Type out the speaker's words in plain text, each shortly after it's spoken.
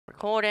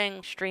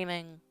Recording,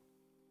 streaming.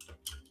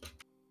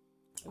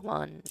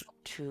 1,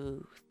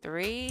 2,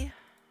 3.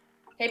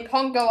 Hey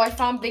Pongo, I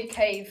found Big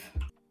Cave.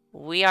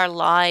 We are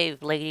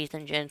live, ladies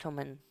and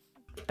gentlemen.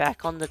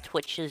 Back on the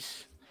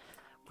Twitches.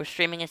 We're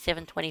streaming in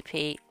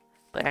 720p,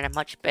 but at a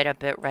much better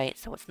bitrate,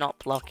 so it's not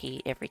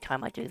blocky every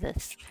time I do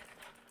this.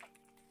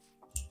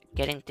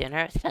 Getting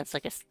dinner sounds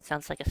like a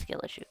skill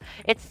issue.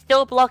 It's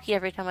still blocky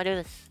every time I do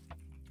this.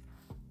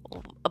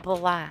 But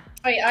why?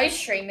 Wait, are you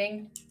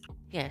streaming?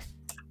 Yes.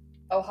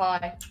 Oh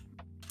hi.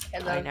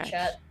 Hello, Nice.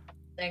 chat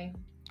thing.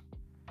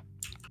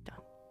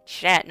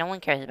 Chat, no one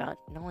cares about.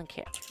 No one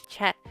cares.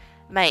 Chat,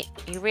 mate,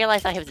 you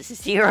realize I have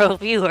 0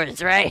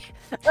 viewers, right?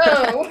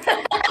 Oh.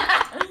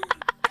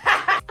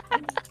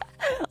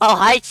 Oh,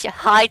 hi,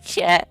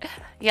 chat.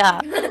 Yeah,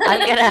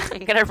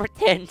 I'm gonna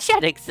pretend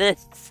chat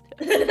exists.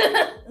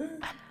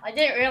 I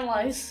didn't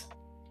realize.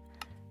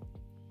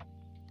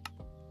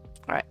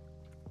 Alright.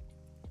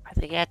 I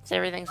think that's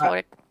everything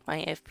sorted.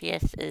 My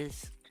FPS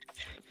is...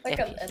 Like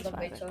an FPS is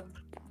elevator.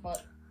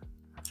 But...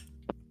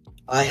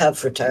 I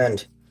have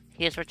returned.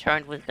 He has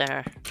returned with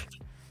dinner.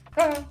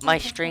 My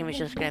stream is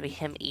just gonna be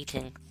him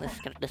eating.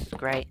 This is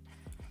great.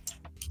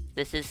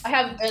 This is... I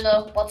have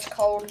dinner, what's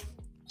cold.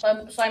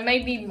 So I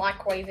may be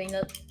microwaving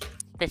it.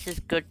 This is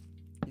good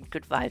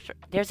vibes.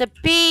 There's a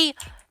bee!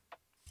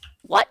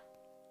 What?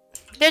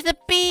 There's a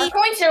bee!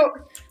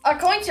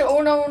 According to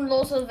all known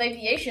laws of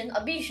aviation,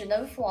 a bee should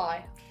never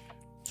fly.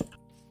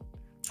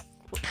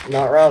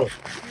 Not wrong.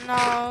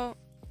 No.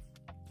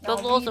 The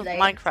No, laws bee of lane.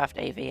 Minecraft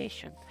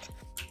aviation.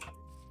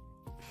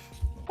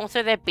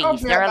 Also, they're bees. I'll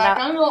be They're right back.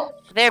 allowed.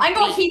 I'm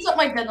gonna heat up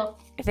my dinner.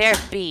 They're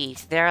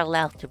bees. They're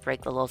allowed to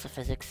break the laws of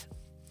physics.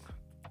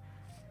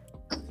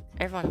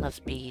 Everyone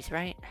loves bees,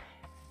 right?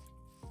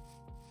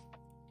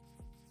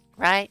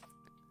 Right?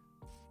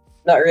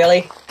 Not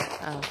really.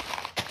 Oh.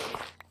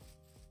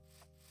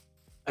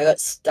 I got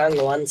stung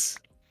once.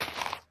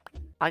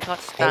 I got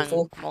stung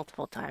Painful.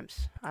 multiple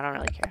times. I don't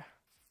really care.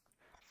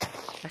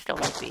 I still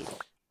like bees.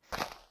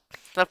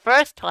 The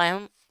first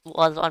time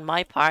was on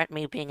my part,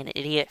 me being an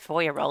idiot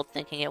 4-year-old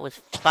thinking it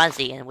was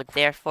fuzzy and would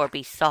therefore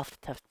be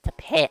soft to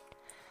pet.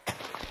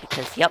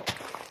 Because, yep,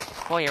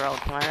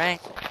 4-year-old, am I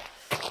right?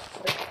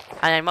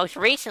 And then most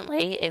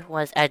recently, it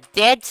was a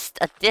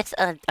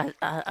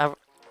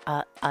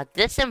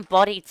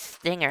disembodied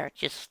stinger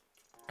just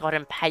got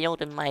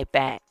impaled in my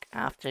back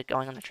after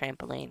going on the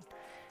trampoline.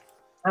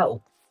 Ow.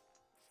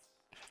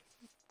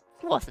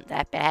 It wasn't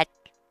that bad.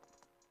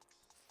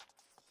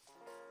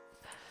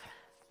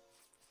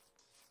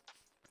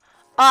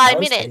 Oh, I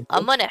mean it.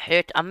 I'm gonna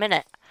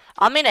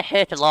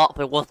hurt a lot,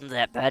 but it wasn't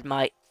that bad,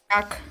 mate.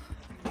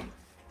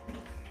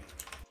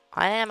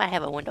 I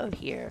have a window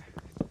here.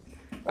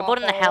 We're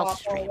building a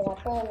house stream.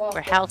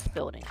 We're house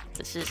building.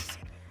 This is...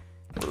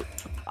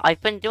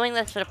 I've been doing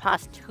this for the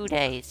past 2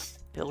 days.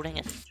 Building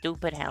a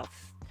stupid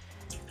house.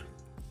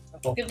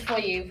 Good for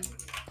you.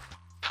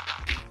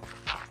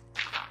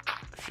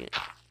 Shoot.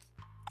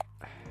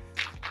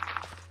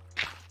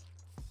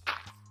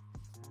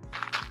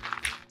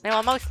 Now,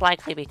 I'll most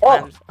likely be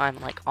times I'm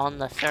like on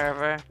the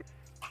server,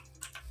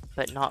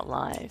 but not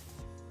live.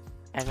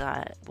 As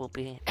I will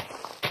be...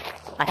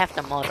 I have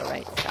to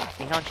moderate stuff.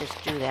 You don't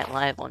just do that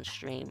live on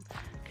stream.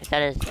 Because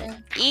that is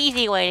an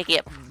easy way to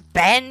get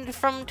banned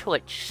from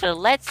Twitch. So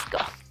let's go.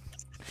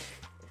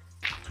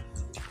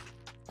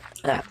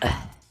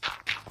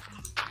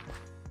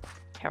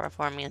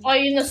 Terraforming. Oh,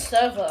 you're in the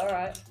server,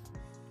 alright.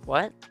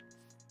 What?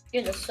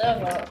 You're in the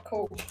server,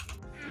 cool.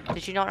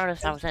 Did you not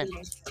notice I was in?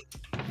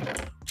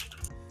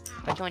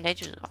 I joined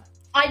ages ago.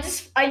 I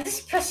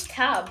just pressed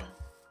tab.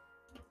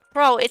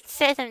 Bro, it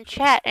says in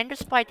chat,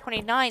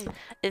 Enderspy29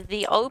 is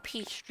the OP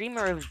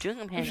streamer of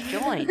Doom has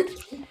joined.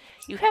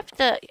 You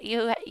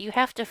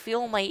have to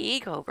feel my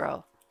ego,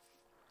 bro.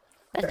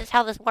 This is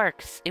how this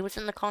works. It was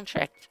in the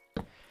contract.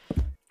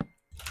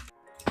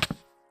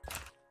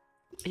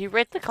 You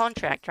read the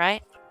contract,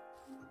 right?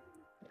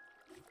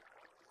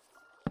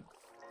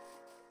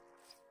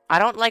 I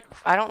don't like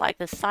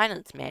the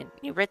silence, man.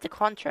 You read the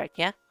contract,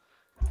 yeah?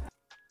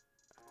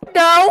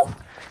 No!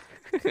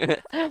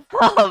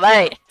 Oh,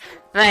 mate.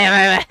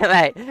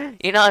 Mate.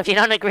 You know, if you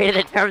don't agree to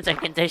the terms and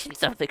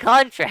conditions of the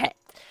contract,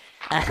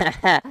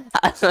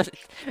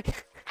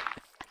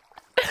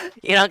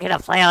 you don't get to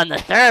play on the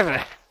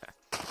server.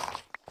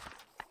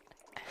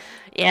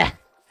 Yeah.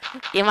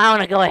 You might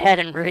want to go ahead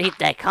and read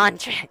that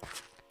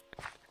contract.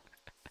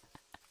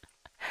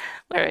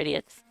 We're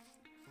idiots.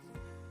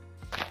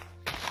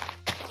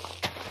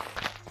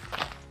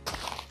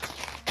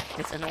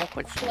 It's an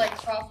awkward I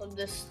like half of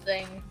this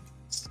thing.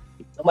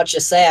 Not much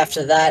to say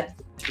after that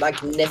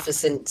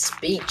magnificent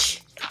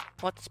speech.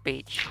 What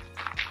speech?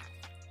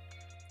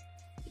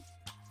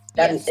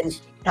 That Yes.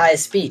 entire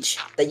speech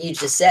that you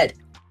just said.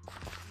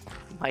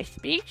 My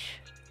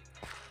speech?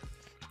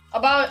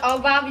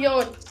 About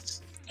your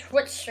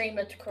Twitch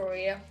streamer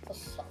career.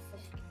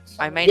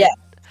 I made Yeah.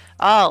 it.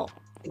 Oh.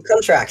 The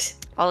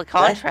contract. Oh, the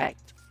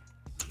contract.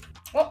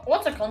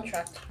 What's a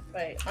contract?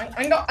 Wait,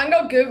 I'm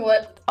gonna Google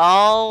it.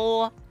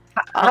 Oh.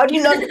 How do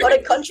you not got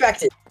it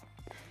contracted?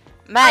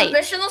 Mate,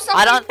 mission or something?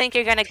 I don't think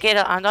you're gonna get.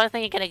 I don't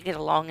think you're gonna get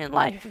along in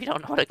life if you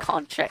don't know what a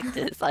contract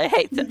is. I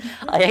hate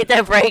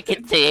to break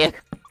it to you.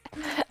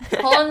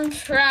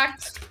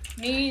 Contract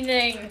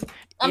meaning.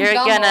 You're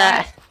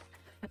gonna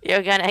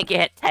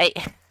get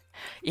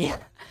yeah.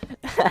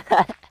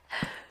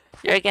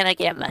 You're gonna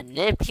get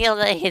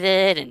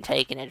manipulated and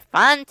taken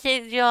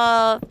advantage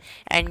of,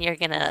 and you're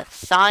gonna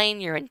sign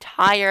your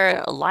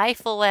entire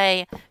life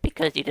away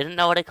because you didn't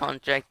know what a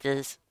contract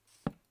is.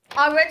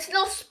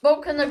 Original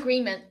spoken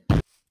agreement.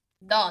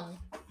 Done.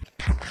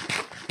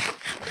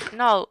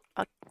 No,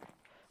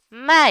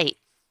 mate,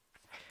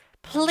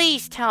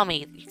 please tell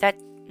me that,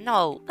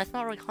 no, that's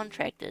not what a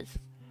contract is.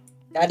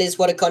 That is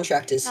what a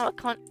contract is. No,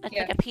 it's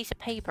like a piece of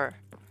paper.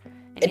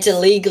 And It's a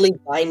legally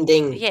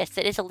binding. Yes,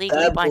 it is a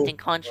legally binding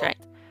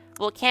contract.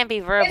 Well, it can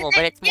be verbal,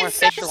 but it's more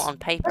official on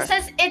paper. It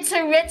says it's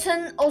a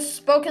written or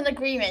spoken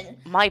agreement.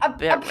 A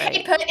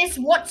paper is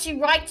what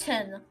you write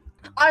in.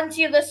 Aren't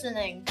you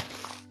listening?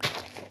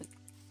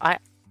 I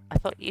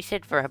thought you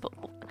said verbal.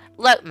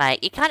 Look,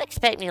 mate, you can't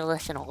expect me to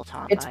listen all the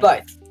time. It's mate.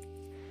 both.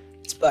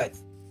 It's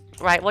both.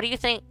 Right, what do you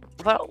think?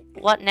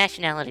 What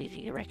nationality do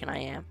you reckon I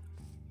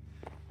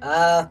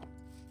am?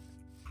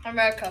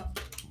 America.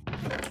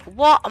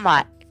 What am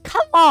I?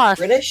 Come on!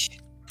 British?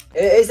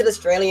 Is it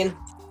Australian?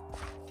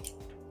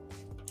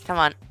 Come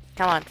on,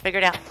 figure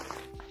it out.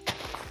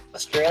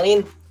 Australian?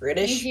 New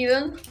British?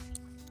 Zealand.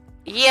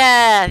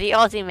 Yeah, the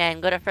Aussie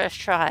man got it first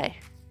try.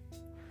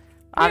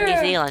 I'm New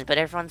Yeah. Zealand, but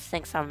everyone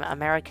thinks I'm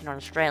American or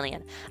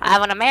Australian. I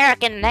have an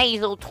American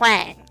nasal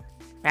twang,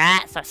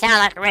 right? So I sound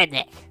like a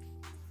redneck.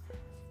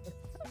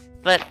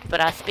 But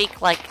I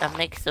speak like a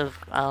mix of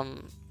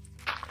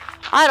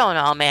I don't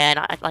know, man.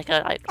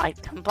 I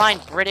combine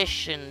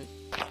British and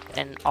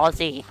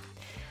Aussie.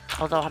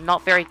 Although I'm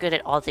not very good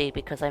at Aussie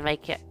because I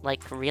make it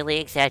like really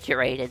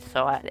exaggerated.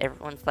 So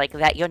everyone's like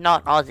that. You're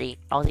not Aussie.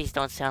 Aussies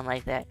don't sound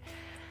like that.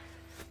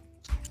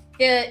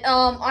 Yeah.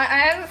 I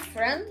have a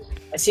friend.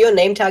 I see your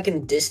name tag in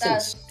the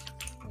distance.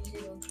 New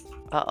Zealand.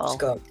 Uh-oh. Let's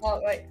go.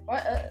 Oh wait.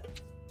 What?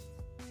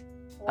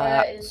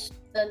 Where is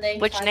the name?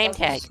 Which tag name of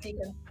tag? the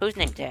speaker? Whose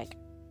name tag?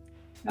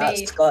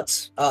 Me.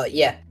 Scott's. Oh,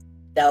 yeah.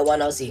 That one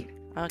Aussie.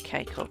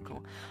 Okay,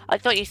 cool. I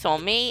thought you saw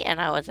me and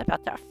I was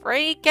about to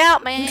freak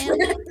out, man.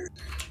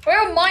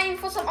 We're mining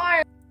for some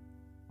iron.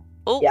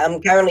 Oh, Yeah,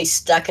 I'm currently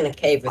stuck in a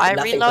cave with I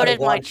nothing reloaded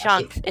but a my wand.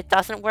 chunks. It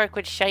doesn't work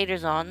with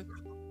shaders on.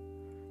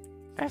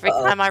 Every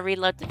time I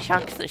reload the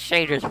chunks, the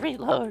shaders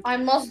reload. I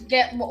must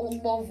get more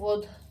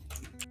wood.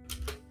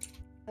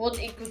 Wood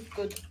equals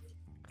good.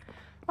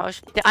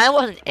 I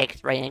wasn't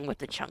X-raying with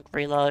the chunk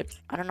reload.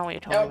 I don't know what you're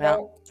talking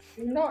about.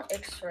 No, not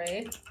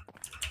X-ray.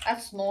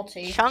 That's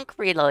naughty. Chunk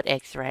reload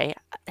X-ray.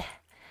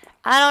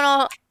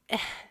 I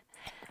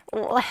don't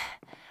know.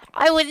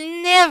 I would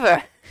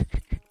never.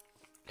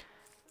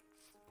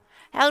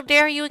 How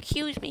dare you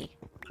accuse me?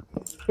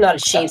 Not a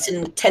cheat, it's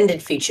an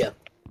intended feature.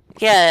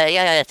 Yeah,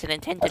 it's an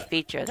intended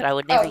feature that I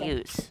would never Okay.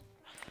 use.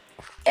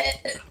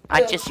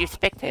 I just use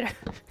spectator.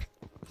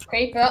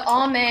 Creeper,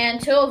 oh man,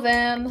 two of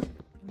them.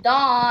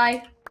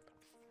 Die.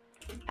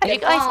 Have you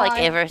guys like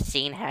Goodbye. ever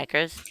seen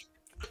hackers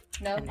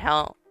No. and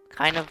how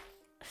kind of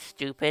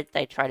stupid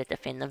they try to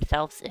defend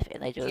themselves if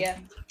they do? Yeah.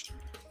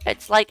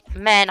 It's like,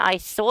 man, I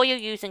saw you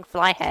using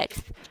fly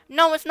hacks.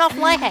 No, it's not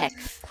fly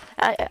hacks.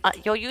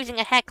 You're using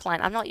a hack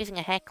line. I'm not using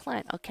a hack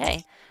line.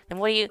 Okay. Then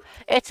what are you?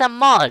 It's a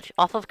mod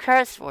off of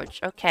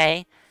CurseForge.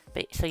 Okay.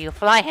 But, so you're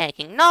fly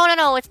hacking. No,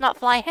 it's not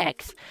fly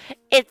hacks.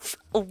 It's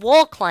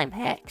wall climb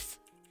hacks.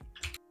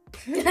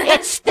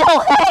 It's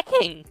still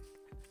hacking.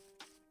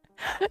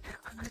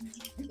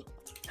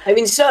 I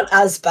mean, it's not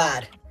as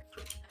bad.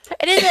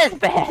 It isn't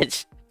bad.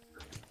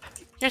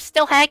 You're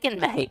still hacking,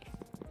 mate.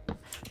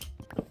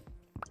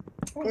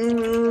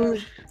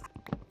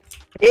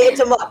 It's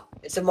a mod.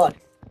 It's a mod.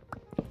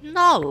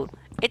 No,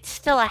 it's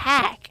still a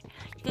hack.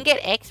 You can get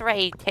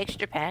X-ray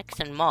texture packs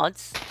and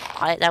mods.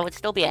 That would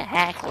still be a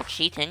hack or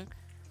cheating.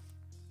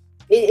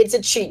 It's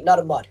a cheat, not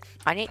a mod.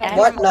 I need.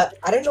 What? No,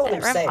 I don't know what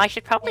I'm saying. I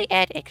should probably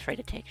add X-ray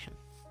detection.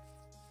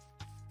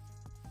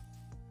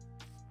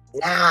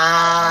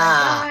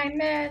 Nah.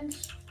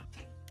 Diamonds.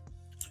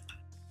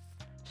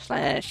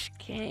 /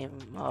 game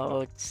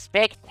mode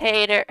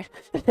spectator.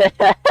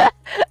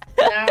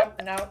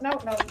 No.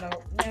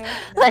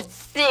 Let's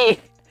see.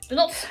 Do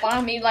not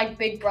spam me like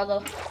Big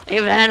Brother.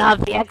 Even up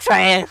the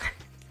X-ray.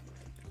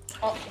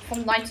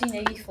 From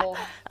 1984.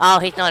 Oh,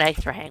 he's not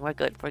X-raying. We're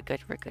good.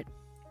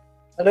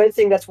 I don't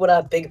think that's what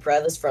our Big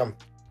Brother's from.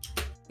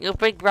 Your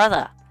big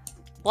brother.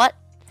 What?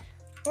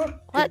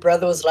 What? Big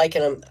Brother was like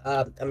an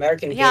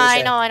American Yeah, I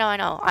game show.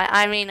 know.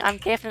 I mean, I'm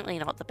definitely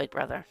not the big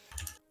brother.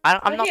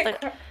 I'm not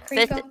the.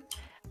 Creeper.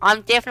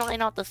 I'm definitely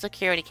not the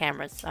security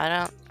cameras. I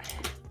don't.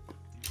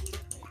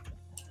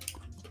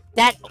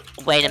 That.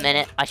 Wait a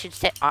minute. I should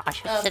set up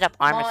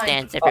armor mine.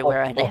 stands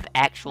everywhere and have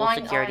actual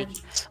Mine security. iron.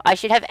 I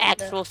should have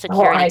actual Oh,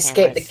 security I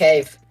escaped the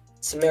cameras. cave.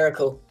 It's a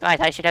miracle. Guys,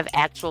 I should have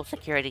actual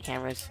security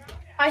cameras.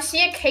 I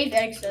see a cave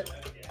exit.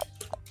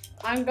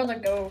 I'm gonna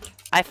go.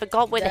 I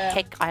forgot where the There.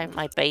 heck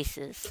my base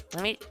is.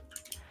 Let me.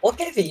 What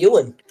cave are you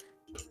in?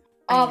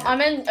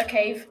 I'm in a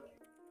cave.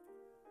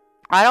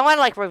 I don't want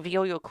to like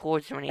reveal your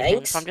codes or anything,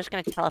 Thanks. so I'm just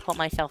gonna teleport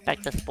myself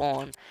back to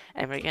spawn,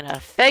 and we're gonna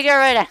figure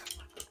it out.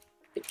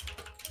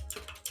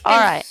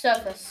 Alright.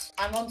 Surface.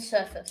 I'm on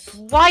surface.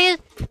 Why is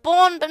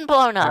spawn been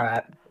blown up?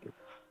 Alright.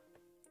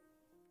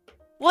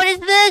 What is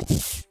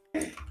this?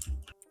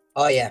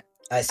 Oh yeah,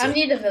 I see. I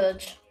need a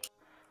village.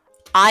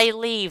 I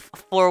leave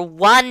for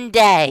 1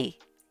 day.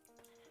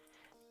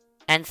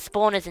 And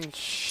spawn is in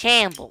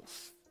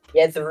shambles.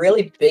 Yeah, the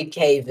really big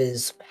cave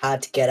is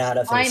hard to get out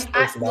of. I'm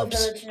at the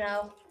mobs. village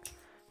now.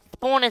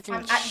 Spawn is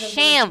in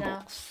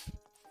shambles.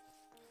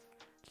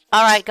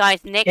 Alright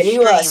guys, next Can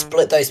you stream.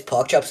 split those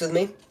pork chops with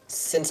me?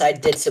 Since I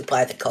did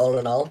supply the coal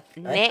and all.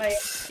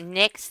 Next stream.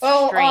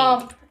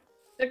 The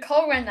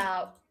coal ran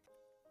out.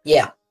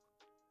 Yeah.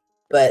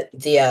 But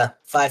the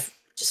five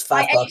pork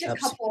I ate a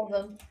chops. couple of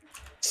them.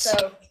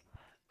 So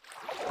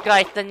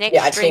Guys, the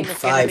next stream is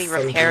going to be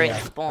from repairing the,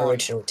 spawn.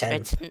 original 10.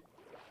 It's in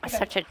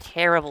such a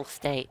terrible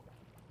state.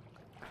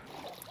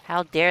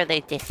 How dare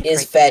they desecrate?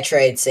 Is fair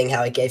trade, seeing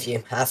how I gave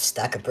you half a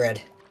stack of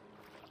bread.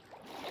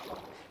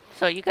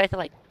 So you guys are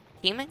like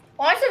teaming?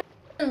 why is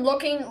it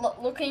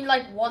looking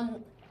like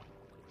one?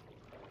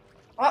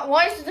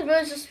 Why is the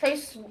village's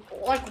face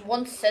like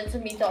 1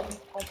 centimeter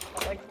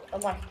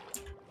on my?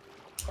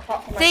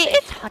 Apart from my See, face?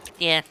 it's hot.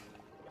 Yeah.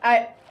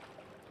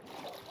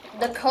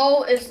 The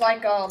coal is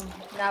like now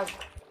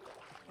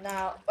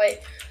wait,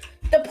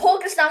 the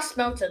pork is not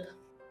smelted.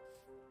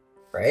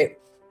 Right?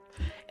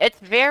 It's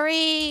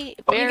very, You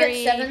get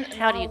very. 7 and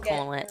How do I'll you get-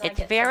 call it? and I It's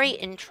get very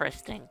 7.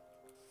 interesting.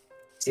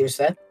 Seems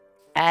fair.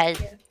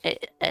 As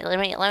let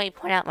me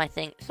point out my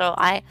thing. So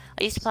I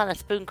used to play on the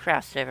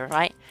Spooncraft server,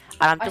 right?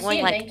 And I I'm see doing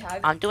a like name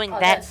tag. I'm doing Oh,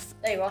 that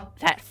there you are.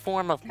 that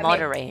form of Come here.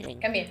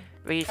 moderating. Come here.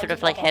 Where you Come sort to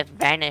of like Papa. have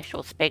vanish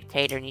or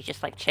spectator, and you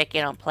just like check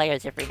in on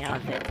players every now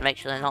and then to make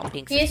sure they're not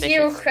being Here's suspicious,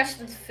 your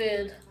requested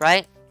food.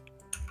 right?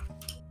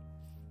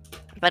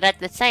 But at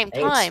the same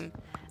Thanks. time,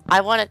 I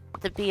want it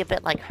to be a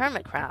bit like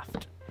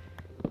Hermitcraft.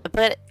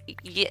 But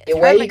Yeah,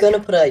 where are you gonna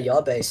put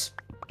your base?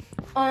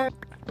 Far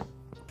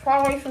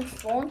away from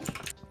spawn.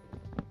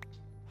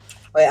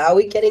 Wait, are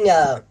we getting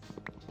a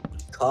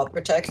car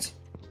protect?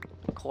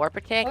 Core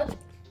Protect? What?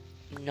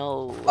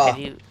 No. Oh. Have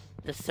you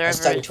the I was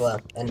talking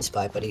servers? to end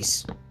spy, but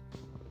he's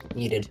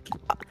muted.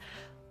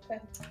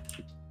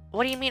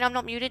 What do you mean I'm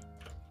not muted?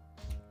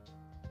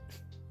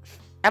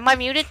 Am I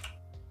muted?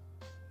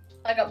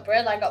 I got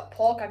bread, I got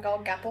pork, I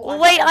got gapple.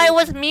 Wait, I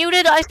was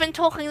muted? I've been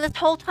talking this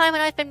whole time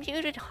and I've been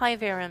muted. Hi,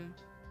 Verum.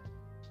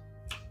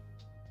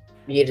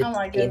 Muted Oh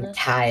my the goodness.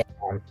 entire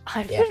time.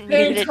 I've Yeah. been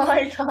muted.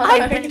 I've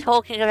I've been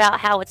talking about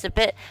how it's a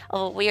bit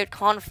of a weird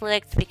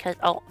conflict because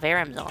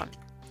Verum's on.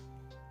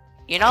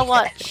 You know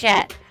what,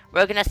 chat?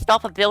 We're gonna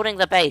stop building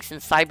the base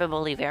and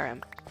cyberbully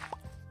Verum.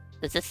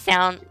 Does this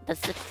sound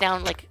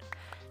like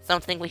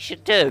something we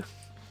should do?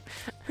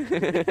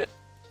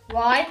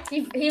 Why?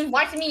 He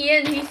invited me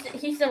in.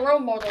 He's the role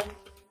model.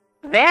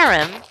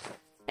 Verum?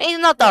 He's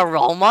not the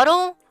role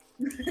model.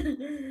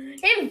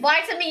 He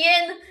invited me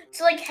in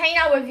to like hang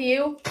out with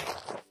you.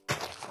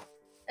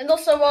 And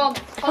also Who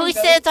Pongo.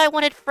 said I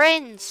wanted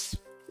friends?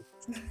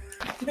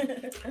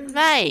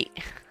 Mate.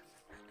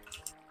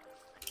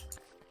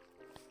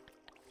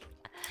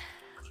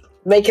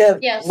 Make a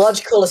Yes.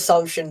 logical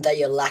assumption that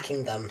you're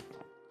lacking them.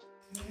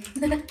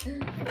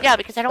 Yeah,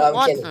 because I don't I'm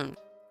want kidding. them.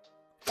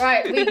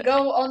 Right, we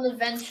go on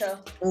adventure.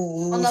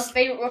 Ooh. On our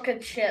favorite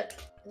rocket ship.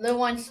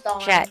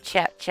 Leweinstein.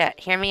 Chat,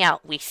 hear me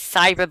out. We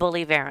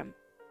cyberbully Verum.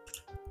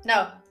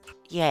 No.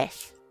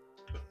 Yes.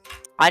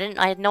 I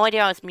had no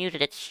idea I was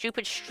muted. It's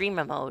stupid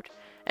streamer mode.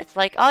 It's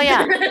like, oh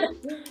yeah,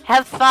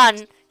 have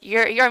fun.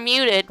 You're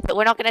muted, but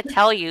we're not gonna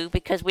tell you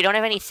because we don't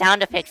have any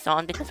sound effects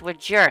on because we're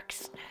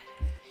jerks.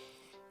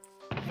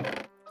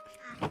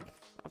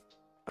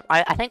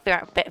 I think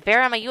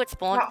Verum, are you at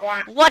spawn?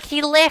 What?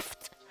 He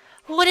left!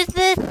 What is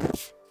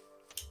this?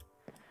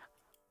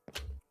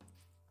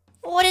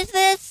 What is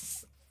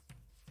this?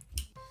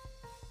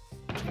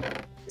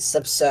 It's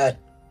absurd.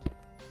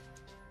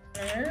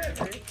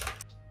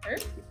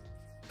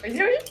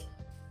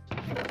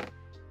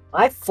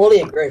 I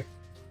fully agree.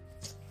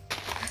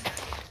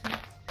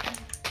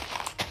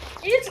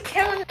 You just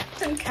killing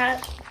some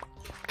cat.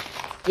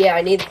 Yeah,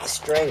 I need the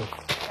string.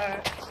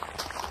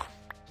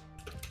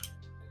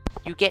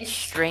 You get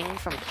string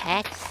from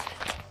cats?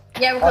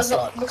 Yeah,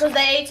 Ocelot. because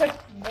they ate a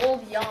ball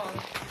of yarn.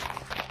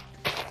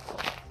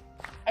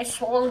 I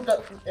swallowed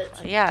it.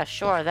 Yeah,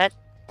 sure.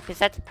 Because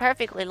that's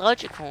perfectly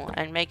logical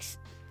and makes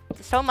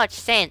so much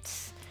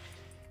sense.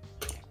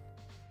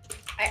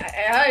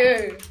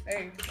 Hey.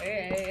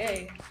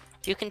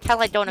 You can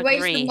tell I don't You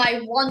wasted agree.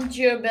 my 1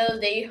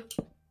 durability,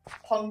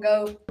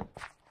 Pongo.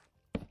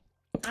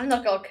 I'm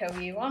not gonna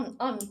kill you.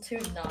 I'm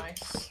too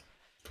nice.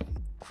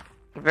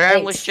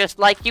 Vern was just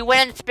like, you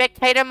went in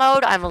spectator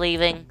mode, I'm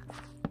leaving.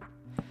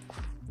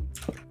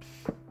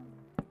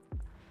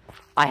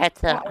 I had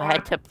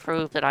to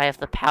prove that I have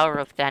the power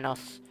of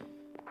Thanos.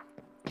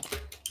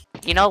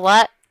 You know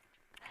what?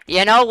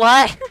 You know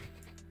what?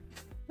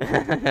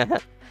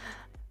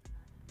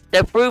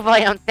 To prove I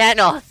am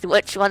Thanos,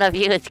 which one of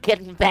you is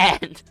getting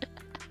banned?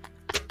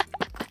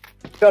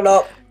 Shut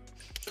up.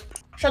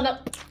 Shut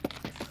up.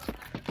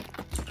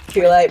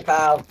 Too late,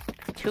 pal.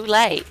 Too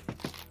late.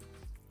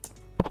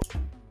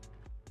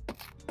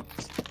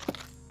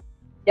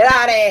 Get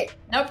out of here.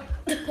 Nope.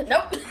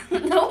 Nope.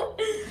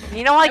 Nope.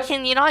 You know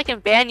I can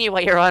ban you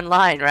while you're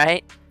online,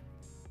 right?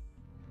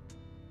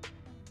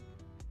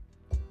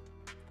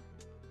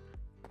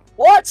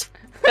 What?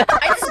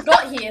 I just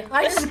got here.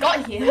 I just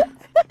got here.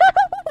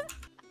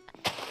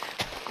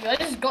 I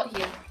just got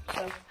here.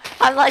 So.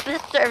 I'm like,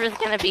 this server's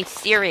gonna be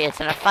serious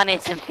and a fun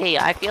SMP.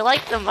 I feel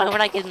like the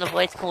moment I get in the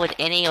voice call with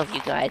any of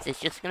you guys, it's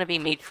just gonna be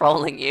me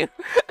trolling you.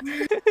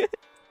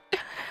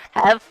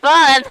 Have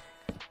fun!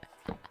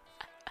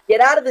 Get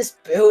out of this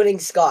building,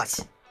 Scott.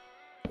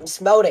 I'm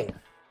smelting.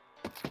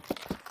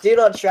 Do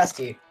not trust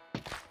you.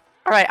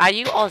 Alright, are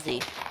you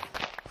Aussie?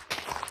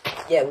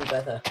 Yeah, we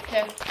both are.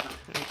 Yeah.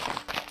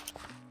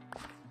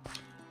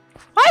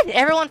 Why is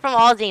everyone from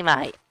Aussie,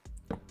 mate?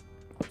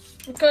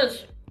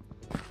 Because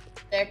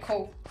they're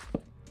cool.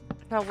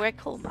 No, we're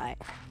cool, mate.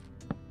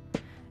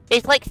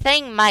 It's like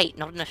saying mate,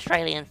 not an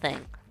Australian thing.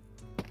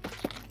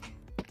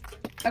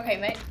 Okay,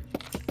 mate.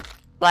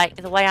 Like,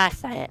 the way I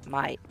say it,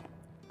 mate.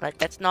 Like,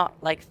 that's not,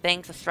 like,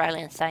 things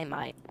Australians say,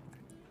 mate.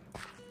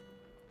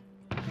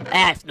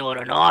 That's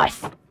not a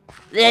knife.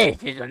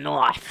 This is a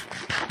knife.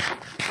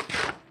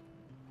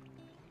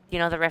 You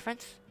know the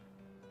reference?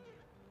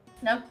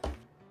 No.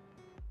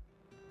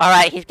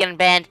 Alright, he's getting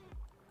banned.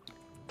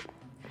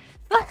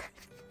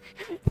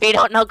 If you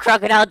don't know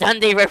Crocodile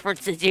Dundee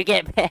references, you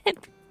get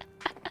banned.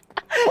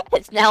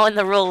 It's now in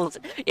the rules.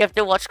 You have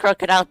to watch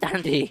Crocodile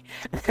Dundee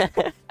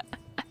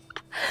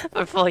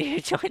before you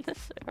join the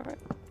server.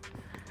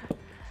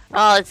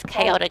 Oh, it's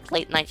chaotic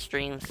late night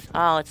streams.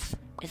 Oh, isn't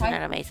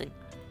that amazing?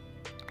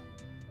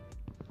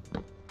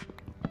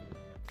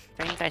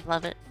 Don't you guys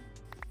love it?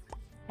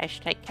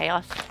 Hashtag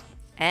chaos.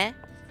 Eh?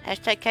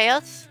 Hashtag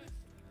chaos?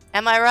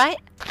 Am I right?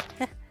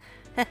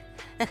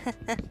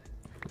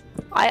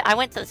 I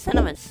went to the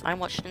cinemas. I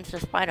watched Into the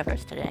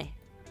Spider-Verse today.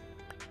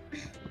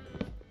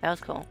 That was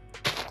cool.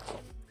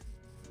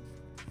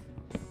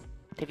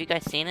 Have you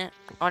guys seen it?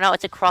 Oh no,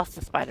 it's Across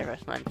the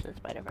Spider-Verse, not Into the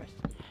Spider-Verse.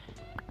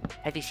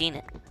 Have you seen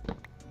it?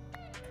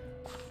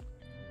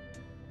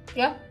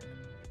 Yeah.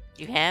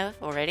 You have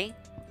already?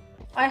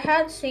 I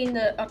had seen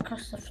the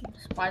Across the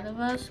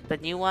Spider-Verse. The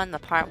new one, the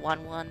part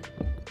 1 one.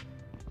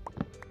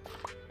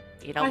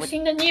 You know, I've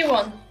seen the new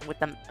one. with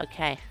them.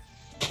 Okay.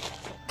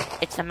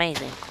 It's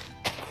amazing.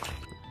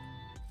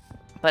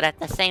 But at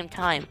the same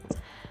time,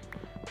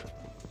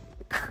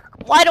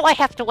 why do I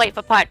have to wait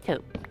for part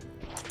 2?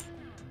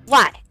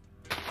 Why?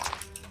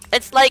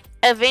 It's like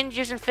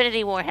Avengers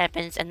Infinity War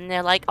happens and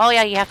they're like, oh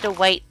yeah, you have to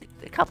wait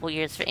a couple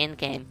years for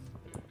Endgame.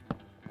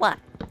 Why?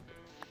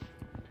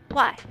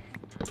 Why?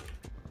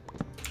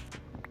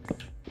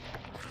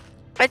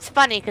 It's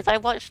funny because I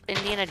watched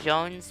Indiana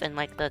Jones and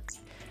like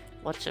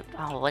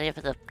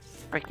whatever the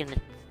freaking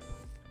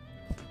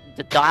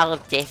the Dial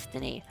of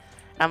Destiny.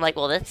 And I'm like,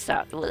 well, this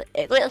sucks.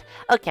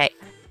 Okay,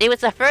 it was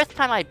the first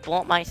time I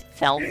bought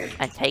myself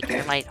and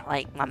taken my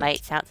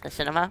mates out to the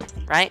cinema,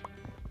 right?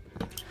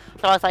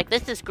 So I was like,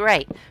 this is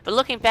great. But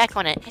looking back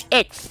on it,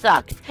 it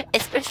sucks.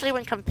 Especially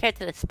when compared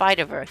to the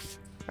Spider-Verse,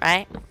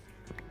 right?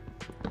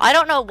 I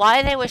don't know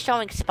why they were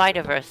showing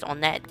Spider-Verse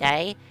on that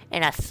day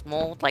in a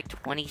small, like,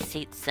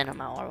 20-seat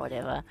cinema or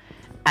whatever.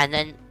 And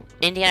then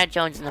Indiana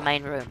Jones in the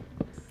main room.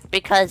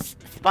 Because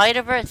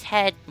Spider-Verse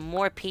had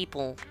more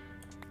people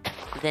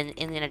than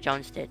Indiana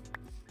Jones did.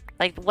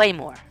 Like, way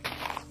more.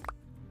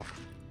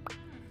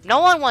 No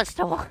one wants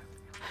to watch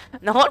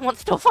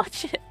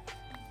it.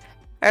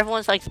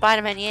 Everyone's like,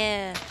 Spider-Man,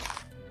 yeah.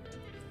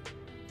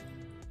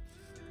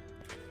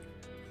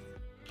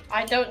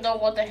 I don't know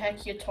what the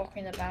heck you're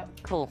talking about.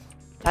 Cool.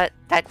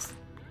 That's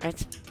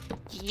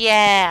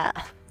yeah.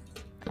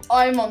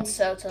 I'm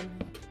uncertain.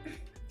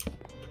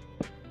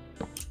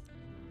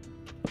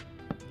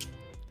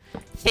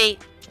 See,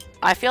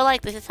 I feel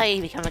like this is how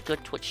you become a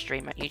good Twitch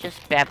streamer. You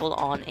just babble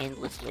on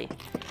endlessly.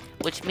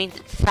 Which means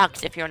it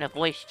sucks if you're in a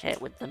voice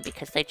chat with them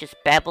because they just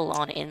babble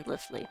on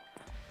endlessly.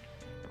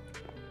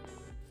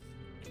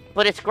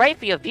 But it's great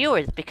for your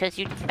viewers because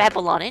you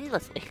babble on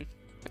endlessly.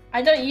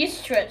 I don't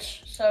use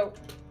Twitch, so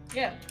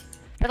yeah.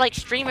 But like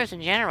streamers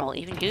in general,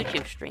 even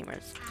YouTube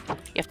streamers. You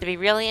have to be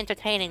really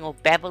entertaining or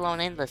babble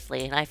on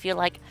endlessly, and I feel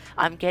like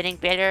I'm getting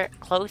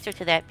closer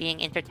to that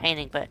being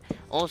entertaining, but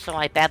also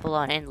I babble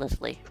on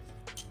endlessly.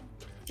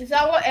 Is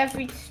that what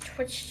every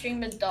Twitch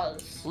streamer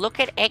does? Look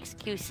at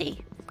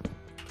XQC.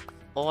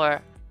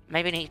 Or,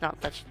 maybe he's not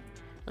such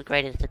the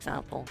greatest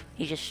example.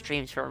 He just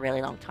streams for a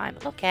really long time.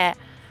 But look at,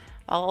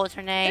 oh, what was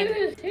her name?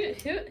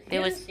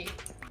 Who is he?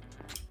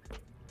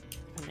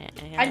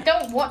 I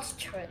don't watch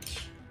Twitch.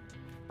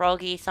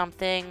 Froggy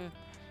something.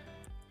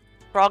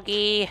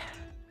 Froggy.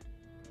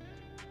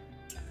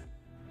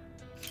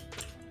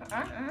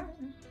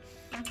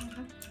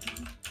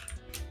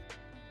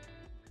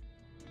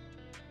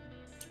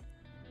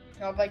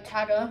 No, like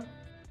Tagger.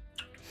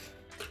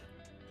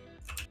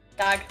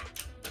 Tag.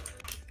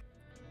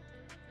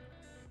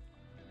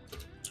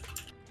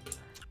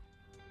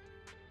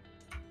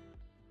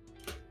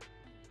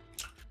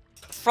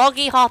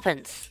 Froggy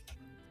Hoppins.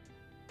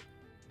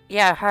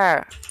 Yeah,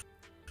 her.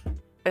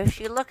 If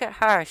you look at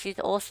her, she's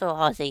also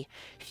Aussie.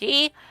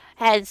 She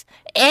has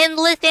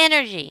endless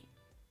energy.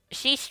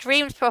 She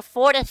streams for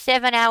 4 to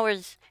 7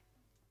 hours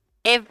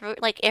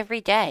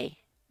every day.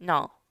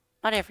 No,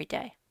 not every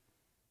day.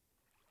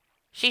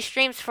 She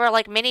streams for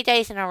like many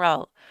days in a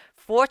row.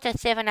 4 to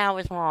 7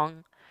 hours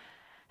long.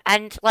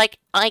 And like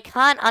I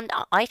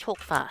talk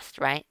fast,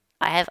 right?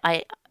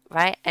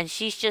 Right? And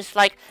she's just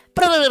like,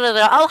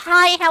 oh,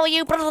 hi, how are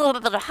you?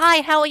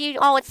 Hi, how are you?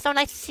 Oh, it's so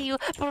nice to see you.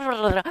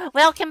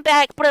 Welcome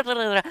back.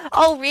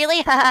 Oh,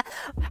 really?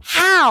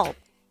 How?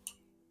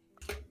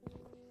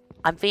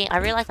 I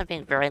realize I'm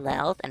being very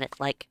loud, and it's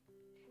like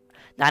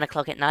 9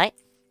 o'clock at night.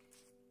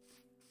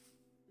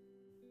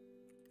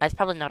 That's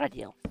probably not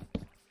ideal.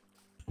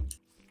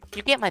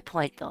 You get my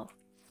point, though.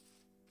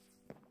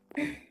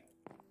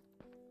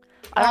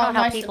 I don't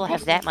know how people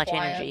have that much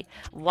energy.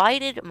 Why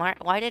did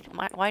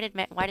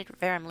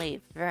Verum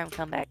leave? Verum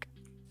come back.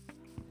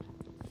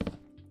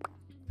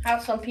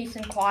 Have some peace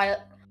and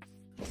quiet.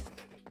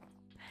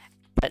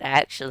 But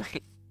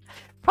actually,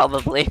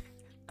 probably.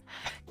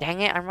 Dang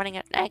it! I'm running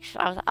out.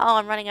 Actually,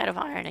 I'm running out of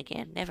iron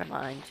again. Never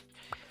mind.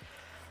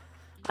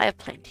 I have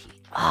plenty.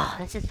 Ah,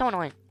 this is so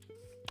annoying.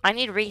 I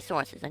need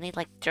resources. I need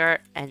like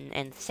dirt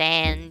and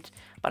sand,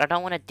 but I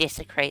don't want to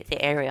desecrate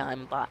the area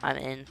I'm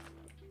in.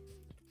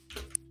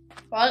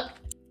 What?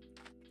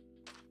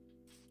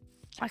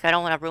 Like, I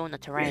don't want to ruin the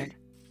terrain.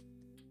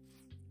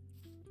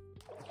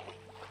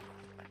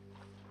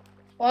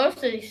 What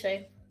else did he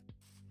say?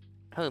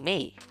 Who,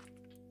 me?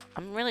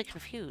 I'm really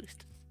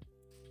confused.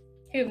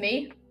 Who,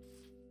 me?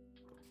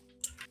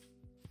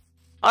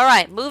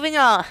 Alright, moving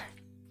on.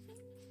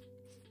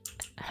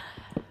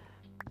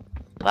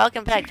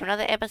 Welcome back to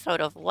another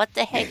episode of What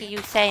the Heck Are You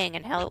Saying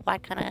and why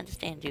can't I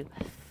understand you?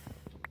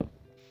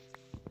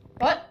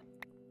 What?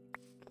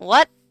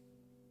 What?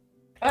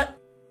 What?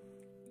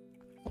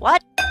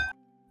 What?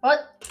 What?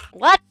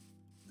 What?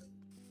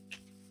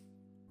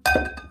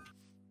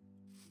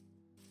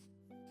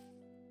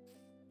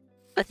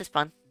 This is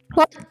fun.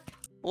 What?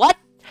 What?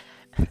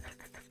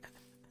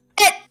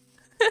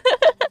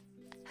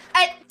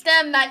 At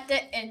the matter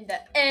in the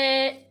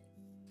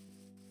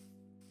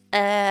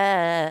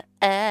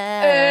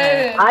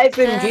I've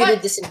been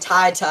muted this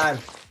entire time.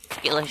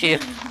 Skill issue.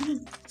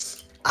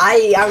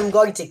 I am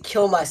going to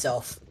kill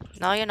myself.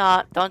 No, you're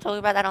not. Don't talk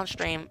about that on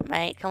stream,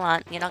 mate. Come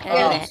on, you're not gonna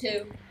do that.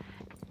 too.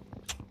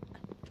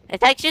 Is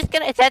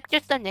that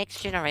just the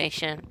next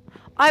generation?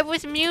 I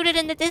was muted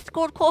in the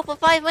Discord call for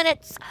 5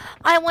 minutes.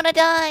 I wanna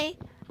die.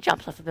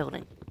 Jumps off a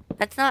building.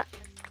 That's not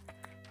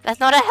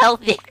a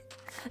healthy.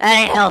 That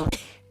ain't healthy.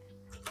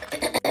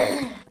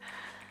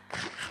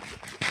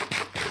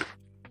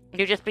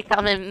 You just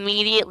become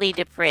immediately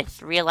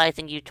depressed,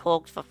 realizing you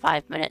talked for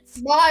 5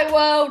 minutes. My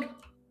world.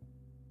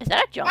 Is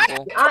that a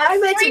jungle? I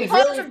made some really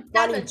 300 funny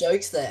damage.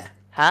 jokes there.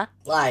 Huh?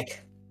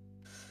 Like,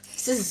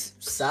 this is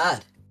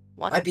sad.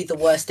 What? Might be the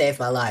worst day of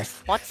my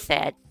life. What's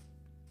sad?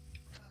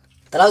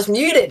 That I was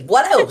muted.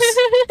 What else?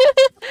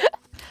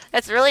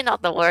 That's really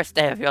not the worst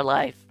day of your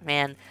life,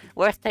 man.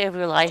 Worst day of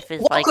your life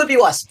is What like could be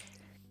worse?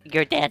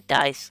 your dad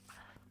dies.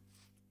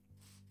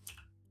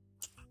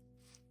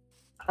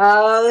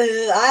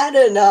 I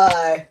don't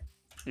know.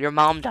 Your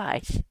mom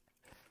dies.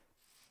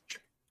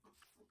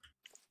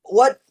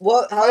 What?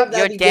 How would that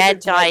Your be dad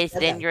different to my dies,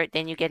 dad?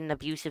 then you get an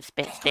abusive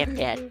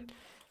stepdad.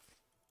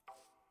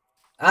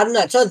 I don't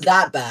know. It's not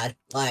that bad.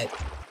 Like,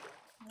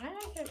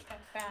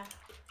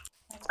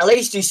 at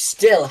least you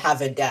still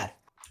have a dad.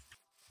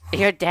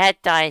 Your dad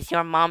dies,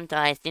 your mom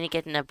dies, then you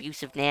get an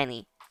abusive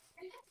nanny.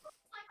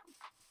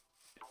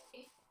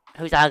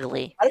 Who's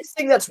ugly. I just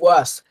think that's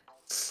worse.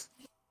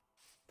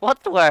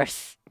 What's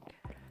worse?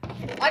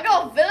 I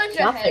got a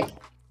villager Nothing.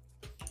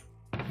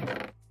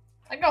 head.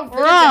 I got a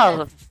villager head.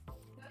 Bro!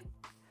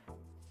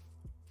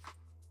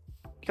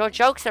 Your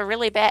jokes are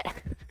really bad.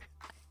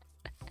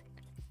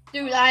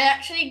 Dude, I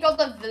actually got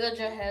the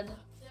villager head.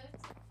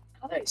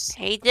 Nice.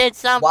 He did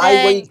something.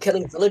 Why were you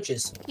killing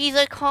villagers? He's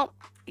a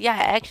Yeah,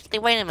 actually,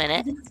 wait a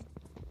minute.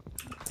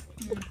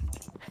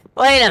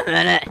 Wait a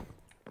minute.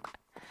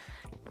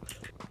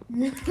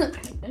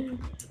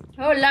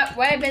 Hold up,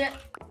 wait a minute.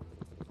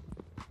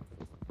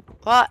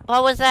 What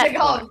was that? I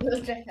got a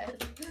villager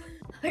head.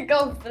 I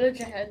got a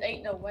villager head,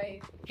 ain't no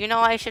way. You know,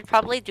 I should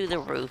probably do the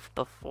roof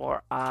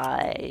before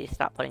I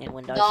start putting in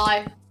windows.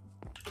 Die.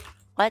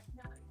 What?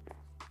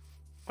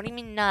 What do you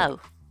mean no?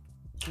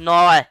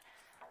 No.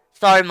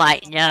 Sorry,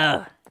 mate,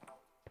 no.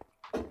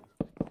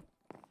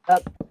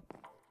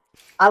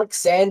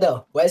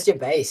 Alexander, where's your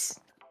base?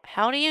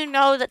 How do you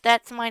know that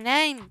that's my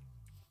name?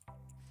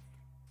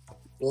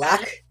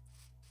 Black?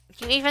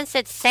 You even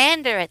said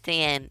Sander at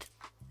the end.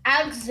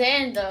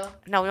 Alexander.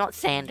 No, not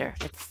Sander.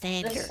 It's The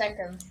Sander.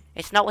 second.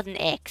 It's not with an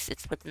X,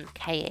 it's with an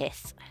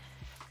KS.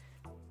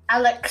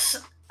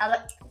 Alex.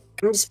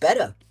 It's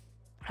better.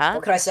 Huh?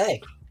 What can I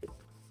say?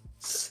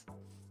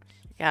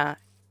 Yeah.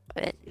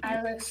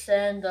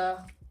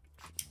 Alexander.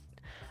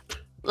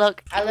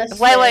 Look,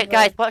 Alexander. wait,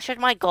 guys, what should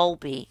my goal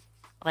be?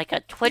 Like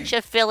a Twitch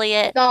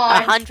affiliate, Die.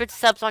 100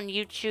 subs on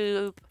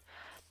YouTube,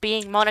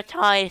 being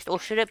monetized, or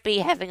should it be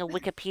having a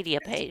Wikipedia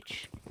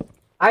page?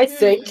 I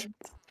think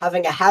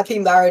having a happy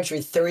marriage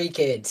with 3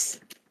 kids.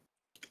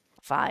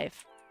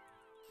 5.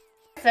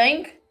 I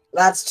think.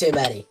 That's too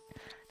many.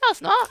 No,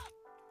 it's not.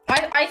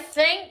 I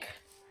think.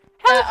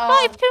 How is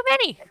that, 5 too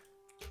many?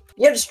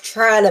 You're just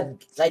trying to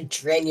like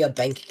drain your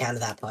bank account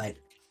at that point.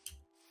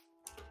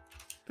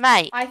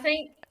 Mate, I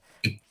think.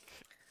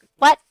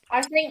 what?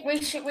 I think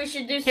we should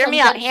do. Hear me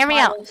some out, dead hear me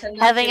out. silence and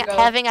let you go.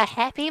 Having a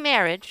happy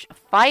marriage,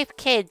 5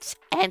 kids,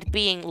 and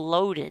being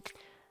loaded.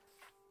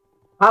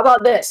 How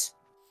about this?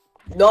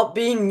 Not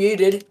being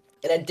muted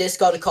in a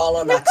Discord call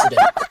on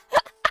accident.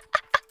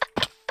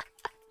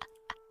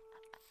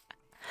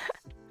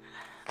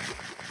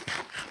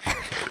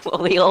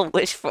 What we all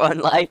wish for in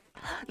life.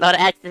 Not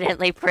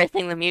accidentally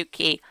pressing the mute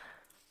key.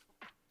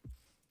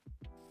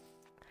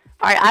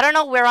 Alright, I don't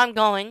know where I'm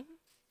going.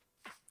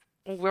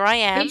 Where I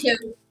am. Me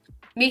too.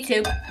 Me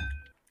too.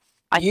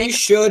 You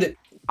should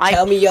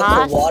tell me your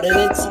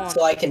coordinates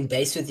so I can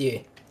base with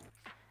you.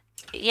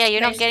 Yeah,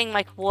 you're not getting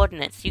my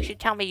coordinates. You should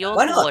tell me your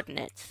Why not?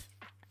 coordinates.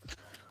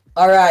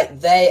 Alright,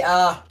 they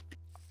are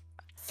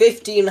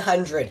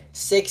 1500,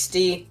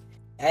 60,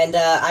 and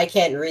I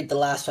can't read the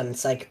last one,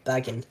 it's like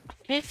bugging.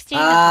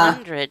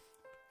 1500?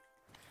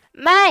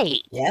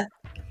 Mate! Yeah?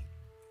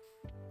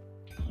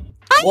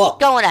 I'm What?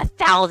 going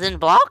 1,000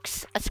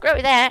 blocks.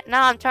 Screw that. No,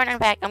 I'm turning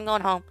back. I'm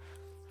going home.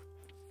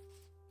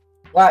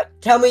 Right,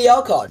 tell me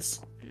your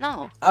codes.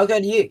 No. I'll go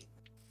to you.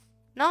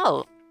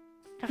 No.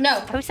 No.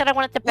 Who said I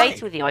wanted to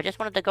base with you? I just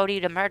wanted to go to you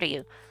to murder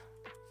you.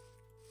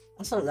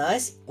 That's not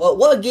nice. Well,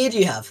 what gear do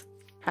you have?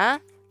 Huh?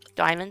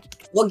 Diamond?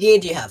 What gear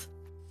do you have?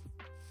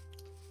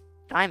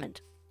 Diamond.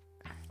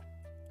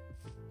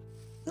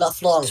 Not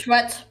long.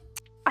 Sweat.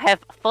 I have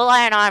full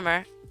iron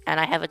armor, and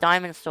I have a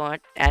diamond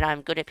sword, and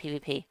I'm good at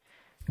PvP.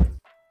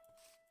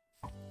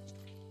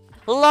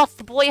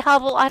 Lost Boy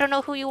Hubble, I don't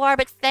know who you are,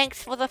 but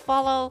thanks for the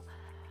follow.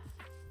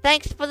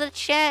 Thanks for the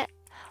chat.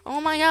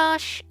 Oh my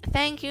gosh,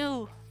 thank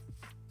you.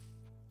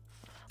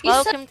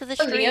 Welcome to the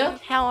stream.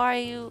 How are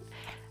you?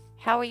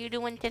 How are you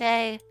doing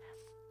today?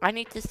 I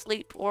need to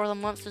sleep, or the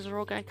monsters are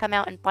all gonna come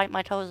out and bite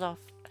my toes off.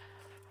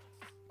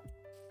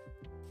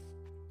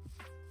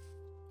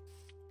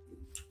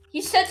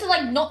 He said to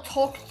like not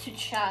talk to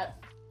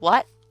chat.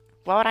 What?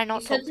 Why would I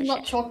not He talk said to to not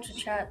chat? talk to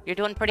chat. You're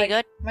doing pretty Like,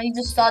 good? When you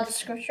just started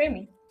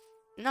streaming.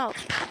 No.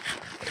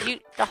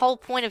 The whole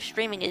point of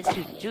streaming is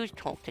to do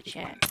talk to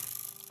chat.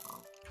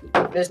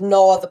 There's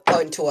no other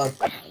point to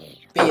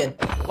being.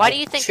 Why do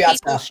you think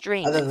people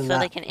stream? other than So that.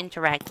 they can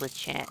interact with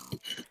chat.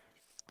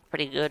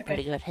 Pretty good,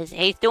 pretty good.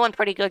 He's doing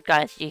pretty good,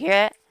 guys. You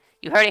hear it?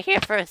 You heard it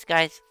here first,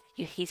 guys.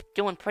 He's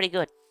doing pretty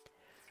good.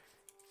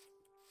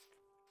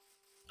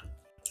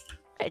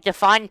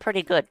 Define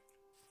pretty good.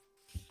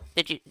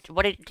 Did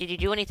you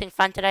do anything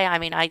fun today? I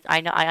mean,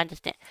 I know, I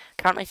understand.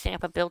 Currently setting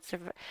up a build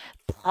server.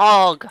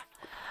 Pog!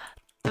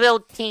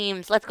 Build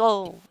teams, let's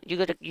go!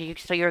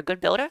 So you're a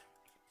good builder?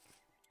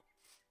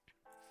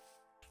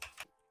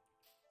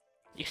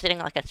 You're sitting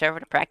like a server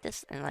to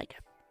practice, and like,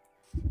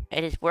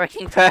 it is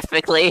working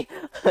perfectly.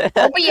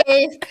 I'll be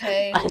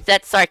AFK. Is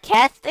that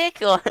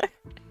sarcastic, or?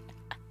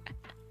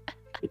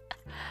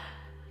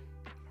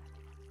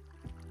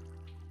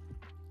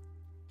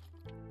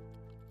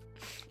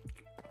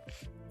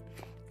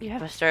 You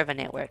have a server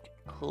network.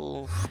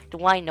 Cool.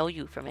 Do I know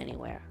you from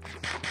anywhere?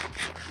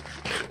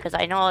 Because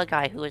I know a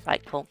guy who was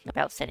like talking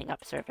about setting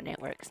up server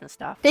networks and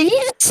stuff. Did you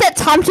just set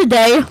time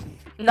today?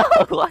 No,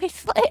 I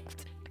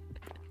slept.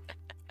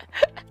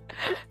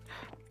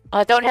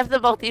 I don't have the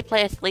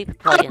multiplayer sleep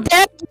plugin.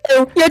 How dare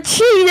you? You're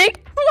cheating!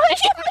 What do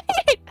you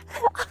mean?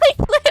 I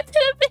slept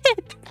in a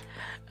bed.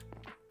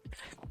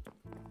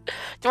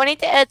 Do I need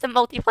to add the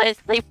multiplayer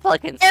sleep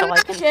plugin so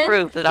I can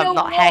prove that I'm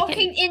not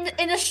hacking? You're walking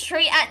in the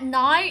street at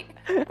night,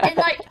 and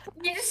like,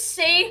 you just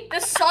see the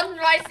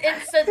sunrise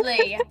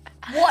instantly.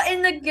 What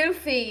in the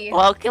goofy?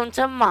 Welcome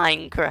to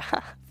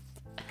Minecraft.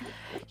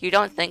 You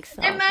don't think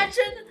so?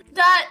 Imagine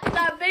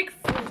that big,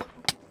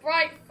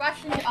 bright,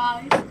 flashing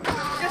eyes,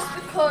 just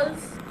because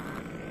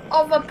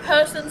of a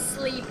person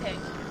sleeping.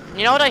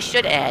 You know what I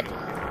should add?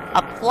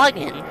 A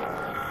plugin,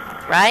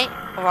 right?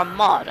 Or a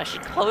mod. I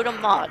should code a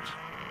mod.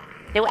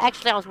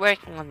 Actually, I was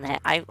working on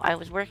that. I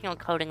was working on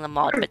coding the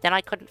mod, but then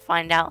I couldn't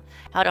find out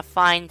how to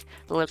find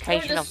the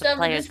location of the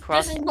player's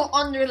crossing. This is not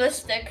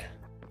unrealistic.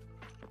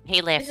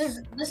 He left.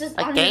 This is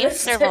A game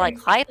server like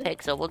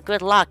Hypixel, well,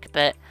 good luck,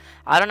 but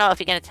I don't know if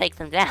you're gonna take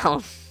them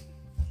down.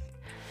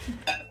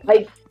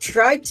 I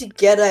tried to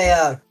get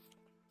a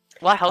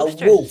What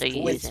hoster wolf are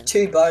you with using?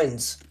 2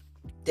 bones.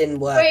 Didn't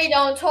work. We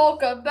don't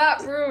talk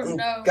about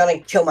Bruno. I'm gonna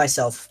kill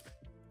myself.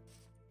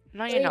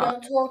 No, We you're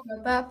not. don't talk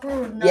about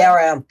Bruno. Yeah,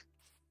 I am.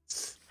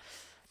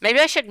 Maybe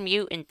I should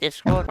mute in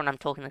Discord when I'm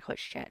talking to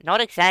Twitch chat.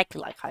 Not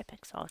exactly like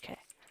Hypixel, okay.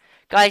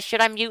 Guys,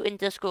 should I mute in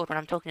Discord when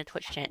I'm talking to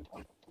Twitch chat?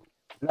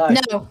 No.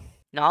 No.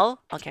 No?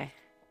 Okay.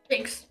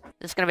 Thanks.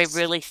 This is gonna be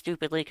really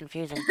stupidly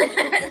confusing.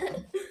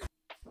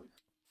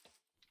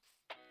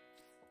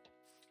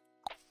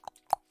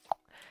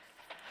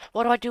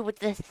 What do I do with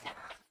this?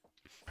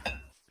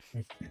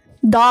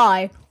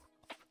 Die.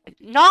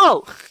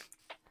 No!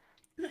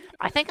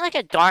 I think like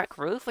a dark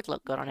roof would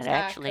look good on it,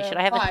 actually. Should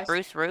I have a Sacrifice.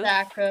 spruce roof?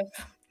 Sacrifice.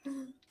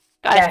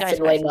 Guys,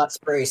 Definitely guys. not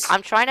spruce.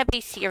 I'm trying to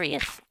be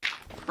serious.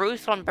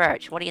 Spruce on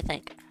birch, what do you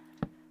think?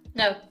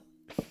 No.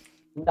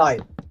 No.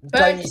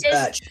 Don't use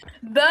birch.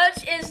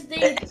 Birch is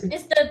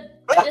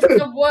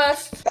the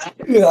worst.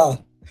 Yeah.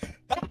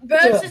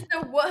 Birch is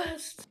the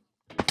worst.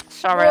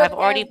 Sorry, I've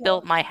already Whatever.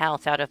 built my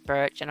house out of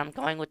birch, and I'm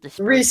going with the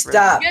spruce roof.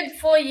 Restart. Good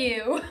for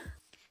you.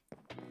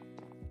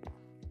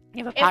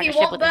 You have a If you partnership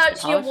want with birch,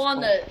 Mr. you Host? want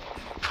Cool. it.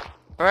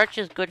 Birch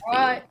is good for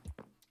Alright.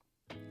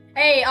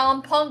 Hey,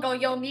 Pongo,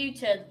 you're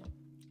muted.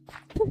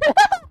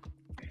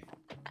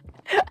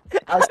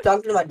 I was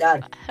talking to my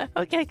dad. you.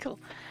 Okay, cool.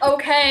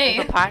 Okay.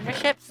 You have a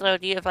partnership, so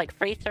do you have like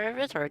free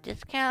service or a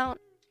discount?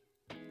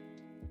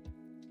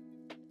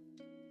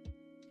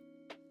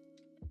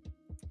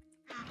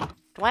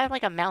 Do I have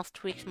like a mouse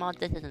tweaks mod?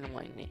 This is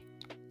annoying me.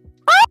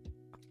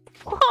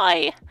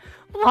 Why?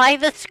 Why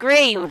the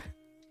scream?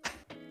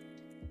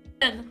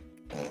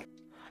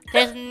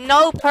 There's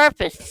no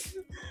purpose.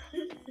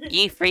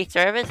 You free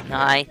service?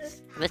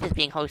 Nice. This is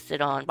being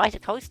hosted on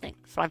Bicycle Hosting,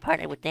 so I'm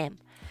partnered with them.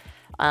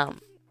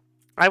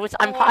 I was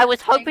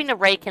hoping to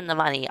rake in the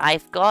money.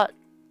 I've got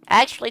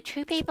actually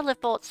 2 people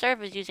have bought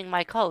servers using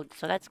my code,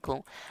 so that's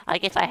cool. I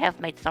guess I have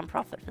made some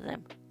profit for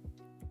them.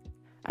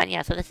 And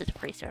yeah, so this is a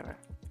free server.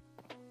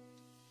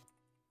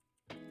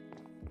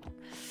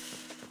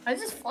 I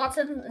just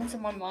farted into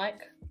my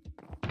mic.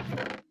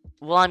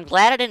 Well, I'm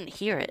glad I didn't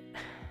hear it.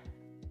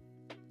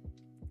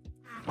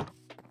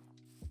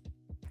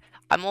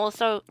 I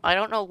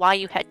don't know why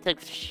you had to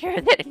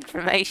share that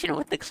information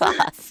with the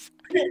class.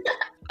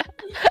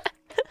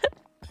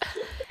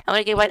 I'm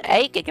gonna give like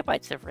 8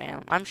 gigabytes of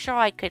RAM. I'm sure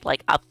I could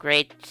like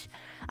upgrade,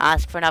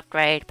 ask for an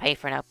upgrade, pay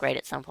for an upgrade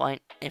at some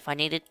point if I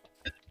needed.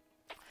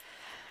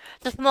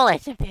 It's a small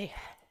SMP.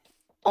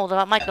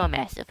 Although it might go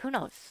massive. Who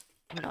knows?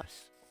 Who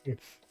knows?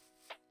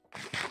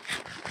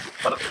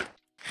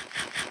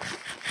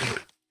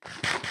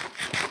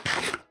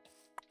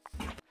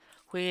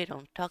 We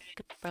don't talk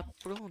about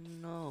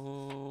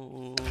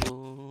Bruno.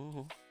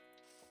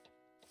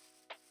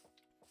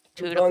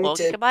 2 to 4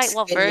 gigabyte?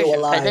 What version?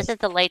 Because this is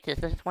the latest.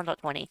 This is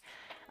 1.20.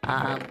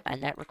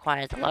 And that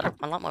requires a lot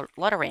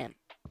of RAM.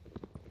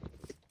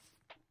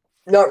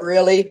 Not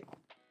really.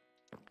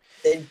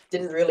 They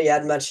didn't really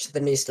add much to the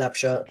new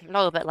snapshot.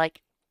 No, but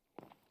like,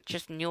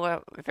 just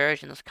newer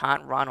versions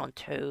can't run on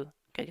 2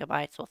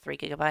 gigabytes or 3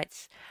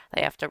 gigabytes.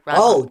 They have to run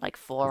on like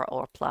 4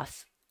 or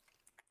plus.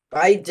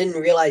 I didn't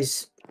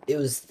realize it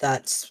was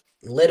that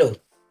little.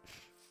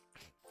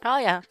 Oh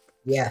yeah.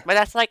 Yeah. But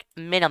that's like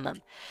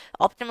minimum.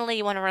 Optimally,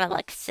 you want to run at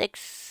like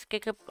 6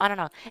 gigabytes. I don't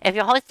know. If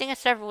you're hosting a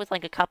server with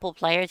like a couple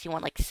players, you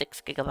want like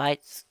 6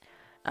 gigabytes.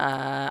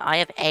 I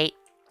have 8.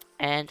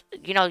 And,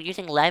 you know,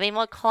 using Levy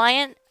Mode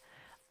client,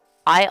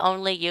 I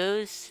only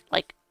use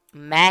like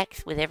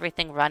max with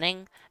everything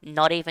running,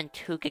 not even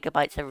 2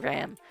 gigabytes of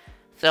RAM.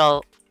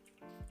 So,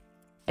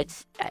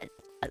 it's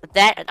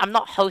that I'm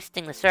not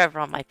hosting the server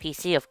on my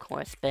PC, of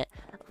course, but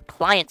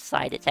client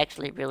side, it's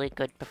actually really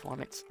good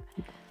performance.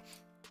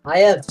 I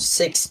have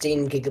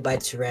 16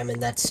 gigabytes of RAM, and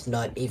that's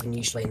not even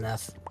usually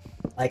enough.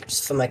 Like,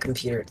 just for my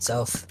computer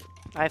itself.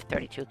 I have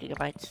 32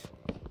 gigabytes.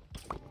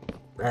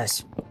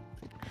 Nice.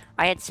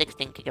 I had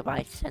 16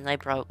 gigabytes, and they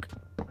broke.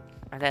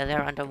 And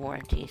they're under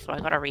warranty, so I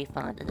got a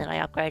refund, and then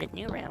I upgraded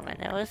new RAM, and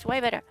it was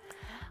way better.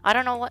 I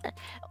don't know what...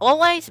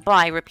 Always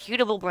buy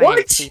reputable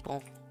brands,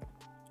 people.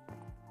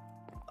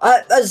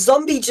 A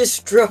zombie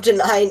just dropped an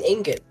iron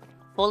ingot.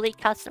 Fully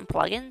custom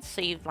plugins,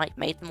 so you've like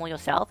made them all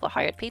yourself or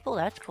hired people?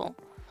 That's cool.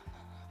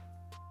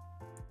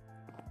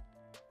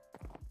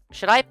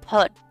 Should I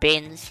put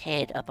Ben's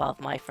head above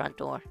my front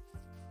door?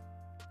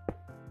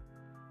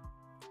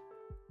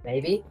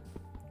 Maybe.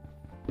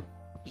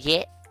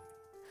 Yeah.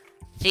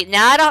 See,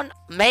 now I don't...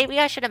 Maybe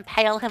I should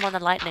impale him on the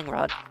lightning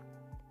rod.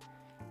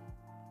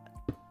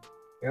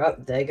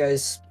 Yep, there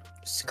goes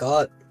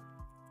Scott.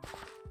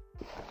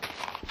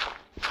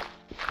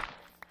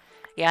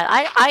 Yeah,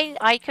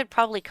 I could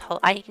probably code...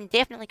 I can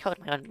definitely code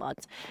my own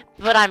mods.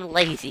 But I'm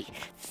lazy.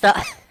 So...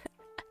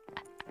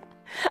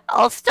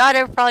 I'll start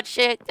a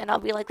project and I'll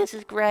be like, this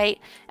is great,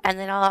 and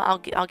then I'll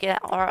get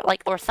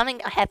or something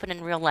happen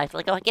in real life,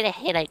 like I'll get a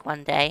headache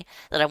one day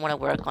that I want to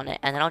work on it,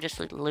 and then I'll just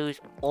lose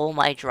all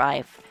my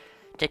drive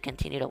to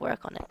continue to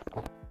work on it.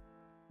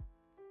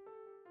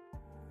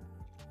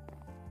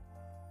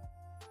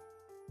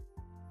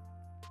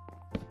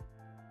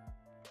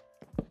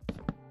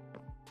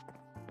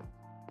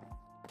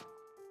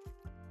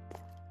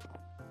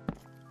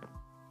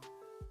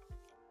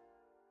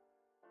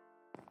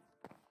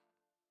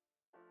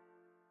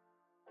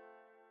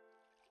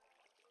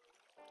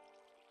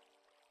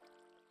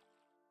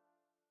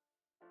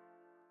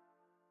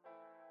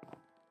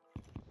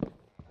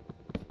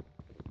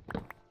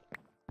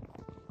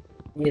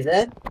 You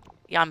there?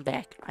 Yeah, I'm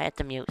back. I had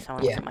to mute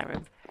someone in my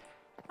room.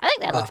 I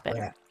think that looks better.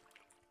 Yeah.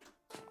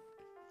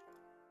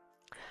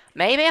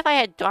 Maybe if I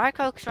had dark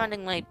oak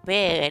surrounding my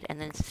bed and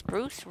then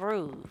spruce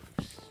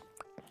roofs.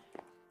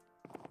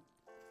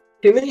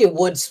 Too many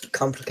woods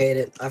complicate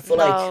it. I feel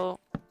like No.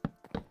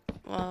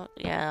 Well,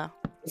 yeah.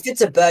 if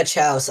it's a birch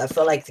house, I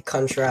feel like the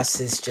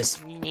contrast is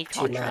just You need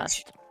too much.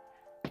 contrast.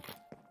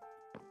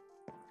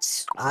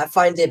 I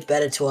find it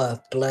better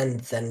to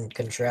blend than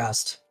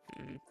contrast.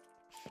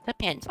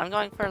 Depends. I'm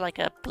going for like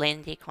a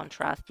blendy,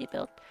 contrasty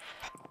build.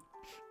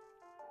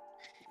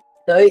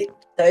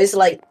 Those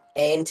like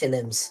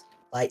antonyms.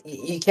 Like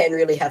you can't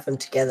really have them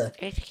together.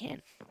 Yes, you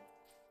can.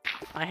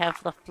 I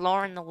have the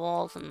floor and the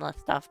walls and the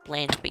stuff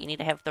blend, but you need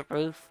to have the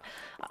roof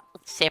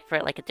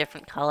separate, like a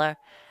different color.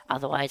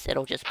 Otherwise,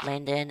 it'll just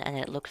blend in and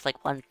it looks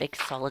like one big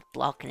solid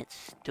block and it's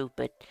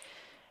stupid.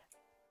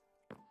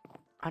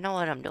 I know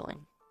what I'm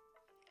doing.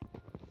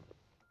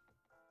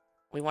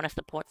 We want to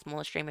support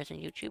smaller streamers and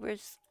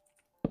YouTubers.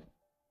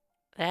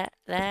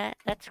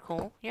 That's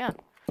cool. Yeah.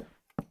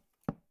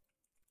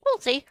 We'll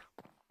see.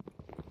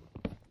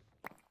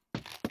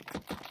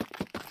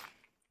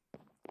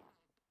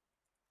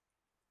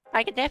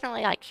 I could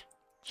definitely, like,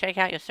 check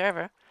out your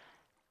server.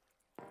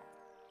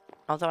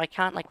 Although I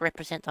can't, like,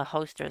 represent the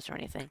hosters or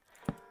anything.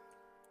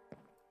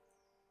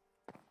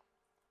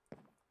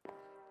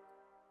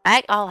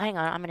 Oh, hang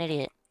on, I'm an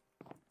idiot.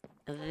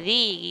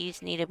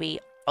 These need to be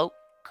oak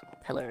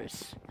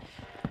pillars.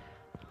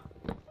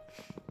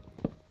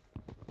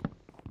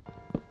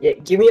 Yeah,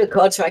 give me a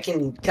code so I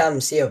can come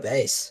see your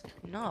base.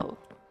 No.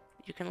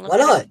 You can look Why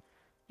at not? it.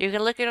 You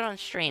can look at it on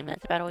stream.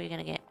 That's about all you're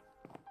gonna get.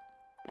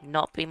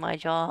 Not be my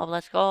job.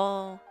 Let's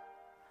go.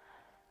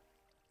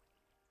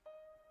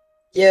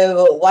 Yeah,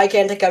 well, why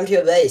can't I come to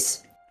your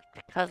base?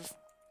 Because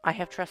I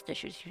have trust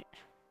issues.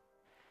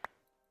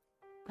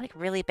 Like,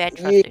 really bad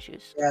You trust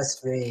issues.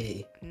 trust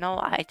me. No,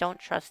 I don't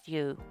trust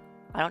you.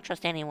 I don't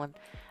trust anyone.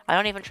 I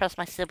don't even trust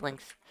my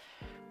siblings.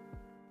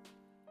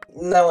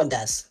 No one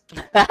does.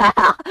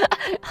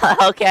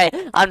 Okay,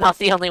 I'm not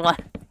the only one.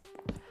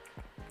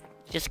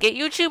 Just get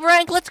YouTube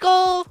rank, let's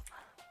go!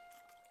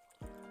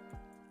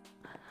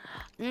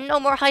 No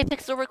more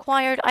Hypixel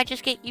required, I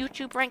just get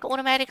YouTube rank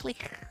automatically.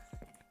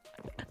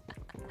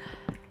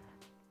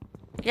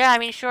 Yeah, I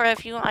mean, sure,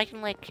 if you add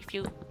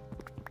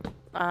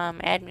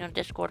me on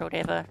Discord or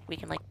whatever, we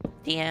can, like,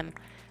 DM,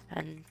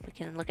 and we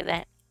can look at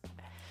that.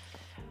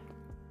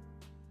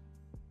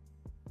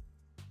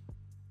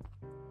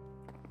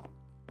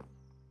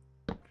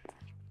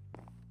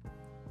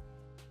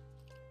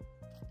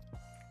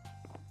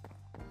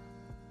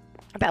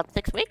 About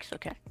 6 weeks?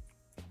 Okay.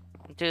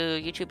 Do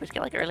YouTubers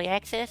get, like, early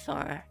access,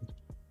 or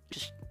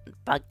just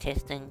bug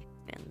testing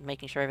and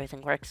making sure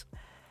everything works?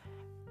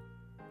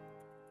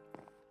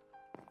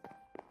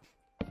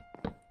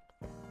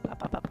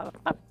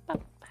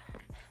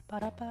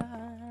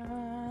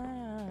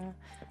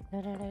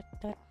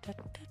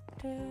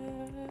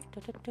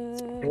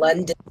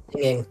 Blended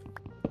singing.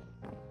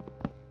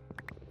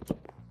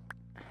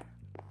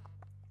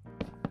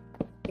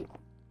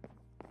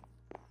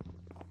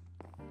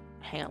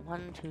 Hang on,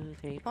 1, 2,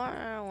 3,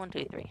 4, 1,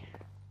 2, 3.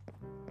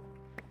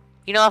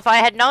 You know, if I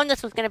had known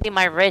this was gonna be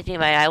my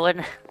resume, I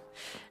wouldn't.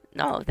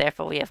 No,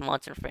 therefore we have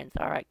mods and friends.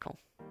 Alright, cool.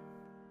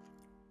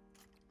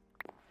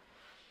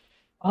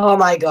 Oh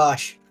my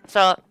gosh.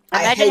 So,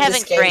 I imagine hate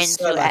having this game friends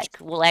so who much.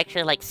 will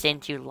actually, like,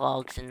 send you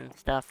logs and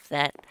stuff.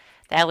 That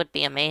would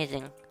be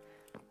amazing.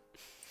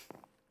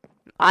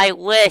 I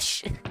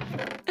wish!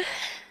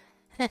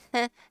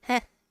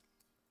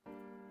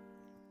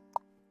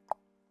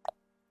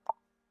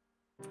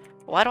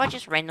 Why do I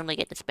just randomly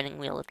get the spinning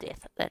wheel of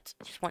death? That's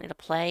just wanting to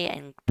play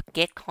and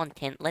get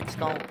content. Let's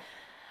go.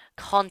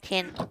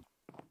 Content.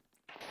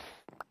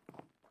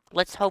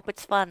 Let's hope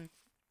it's fun.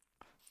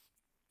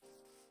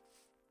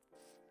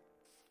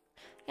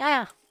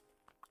 Yeah.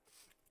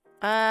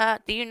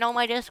 Do you know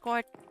my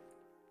Discord?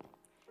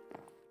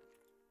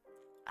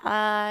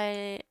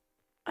 I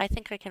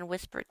think I can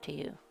whisper it to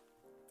you.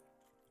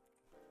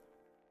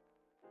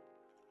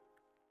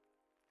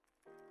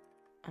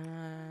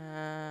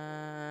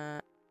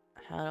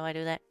 How do I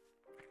do that?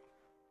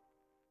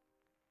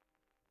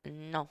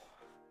 No.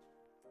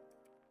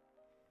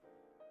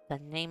 The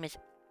name is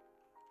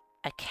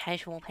a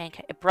casual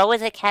pancake. Bro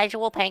is a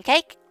casual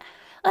pancake?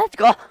 Let's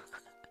go.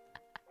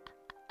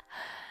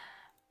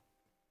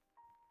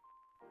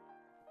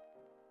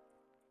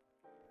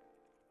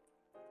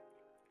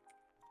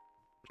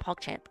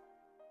 PogChamp.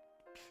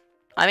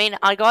 I mean,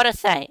 I gotta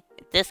say,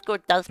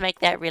 Discord does make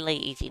that really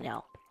easy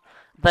now.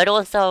 But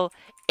also,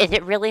 is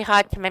it really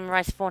hard to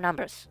memorize 4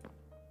 numbers?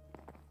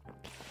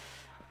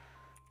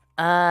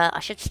 I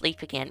should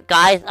sleep again.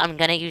 Guys, I'm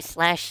gonna use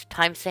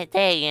 /timeset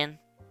day again.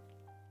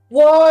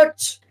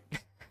 What?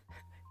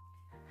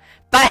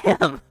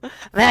 BAM!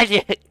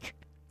 Magic!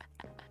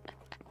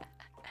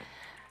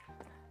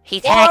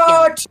 He's hacking.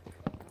 What?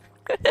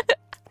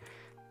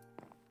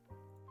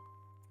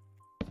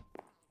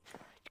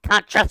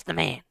 Can't trust the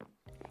man.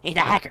 He's a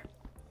hacker.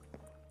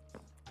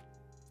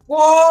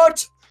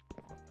 What?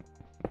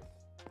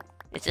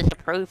 Is this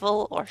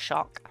approval or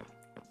shock?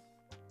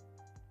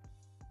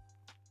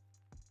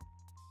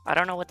 I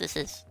don't know what this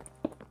is.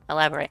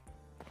 Elaborate.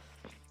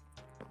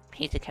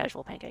 He's a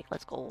casual pancake.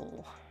 Let's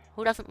go.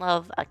 Who doesn't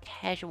love a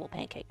casual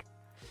pancake?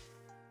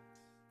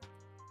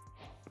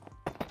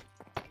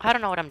 I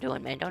don't know what I'm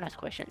doing, man. Don't ask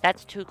questions.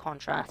 That's too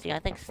contrasty. I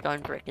think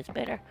stone brick is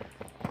better.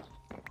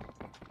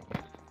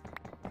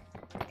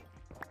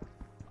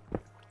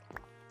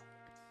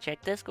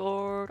 Check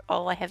Discord.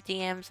 Oh, I have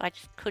DMs. I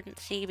just couldn't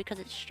see because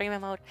it's streamer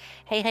mode.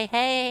 Hey, hey,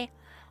 hey!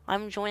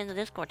 I'm joining the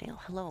Discord now.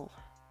 Hello.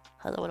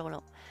 Hello, hello,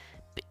 hello.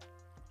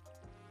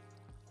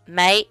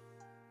 Mate.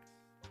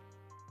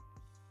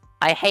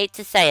 I hate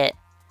to say it,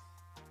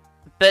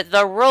 but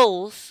the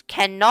rules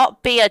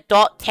cannot be a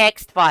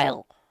 .text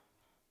file.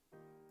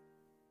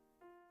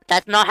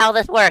 That's not how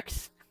this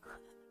works.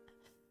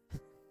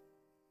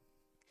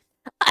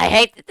 I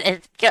hate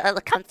it.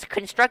 It's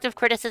constructive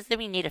criticism.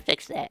 You need to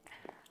fix that.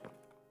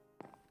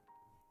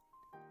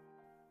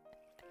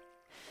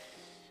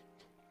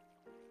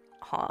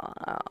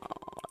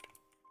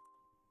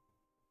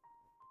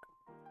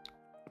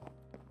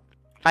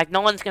 Like,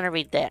 no one's gonna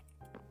read that.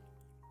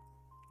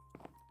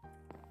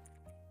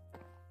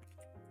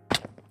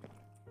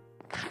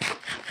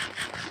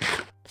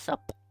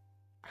 Sup?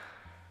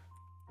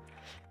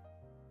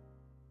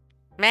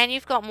 Man,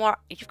 you've got more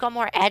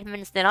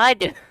admins than I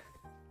do.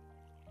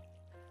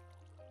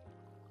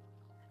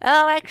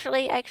 Oh,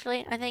 actually, I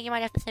think you might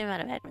have the same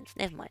amount of admins.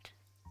 Never mind.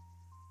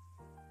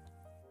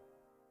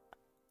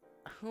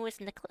 Who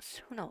is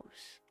Nicholas? Who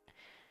knows?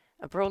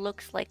 A bro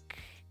looks like...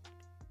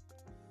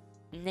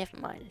 Never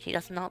mind. He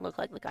does not look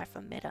like the guy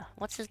from Meta.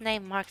 What's his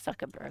name? Mark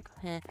Zuckerberg.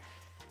 Can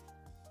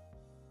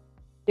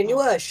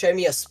you show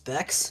me your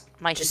specs?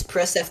 Just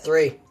press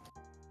F3.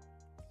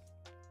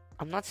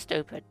 I'm not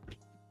stupid.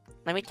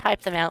 Let me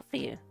type them out for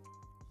you.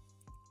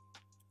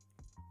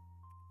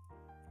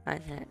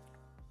 That's it.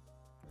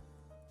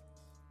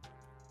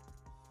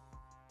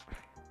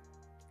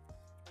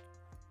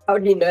 How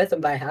do you know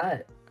them by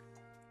heart?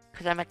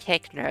 Because I'm a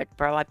tech nerd,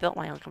 bro. I built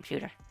my own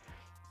computer.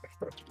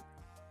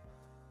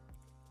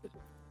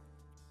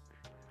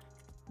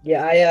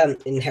 Yeah, I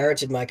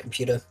inherited my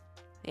computer.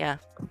 Yeah.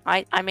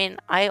 I mean,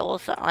 I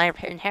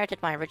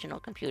inherited my original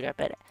computer,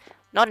 but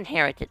not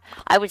inherited.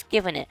 I was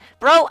given it.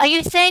 Bro, are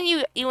you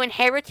saying you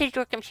inherited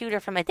your computer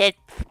from a dead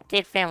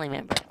family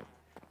member?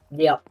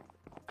 Yep.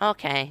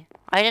 Okay.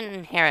 I didn't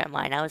inherit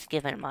mine. I was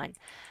given mine.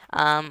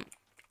 And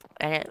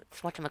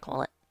it's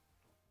whatchamacallit.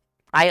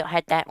 I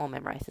had that all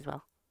memorized as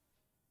well.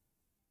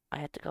 I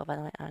had to go, by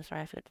the way. I'm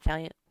sorry, I forgot to tell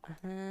you.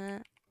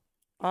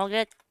 All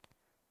good.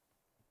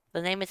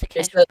 The name is a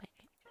casual.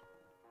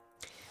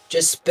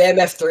 Just spam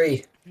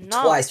F3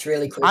 twice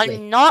really quickly.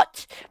 I'm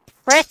not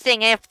pressing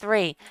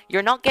F3.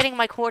 You're not getting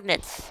my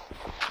coordinates.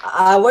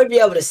 I won't be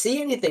able to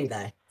see anything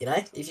though, you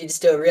know, if you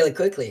just do it really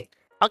quickly.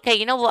 Okay,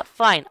 you know what?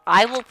 Fine.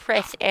 I will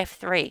press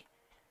F3.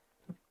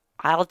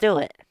 I'll do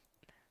it.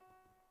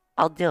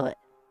 I'll do it.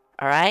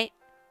 Alright?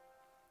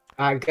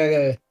 Alright,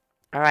 go.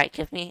 Alright,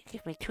 give me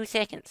 2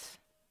 seconds.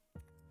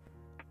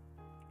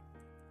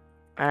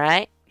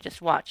 Alright?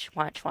 Just watch.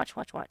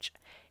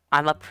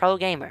 I'm a pro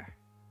gamer.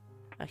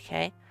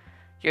 Okay?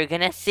 You're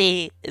gonna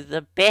see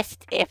the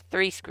best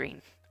F3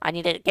 screen. I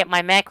need to get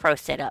my macro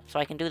set up so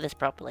I can do this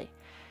properly.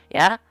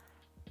 Yeah?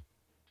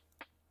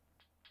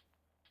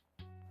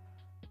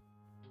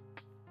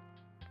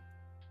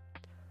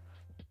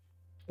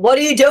 What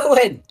are you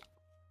doing?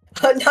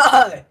 Oh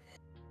no!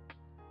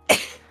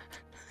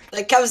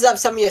 That covers up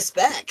some of your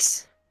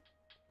specs.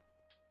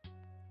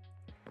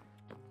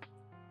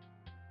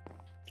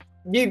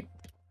 You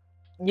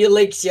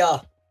leaked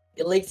you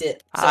leaked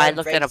it. I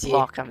looked at a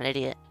block. I'm an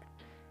idiot.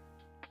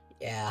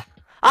 Yeah.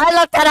 I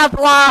looked at a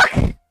block!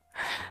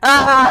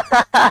 I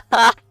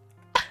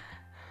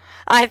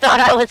thought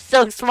I was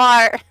so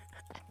smart.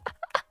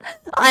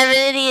 I'm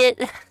an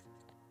idiot.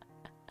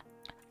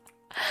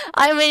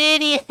 I'm an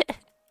idiot.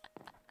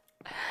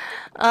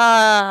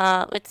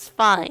 It's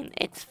fine.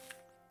 It's...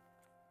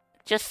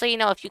 Just so you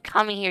know, if you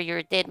come in here, you're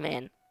a dead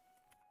man.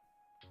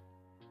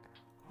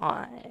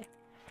 Hi.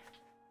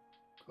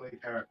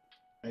 Are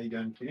you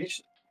done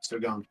finished? Still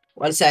going.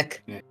 1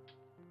 sec. Yeah.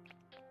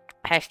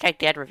 Hashtag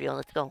dad reveal,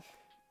 let's go.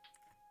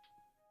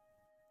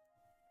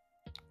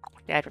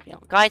 Dad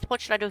reveal. Guys,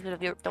 what should I do for the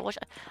viewer?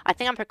 I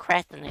think I'm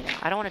procrastinating.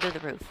 I don't want to do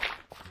the roof.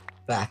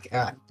 Back,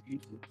 alright.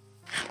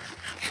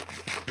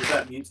 Was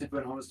that muted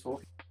when I was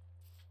talking?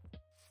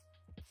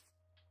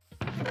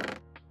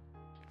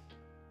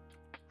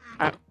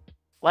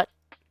 What?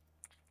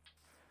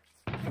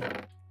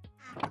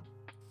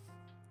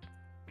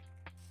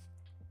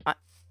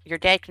 Your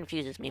dad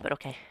confuses me, but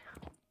okay.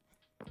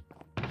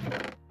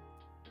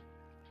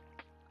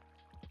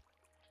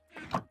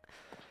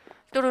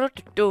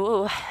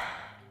 Do-do-do-do-do.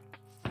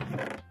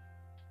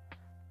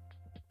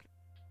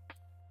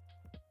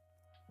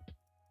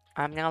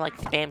 I'm now like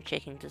spam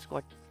checking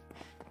Discord.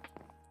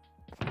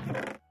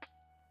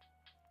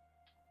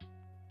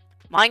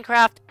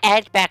 Minecraft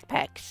add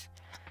backpacks.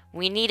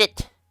 We need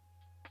it.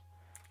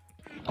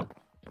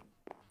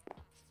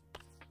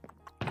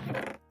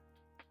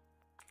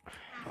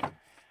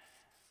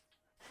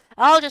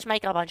 I'll just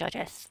make a bunch of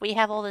chests. We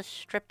have all this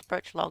stripped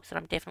birch logs that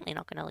I'm definitely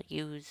not gonna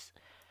use.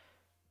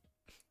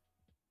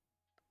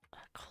 A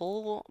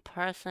cool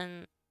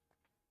person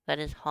that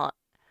is hot.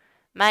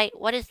 Mate,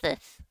 what is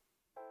this?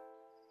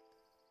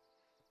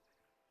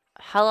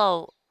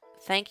 Hello.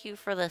 Thank you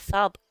for the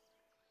sub.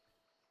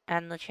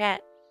 And the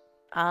chat.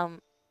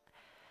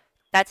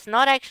 That's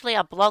not actually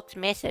a blocked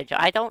message.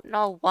 I don't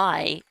know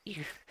why.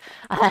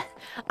 I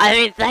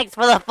mean, thanks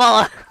for the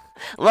follow.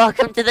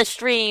 Welcome to the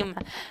stream.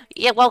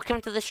 Yeah, welcome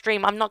to the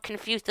stream. I'm not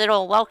confused at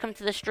all. Welcome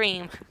to the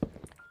stream.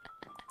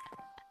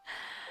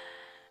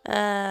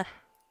 Why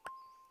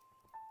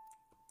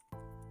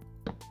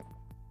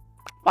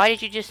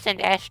did you just send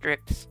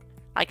asterisks?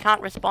 I can't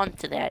respond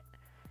to that.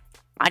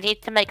 I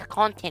need to make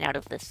content out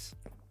of this.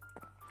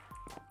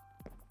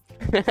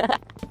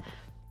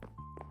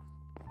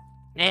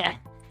 Yeah,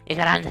 you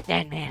gotta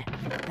understand, man.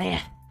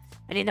 Yeah,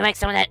 I need to make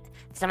some of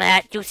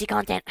that juicy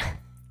content.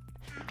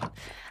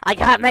 I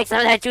can't make some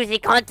of that juicy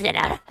content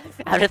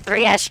out of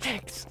 3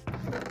 asterisks.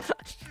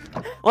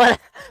 What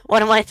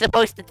am I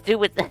supposed to do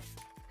with this?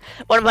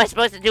 What am I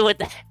supposed to do with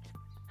that?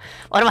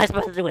 What am I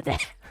supposed to do with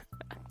that?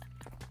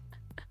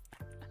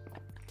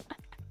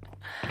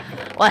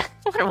 What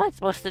am I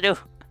supposed to do?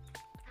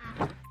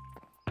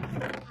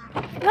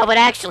 No, but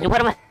actually, what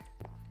am I...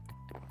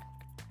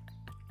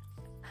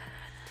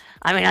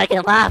 I mean, I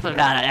can laugh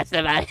about it, that's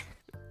about it.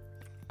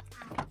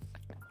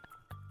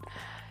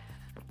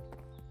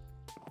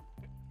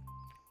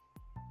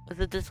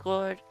 The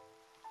Discord.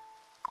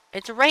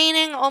 It's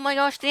raining! Oh my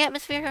gosh, the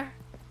atmosphere!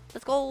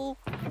 Let's go!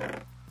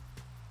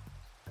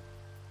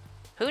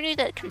 Who knew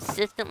that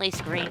consistently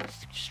screaming?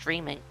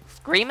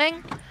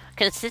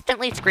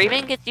 Consistently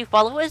screaming gets you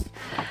followers?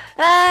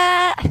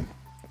 Ah!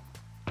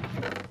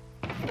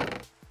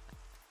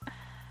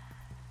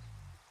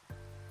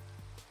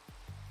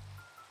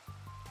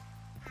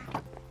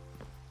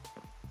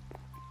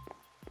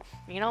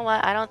 You know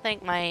what? I don't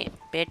think my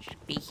bed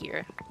should be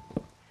here.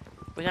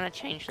 We're gonna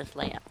change this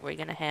layout. We're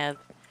gonna have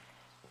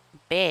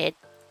bed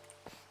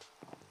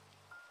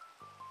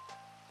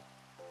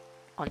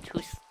on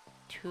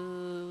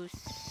two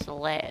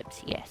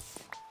slabs. Yes.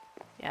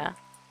 Yeah.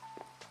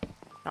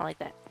 Not like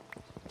that.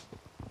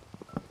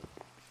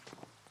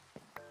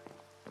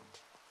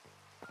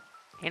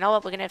 You know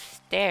what? We're gonna have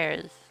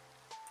stairs.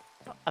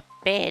 A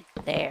bed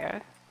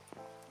there.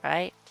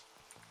 Right?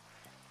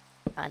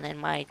 And then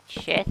my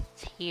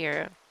chest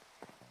here.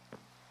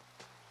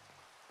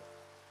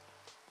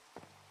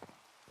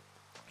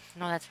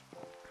 No,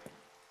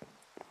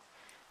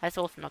 that's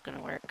also not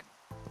gonna work.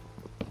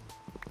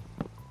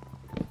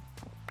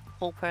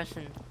 Whole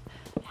person.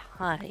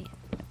 Hi.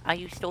 Are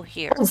you still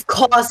here? Of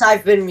course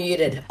I've been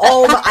muted.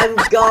 Oh,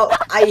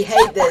 I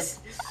hate this.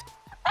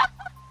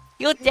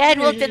 Your dad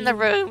walked in the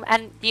room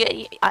and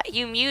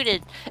you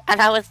muted, and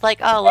I was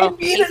like, oh well. I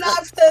muted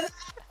after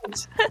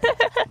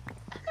that.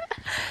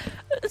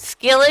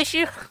 Skill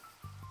issue?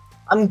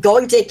 I'm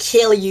going to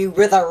kill you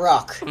with a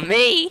rock.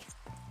 Me?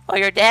 Or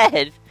your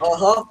dad?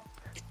 Uh-huh.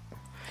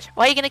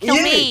 Why are you gonna kill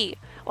You. me?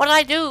 What did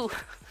I do?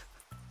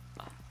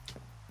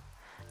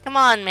 Come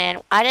on,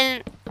 man. I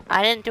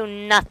didn't do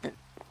nothing.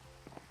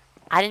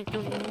 I didn't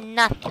do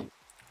nothing.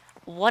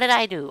 What did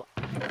I do?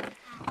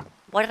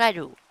 What did I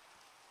do?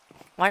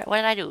 What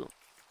did I do?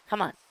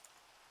 Come on.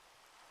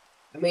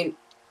 I mean,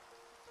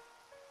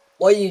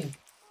 what you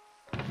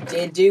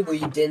did do, what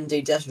you didn't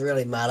do, doesn't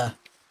really matter.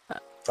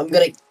 I'm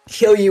gonna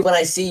kill you when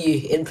I see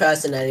you in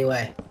person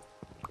anyway.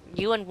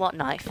 You and what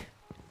knife?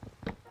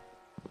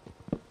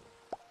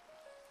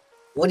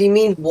 What do you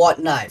mean, what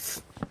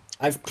knife?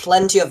 I've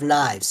plenty of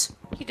knives.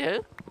 You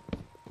do?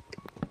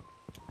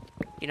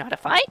 You know how to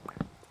fight?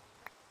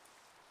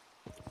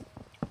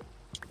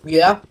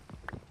 Yeah?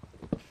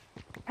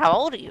 How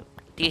old are you?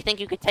 Do you think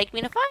you could take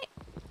me in a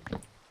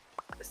fight?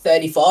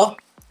 34?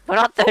 You're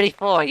not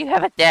 34. You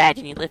have a dad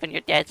and you live in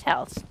your dad's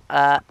house.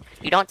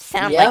 You don't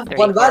sound Yeah, like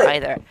what 34 about it?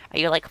 either. Are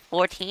you like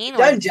 14? Or...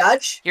 Don't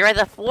judge. You're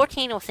either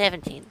 14 or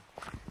 17.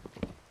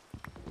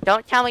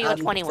 Don't tell me you're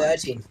 21.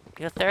 13.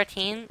 You're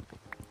 13?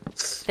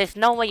 There's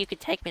no way you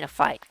could take me in a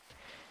fight.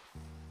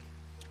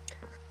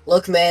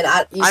 Look, man,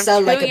 you I'm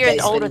sound 2 like a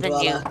years older basement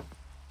than you. dweller.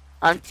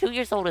 I'm 2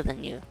 years older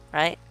than you,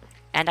 right?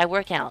 And I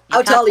work out. You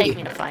How can't tall are take you?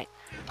 me in a fight.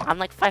 I'm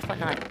like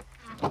 5'9".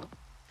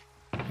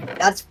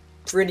 That's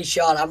pretty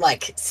short. I'm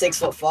like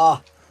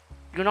 6'4".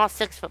 You're not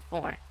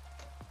 6'4".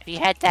 If you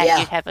had that, Yeah.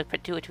 you'd have a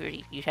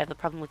pituitary. You'd have a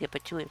problem with your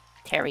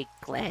pituitary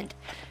gland.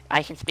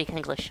 I can speak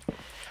English.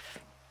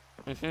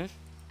 Mm-hmm.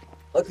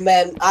 Look,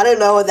 man, I don't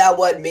know what that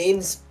word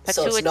means,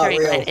 so it's not Pituitary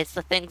real. gland. It's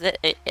the thing that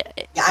Yeah,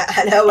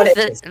 I know what it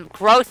it's is. the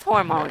growth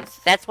hormones.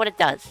 That's what it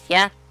does.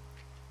 Yeah.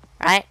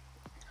 Right.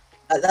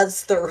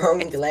 That's the wrong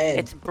gland.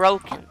 It's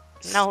broken.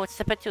 No, it's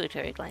the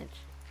pituitary gland.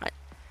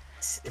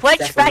 It's Twitch,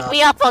 definitely back not.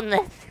 me up on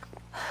this.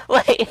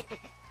 Wait.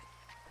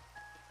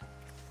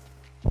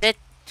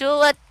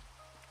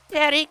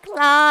 Pituitary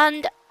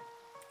gland.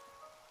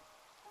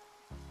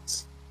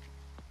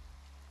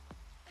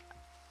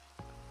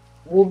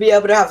 We'll be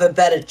able to have a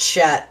better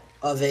chat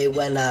of it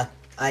when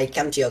I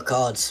come to your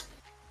cards.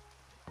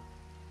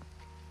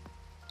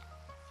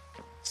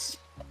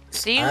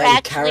 Do you I'm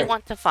actually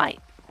want to fight?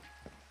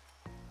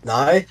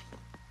 No.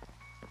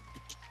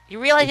 You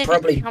realize You if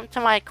probably- you come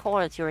to my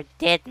cause, you're a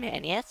dead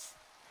man, yes?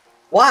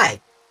 Why?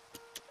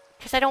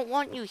 Because I don't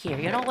want you here.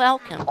 You're not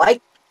welcome.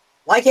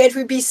 Why can't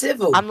we be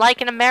civil? I'm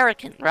like an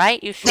American,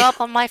 right? You show up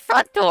on my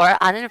front door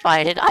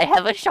uninvited, I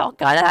have a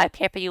shotgun, and I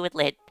pepper you with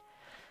lead.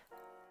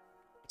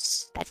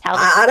 That's how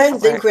I don't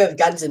think works. we have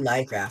guns in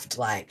Minecraft.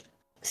 Like,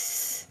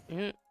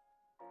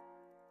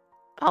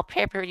 I'll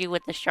pepper you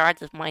with the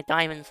shards of my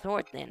diamond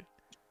sword, then.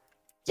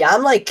 yeah,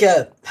 I'm like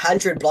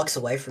 100 blocks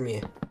away from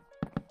you.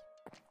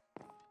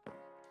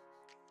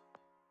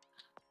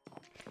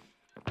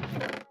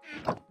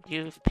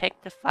 You've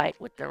picked a fight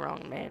with the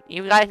wrong man.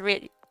 You guys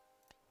really...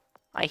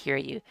 I hear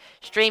you.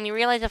 Stream, you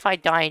realize if I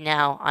die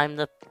now, I'm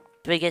the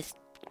biggest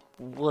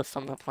wuss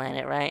on the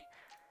planet, right?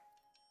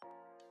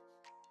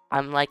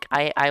 I'm like,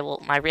 I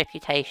will... My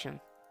reputation.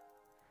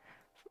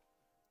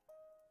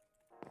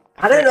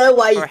 I don't know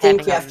why you for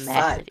think having we a have to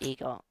massive fight.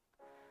 ego.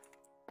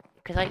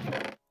 Because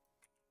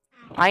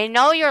I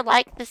know you're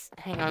like this...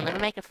 Hang on, let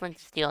me make a flint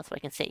and steel so I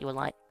can set you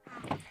alight.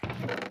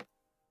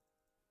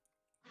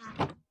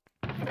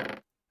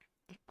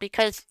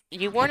 Because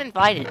you weren't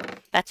invited.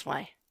 That's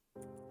why.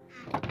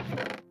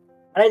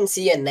 I didn't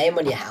see a name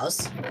on your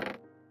house.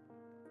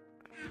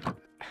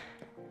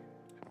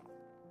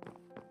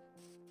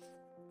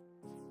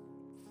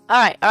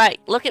 Alright.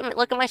 Look at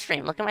my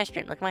stream. Look at my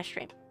stream.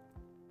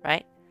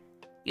 Right?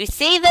 You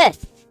see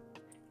this?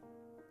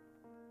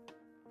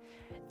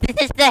 This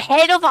is the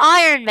head of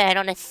Iron Man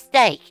on a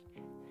stake.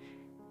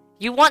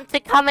 You want to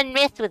come and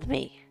mess with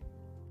me?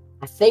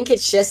 I think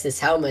it's just his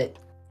helmet.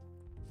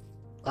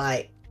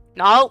 Like,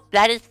 No,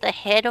 that is the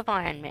head of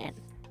Iron Man.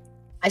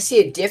 I see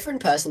a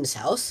different person's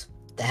house.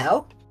 The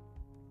hell?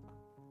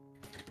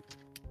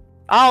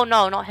 Oh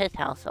no, not his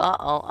house.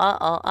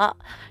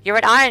 You're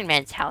at Iron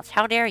Man's house.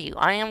 How dare you?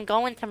 I am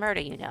going to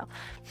murder you now.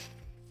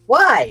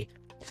 Why?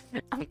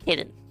 I'm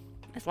kidding.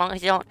 As long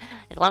as you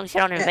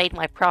don't invade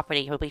my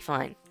property, you'll be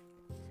fine.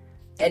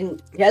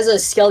 And he has a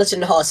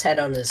skeleton horse head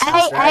on his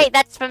house, right? Hey,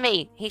 that's for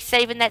me. He's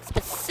saving that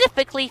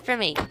specifically for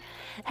me.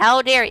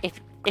 How dare you?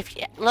 If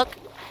you look,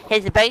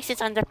 his base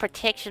is under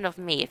protection of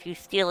me. If you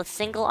steal a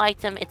single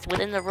item, it's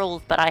within the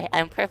rules, but I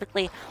am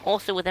perfectly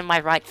also within my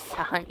rights to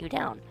hunt you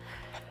down.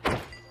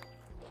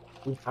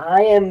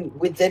 I am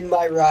within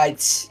my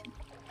rights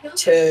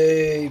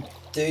to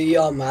do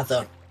your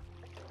mother.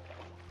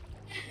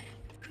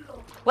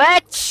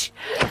 Witch!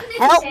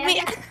 Help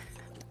me!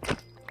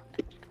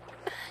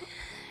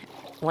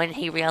 When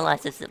he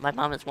realizes that my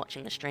mom is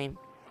watching the stream.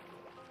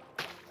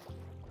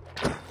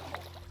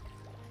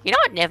 You know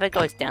what never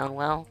goes down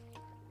well?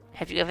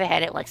 Have you ever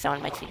had it like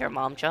someone makes your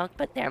mom joke,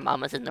 but their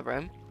mama's in the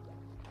room?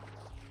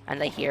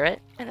 And they hear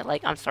it, and they're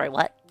like, I'm sorry,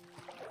 what?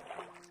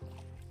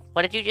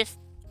 What did you just...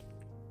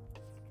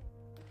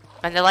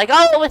 And they're like,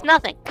 oh, it was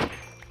nothing!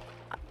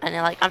 And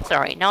they're like, I'm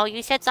sorry, no,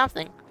 you said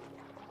something.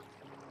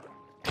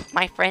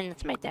 My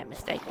friends made that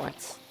mistake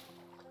once.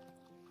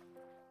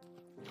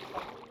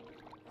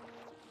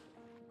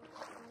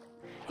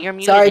 You're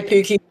muted. Sorry,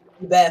 Pookie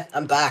Bear.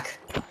 I'm back.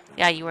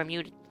 Yeah, you were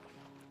muted.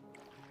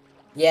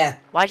 Yeah.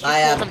 Why did you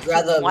My call them?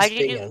 brother Why was did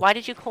speaking. Why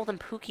did you call them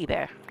Pookie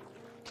Bear?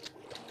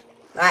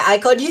 I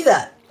called you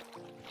that.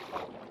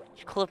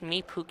 You called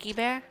me Pookie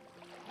Bear?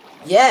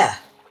 Yeah.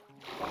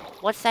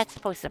 What's that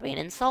supposed to be? An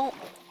insult?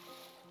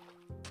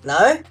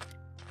 No?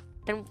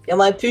 Then You're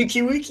my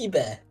Pookie Wookie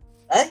Bear.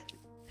 Eh?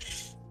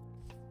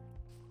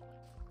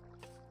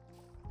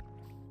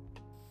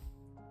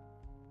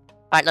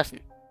 alright, listen.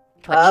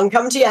 Twitch. I'm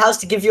coming to your house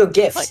to give you a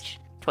gift.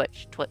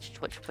 Twitch.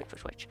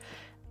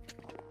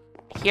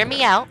 Hear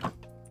me out.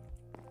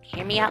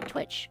 Hear me out,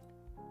 Twitch.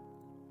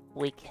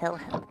 We kill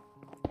him.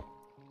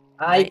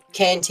 I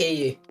can't hear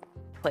you.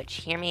 Twitch,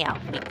 hear me out.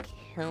 We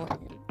kill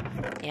him.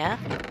 Yeah?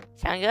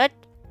 Sound good?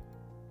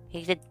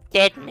 He's a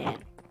dead man.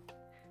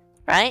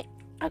 Right?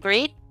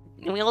 Agreed?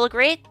 We all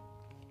agreed?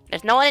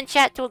 There's no one in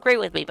chat to agree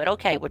with me, but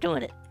okay, we're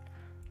doing it.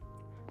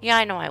 Yeah,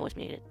 I know I was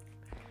muted.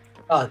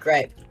 Oh,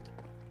 great.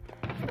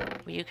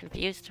 Were you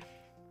confused?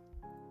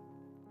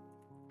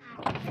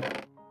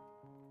 I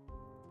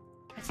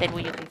said, were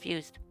you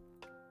confused?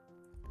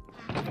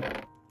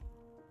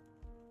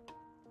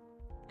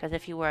 Because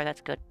if you were,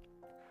 that's good.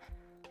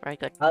 Very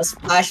good. I was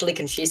partially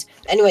confused.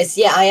 Anyways,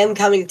 yeah, I am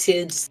coming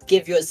to just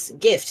give you a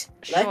gift.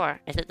 No? Sure.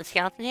 Is it the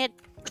skeleton head?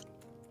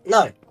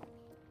 No.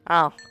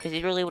 Oh, because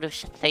you really would have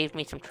saved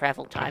me some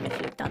travel time if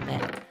you had done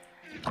that.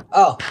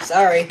 Oh,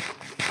 sorry.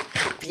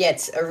 Yeah,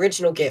 it's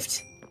original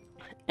gift.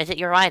 Is it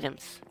your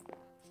items?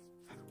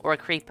 Or a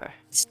creeper?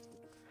 It's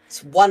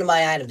one of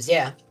my items,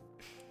 yeah.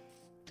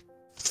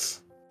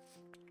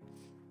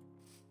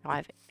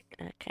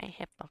 Okay,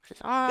 hitboxes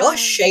on. Your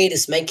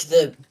shaders make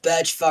the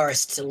birch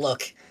forest to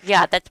look.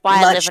 Yeah, that's why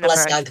I live much in a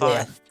less birch uglier.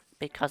 forest.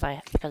 Because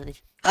of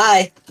these.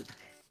 Hi.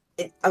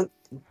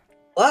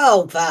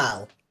 Whoa,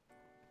 pal.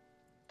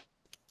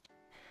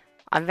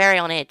 I'm very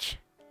on edge.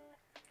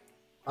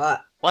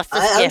 What's the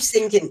I'm gift?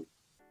 thinking.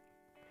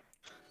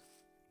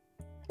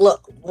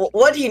 Look,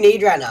 what do you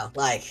need right now?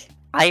 Like,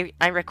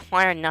 I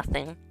require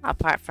nothing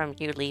apart from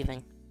you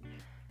leaving.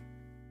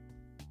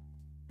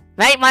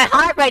 Mate, my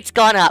heart rate's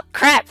gone up!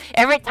 Crap!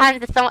 Every time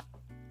that someone...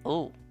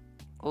 Oh.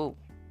 Oh.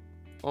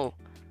 Oh.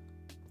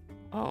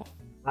 Oh.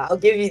 I'll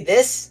give you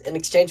this in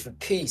exchange for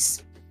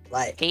peace.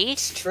 Like,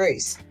 Peace?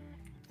 truce.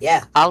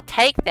 Yeah. I'll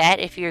take that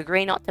if you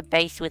agree not to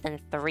base within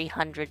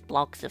 300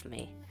 blocks of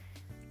me.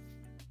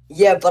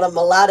 Yeah, but I'm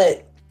allowed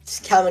to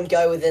just come and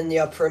go within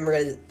your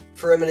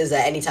perimeters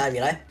at any time,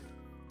 you know?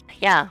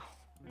 Yeah.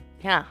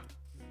 Yeah.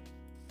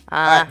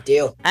 Alright,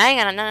 deal. Hang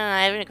on, no,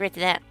 I haven't agreed to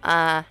that.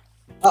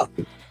 Oh.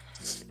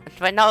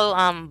 But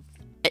no,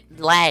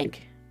 lag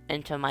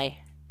into my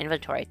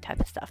inventory type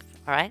of stuff,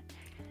 alright?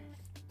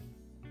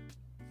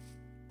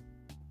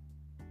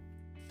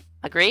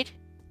 Agreed?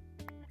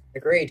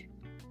 Agreed.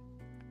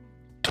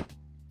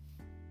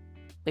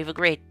 We've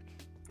agreed.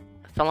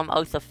 Solemn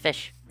oath of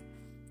fish.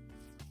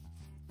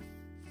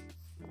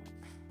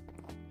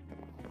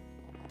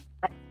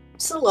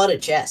 It's a lot of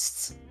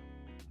chests.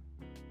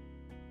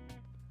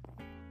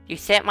 You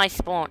set my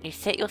spawn. You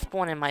set your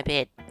spawn in my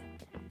bed.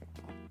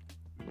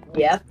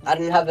 Yeah, I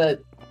didn't have a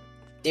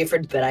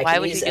different bed I Why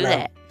can would use. you do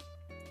that?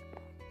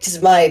 Because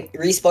my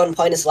respawn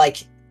point is like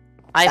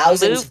I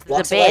thousands of moved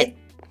blocks the bed. away.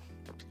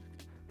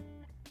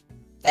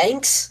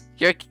 Thanks.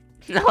 You're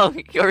no,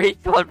 you're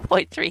at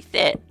 1.3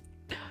 set.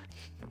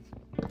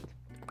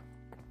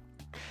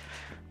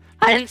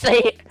 I didn't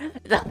say.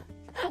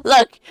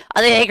 Look,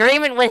 the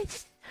agreement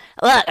was.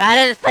 Look, I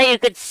didn't say you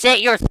could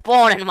set your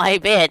spawn in my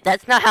bed.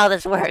 That's not how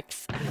this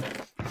works.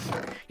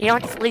 You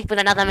don't sleep in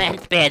another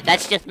man's bed.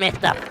 That's just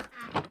messed up.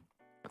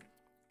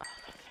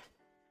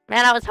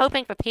 Man, I was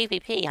hoping for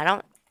PvP. I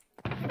don't.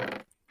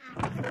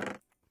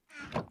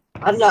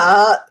 I'm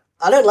not.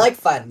 I don't like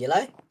fun, you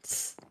know.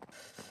 It's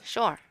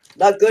Sure.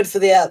 not good for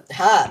the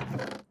heart.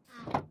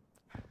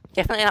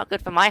 Definitely not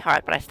good for my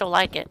heart, but I still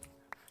like it.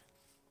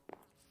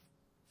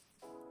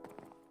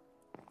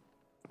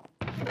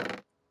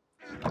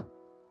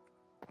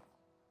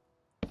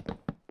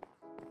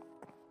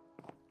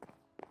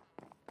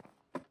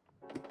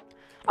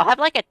 I'll have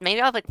like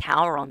maybe I'll have a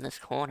tower on this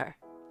corner.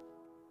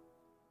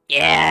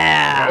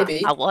 Yeah!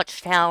 Maybe. A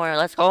watchtower,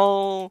 let's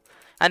go!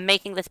 I'm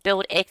making this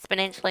build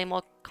exponentially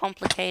more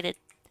complicated.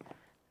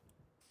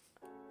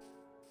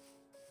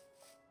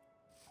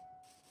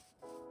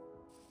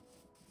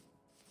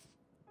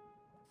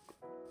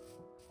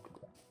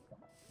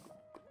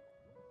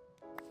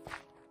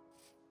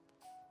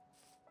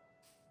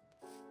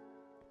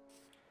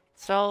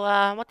 So,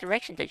 what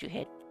direction did you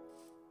head?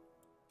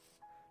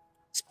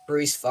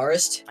 Spruce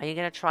Forest. Are you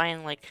gonna try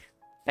and, like,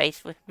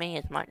 base with me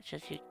as much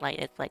as you, like,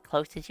 as, like,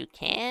 close as you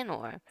can,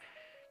 or?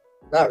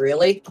 Not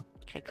really.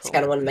 Okay, Just cool.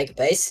 kind of want to make a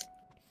base.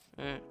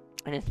 And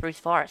it's Spruce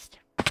Forest.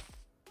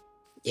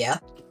 Yeah.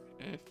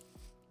 Mm.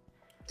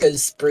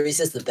 Because spruce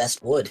is the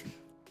best wood.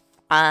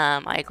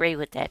 I agree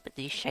with that, but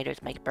these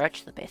shaders make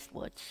birch the best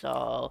wood,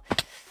 so...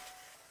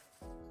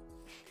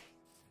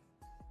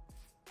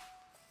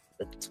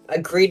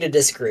 Agree to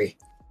disagree.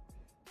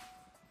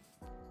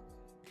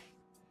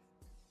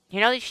 You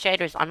know these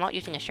shaders, I'm not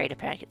using a shader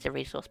pack, it's a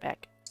resource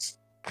pack.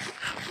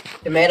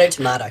 Tomato,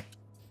 tomato.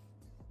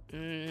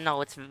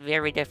 No, it's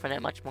very different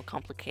and much more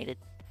complicated.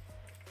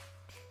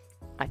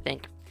 I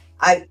think.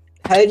 I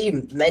heard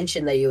you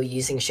mention that you were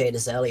using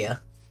shaders earlier.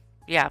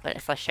 Yeah, but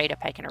it's a shader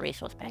pack and a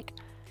resource pack.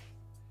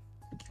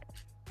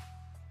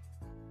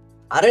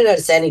 I don't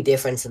notice any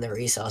difference in the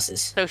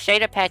resources. So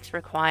shader packs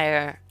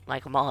require,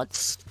 like,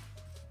 mods.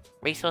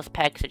 Resource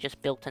packs are just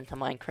built into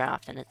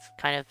Minecraft, and it's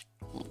kind of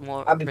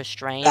more I'll be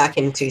restrained. Back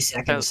in 2 So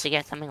seconds. to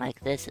get something like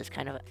this is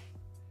kind of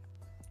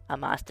a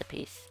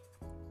masterpiece.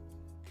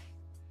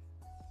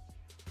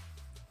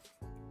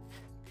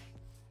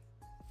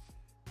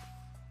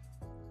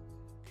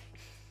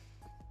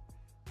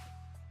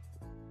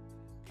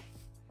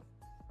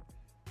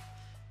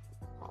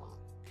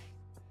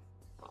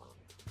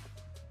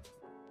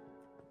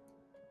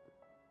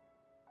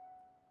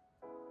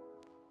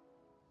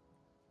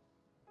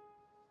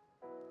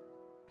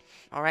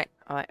 Alright.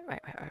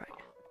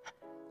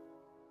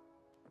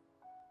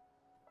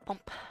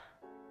 Bump.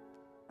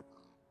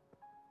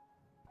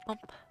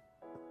 Bump.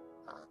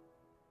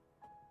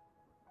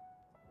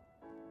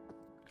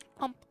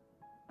 Bump.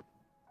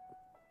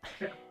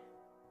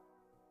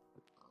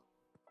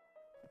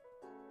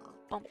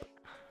 Bump.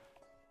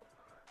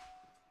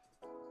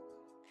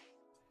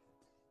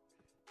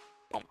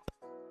 Bump.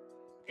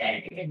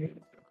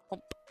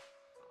 Bump.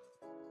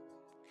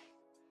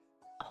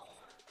 Oh.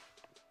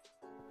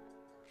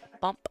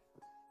 Bump.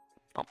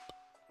 Bump.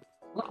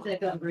 What's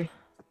that, Gumbury?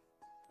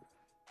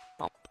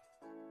 Bump.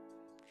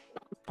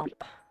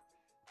 Bump.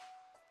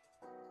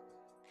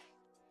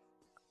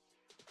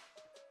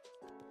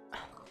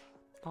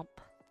 Bump.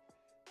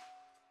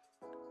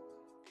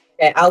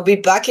 Okay, I'll be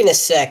back in a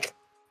sec.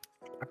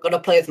 I've got to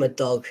play with my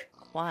dog.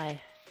 Why?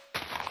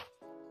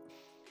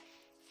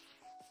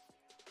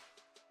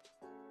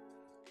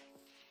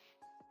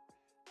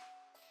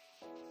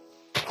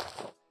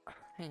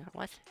 Hang on,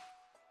 what?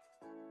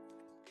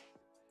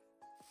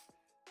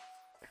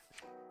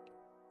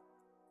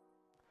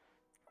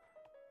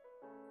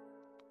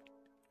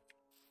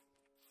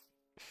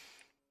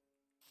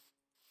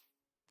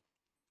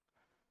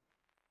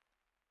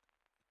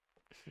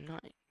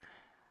 Nothing.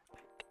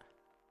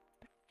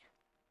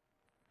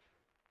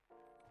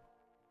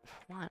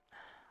 What?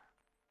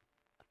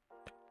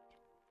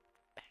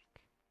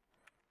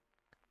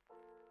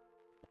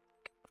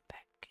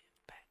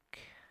 Back.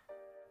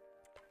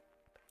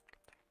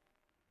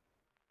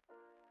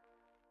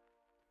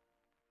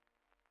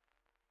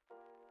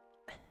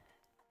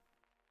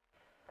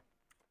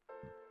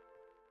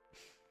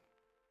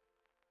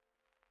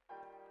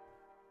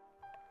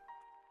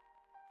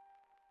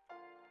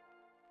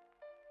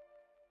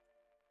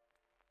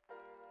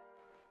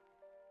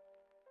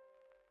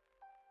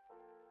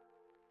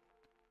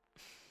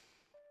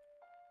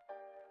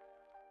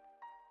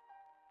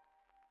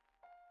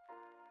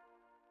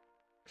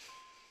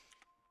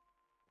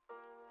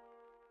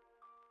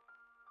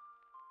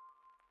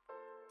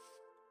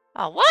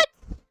 Oh, what?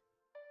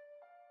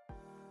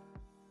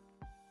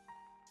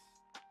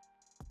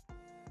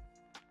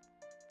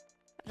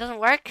 It doesn't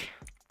work?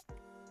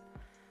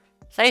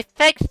 They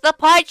fixed the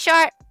pie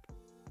chart!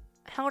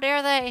 How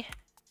dare they?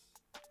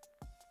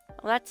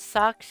 Well, that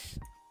sucks.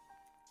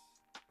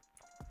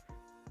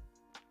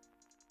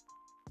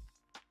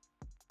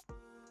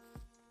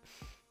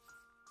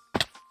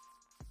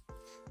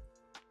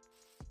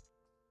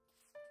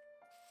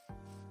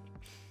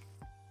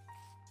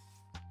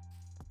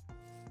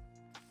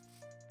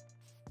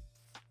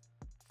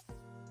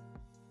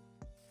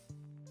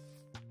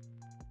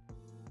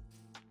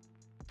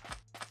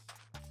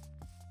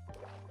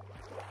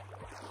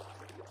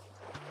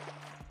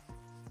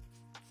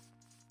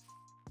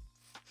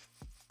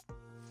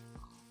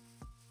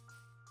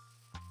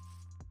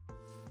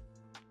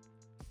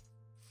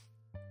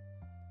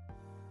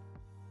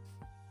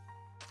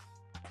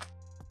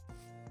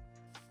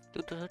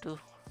 Do.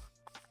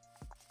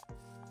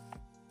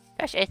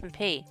 Dash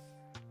SMP.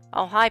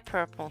 Oh, hi,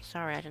 Purple.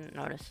 Sorry, I didn't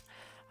notice.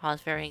 I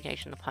was very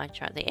engaged in the pie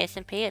chart. The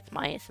SMP, it's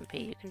my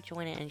SMP. You can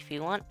join it if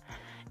you want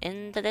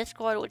in the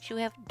Discord, which you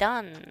have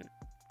done.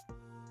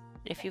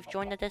 If you've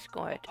joined the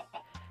Discord.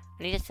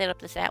 I need to set up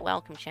this at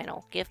welcome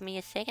channel. Give me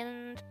a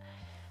second.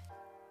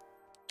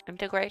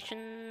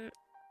 Integration.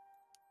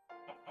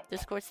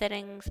 Discord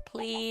settings,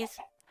 please.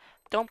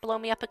 Don't blow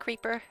me up a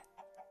creeper.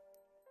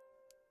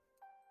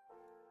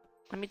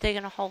 Let me dig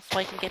in a hole so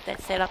I can get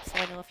that set up so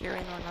I know if you're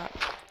in or not.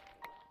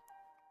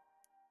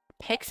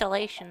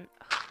 Pixelation.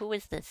 Who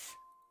is this?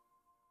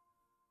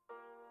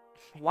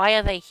 Why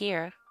are they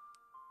here?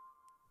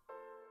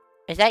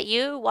 Is that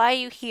you? Why are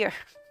you here?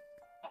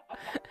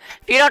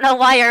 If you don't know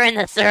why you're in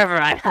the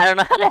server, I don't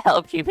know how to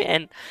help you,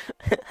 man.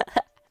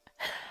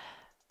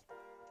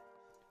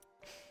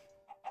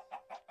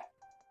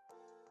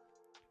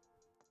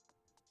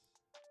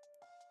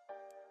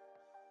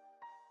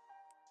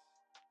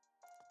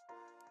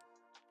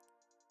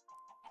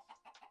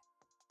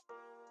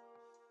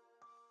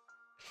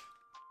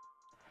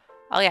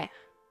 Okay.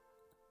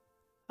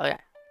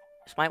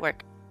 This might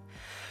work.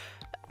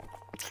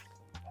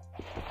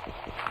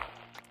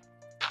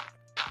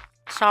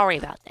 Sorry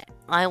about that.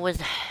 I was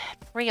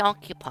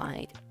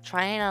preoccupied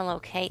trying to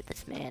locate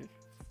this man.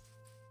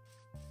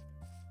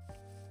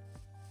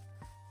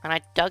 And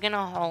I dug in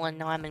a hole and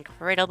now I'm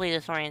incredibly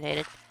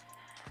disorientated.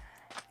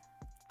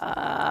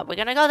 We're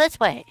gonna go this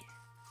way.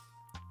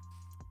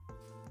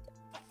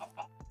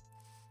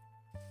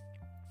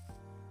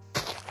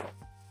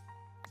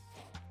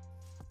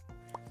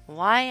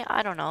 Why?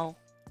 I don't know.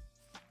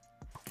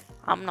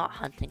 I'm not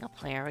hunting a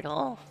player at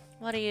all.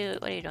 What are you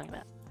doing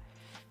about?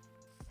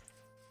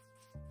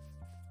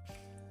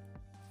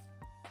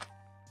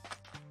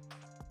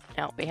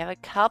 Now, we have a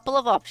couple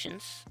of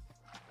options.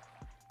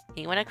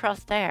 He went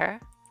across there,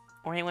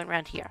 or he went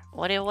around here.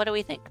 What do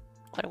we think?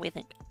 What do we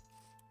think?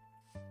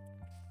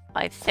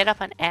 I've set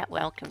up an at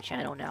welcome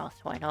channel now,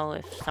 so I know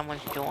if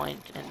someone's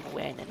joined and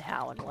when and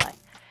how and why.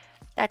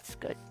 That's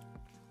good.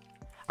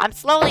 I'm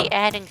slowly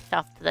adding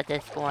stuff to the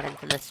Discord and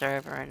to the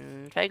server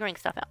and figuring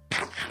stuff out.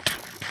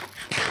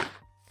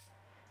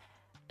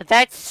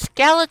 That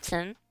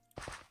skeleton,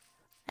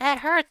 that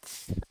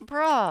hurts,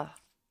 bruh.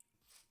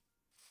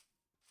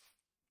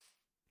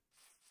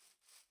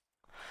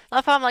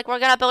 No problem, like, we're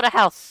gonna build a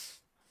house.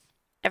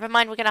 Never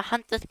mind, we're gonna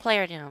hunt this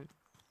player down.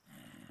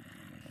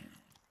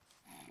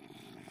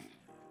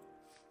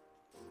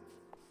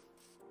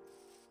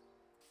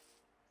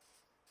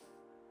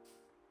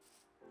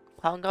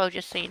 Pongo,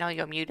 just so you know,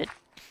 you're muted.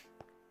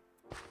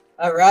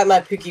 Alright,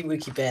 my Pookie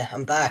Wookie Bear,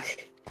 I'm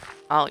back.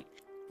 Oh,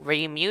 were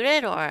you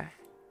muted, or?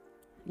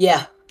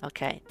 Yeah.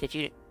 Okay, did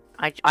you...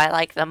 I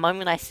like, the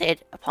moment I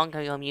said, Pongo,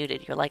 you're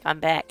muted, you're like, I'm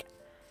back.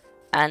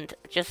 And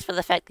just for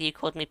the fact that you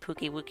called me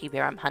Pookie Wookie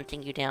Bear, I'm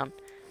hunting you down.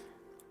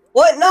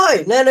 What?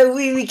 No,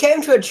 we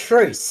came to a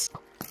truce.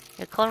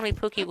 You're calling me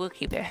Pookie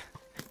Wookie Bear.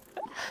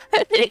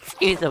 That's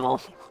inexcusable.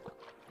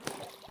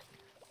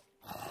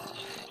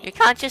 You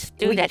can't just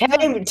do that. We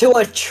came to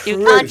a truce.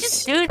 You can't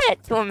just do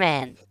that to a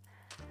man.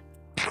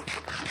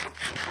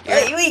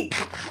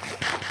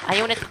 Are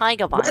you in a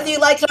tiger bind? Whether you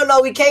like it or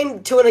not, we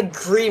came to an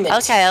agreement.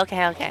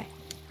 Okay.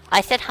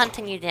 I said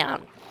hunting you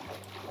down.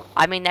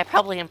 I mean, that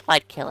probably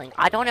implied killing.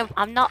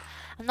 I'm not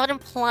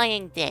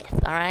implying death,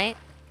 alright?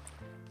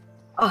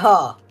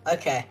 Oh,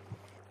 okay.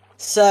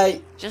 So,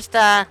 Just,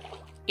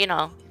 you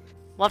know,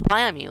 what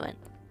biome you in?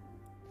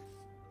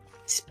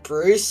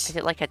 spruce? Is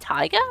it like a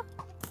taiga?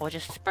 Or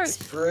just spruce?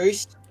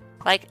 Spruce?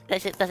 Like,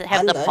 does it I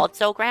have the don't know.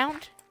 podzo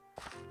ground?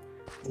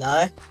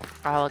 No.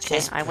 Oh, okay,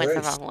 Just I went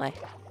the spruce. wrong way.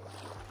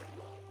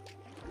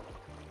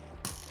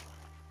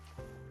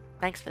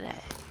 Thanks for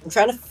that. I'm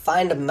trying to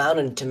find a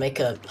mountain to make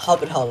a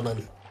hobbit hole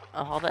in.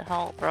 A hobbit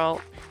hole?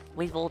 Bro,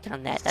 we've all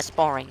done that. That's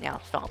boring now.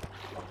 Stop.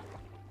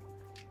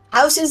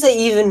 Houses are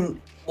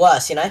even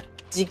worse, you know?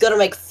 'Cause you gotta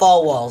make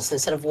 4 walls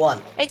instead of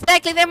 1.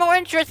 Exactly, they're more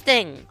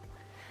interesting!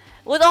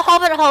 With a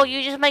hobbit hole,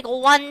 you just make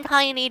one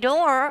tiny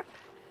door.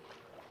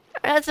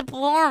 That's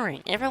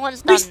boring.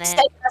 Everyone's done Who that. said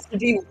it has to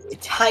be a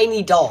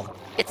tiny door?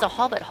 It's a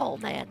hobbit hole,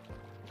 man.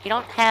 You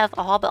don't have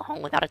a hobbit hole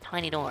without a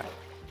tiny door.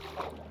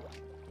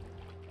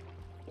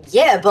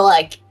 Yeah, but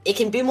like, it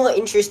can be more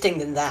interesting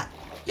than that.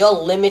 You're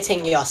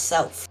limiting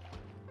yourself.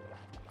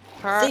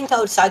 Think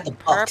outside the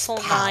box,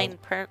 Purple pal.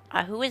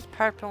 9. Who is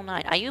Purple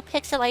 9? Are you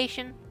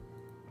Pixelation?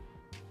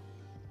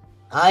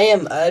 I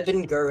am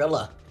Urban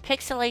Gorilla.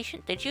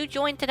 Pixelation, did you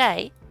join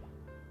today?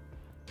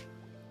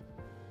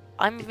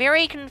 I'm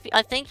very confused.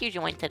 I think you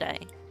joined today.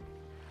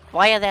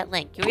 Via that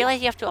link. You realize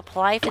you have to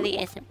apply for the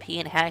SMP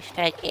and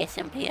hashtag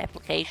SMP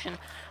application?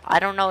 I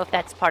don't know if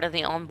that's part of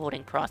the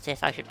onboarding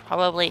process. I should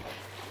probably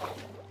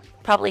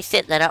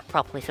set that up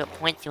properly so it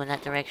points you in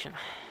that direction.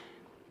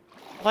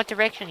 What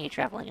direction are you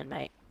traveling in,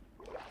 mate?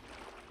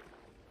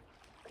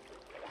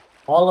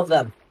 All of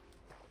them.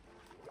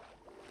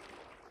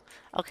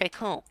 Okay,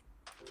 cool.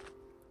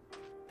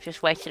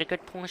 Just wasted a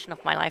good portion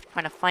of my life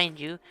trying to find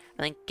you, and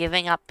then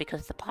giving up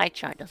because the pie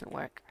chart doesn't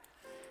work.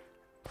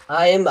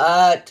 I am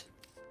at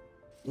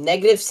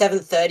negative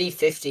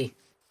 730.50.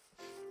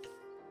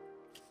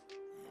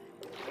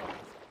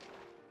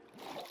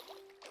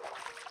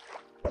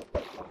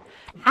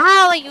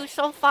 How are you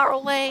so far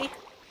away?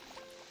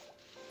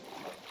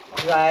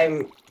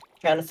 I'm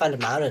trying to find a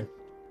mountain.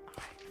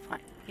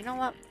 Fine. You know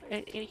what?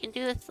 You can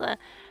do this the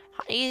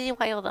easy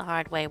way or the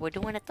hard way. We're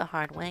doing it the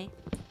hard way.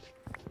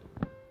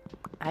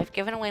 I've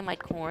given away my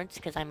cords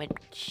because I'm a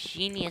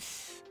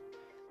genius.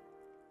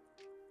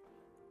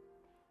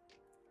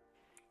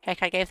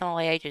 Heck, I gave them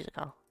away ages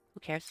ago. Who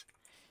cares?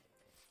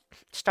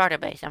 Starter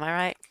base, am I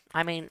right?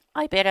 I mean,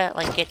 I better,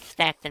 like, get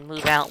stacked and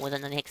move out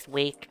within the next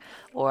week,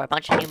 or a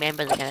bunch of new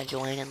members are gonna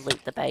join and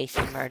loot the base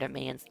and murder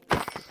me and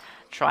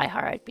try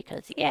hard,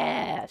 because,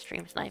 yeah,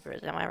 stream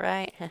snipers, am I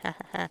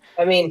right?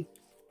 I mean,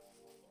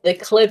 the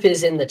clip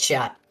is in the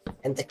chat,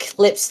 and the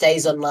clip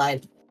stays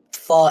online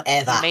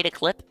forever. You made a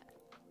clip?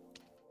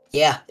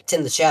 Yeah, it's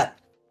in the chat.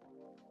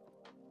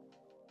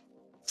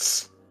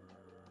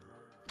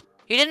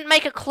 You didn't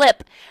make a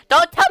clip!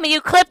 Don't tell me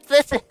you clipped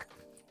this!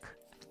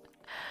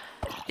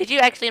 Did you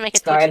actually make a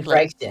Sorry, Twitch it clip?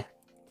 breaks you.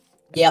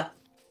 Yep.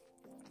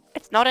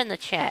 It's not in the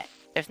chat.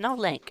 There's no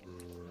link.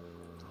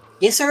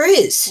 Yes, there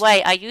is.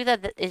 Wait, are you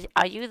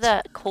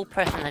the cool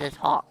person that is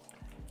hot?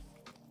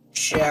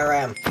 Sure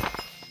am.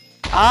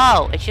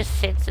 Oh, it just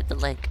censored the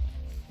link.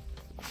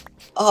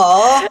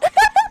 Oh,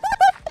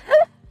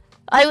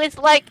 I was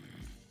like,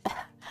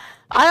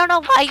 I don't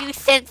know why you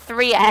sent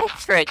 3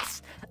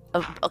 asterisks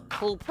of a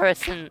cool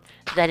person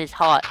that is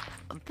hot,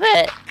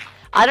 but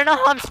I don't know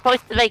how I'm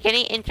supposed to make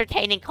any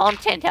entertaining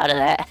content out of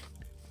that.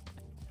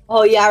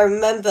 oh yeah, I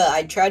remember.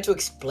 I tried to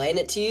explain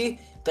it to you,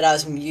 but I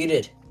was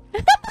muted.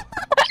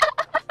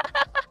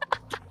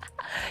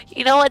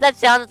 You know what that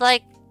sounds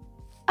like?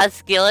 A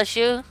skill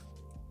issue?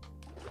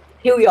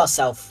 Kill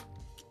yourself.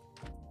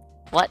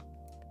 What?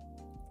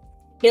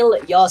 Kill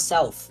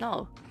yourself.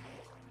 No.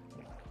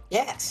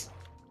 Yes.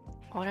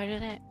 Why would I do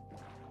that?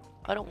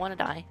 I don't want to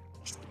die.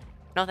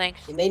 No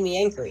thanks. You made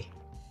me angry.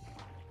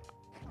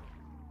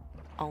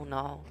 Oh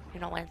no.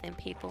 You're not one of them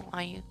people,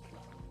 are you?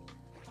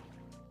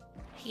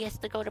 He has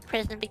to go to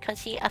prison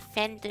because he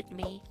offended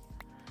me.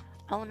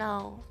 Oh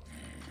no.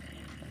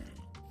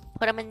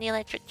 Put him in the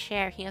electric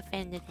chair, he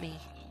offended me.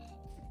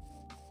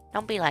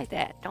 Don't be like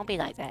that. Don't be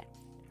like that.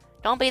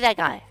 Don't be that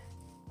guy.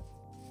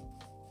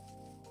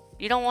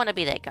 You don't want to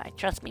be that guy.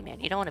 Trust me, man.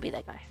 You don't want to be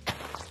that guy.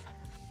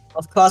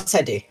 Of course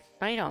I do.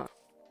 No, you don't.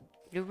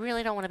 You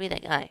really don't want to be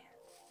that guy.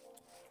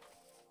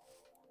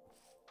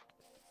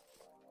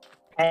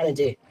 Kinda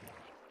do.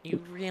 You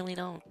really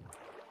don't.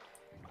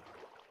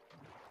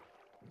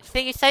 So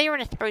you say you're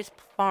in a spruce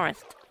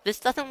forest. This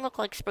doesn't look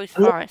like spruce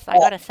I'm not- forest, I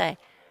gotta say.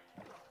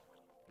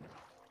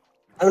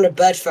 I'm gonna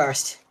bird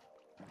first.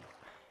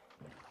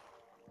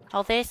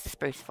 Oh, there's the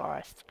spruce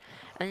forest.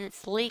 And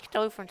it's leaked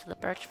over into the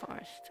birch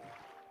forest.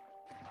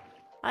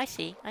 I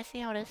see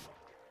how it is.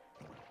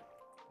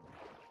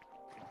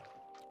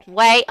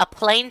 Wait, a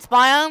plains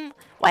biome?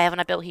 Why haven't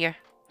I built here?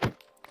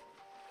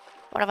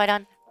 What have I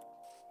done?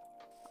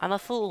 I'm a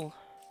fool.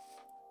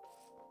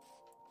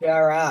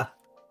 Yeah.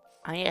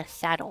 I need a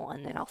saddle,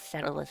 and then I'll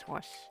saddle this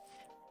horse.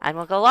 And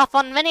we'll go off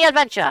on mini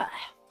adventure!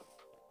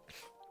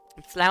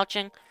 I'm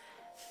slouching.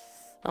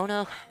 Oh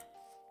no.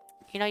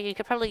 You know, you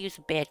could probably use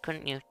a bed,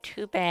 couldn't you?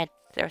 Too bad.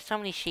 There are so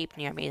many sheep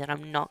near me that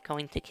I'm not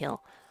going to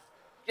kill.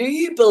 Do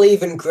you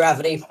believe in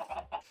gravity?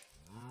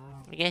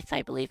 Yes,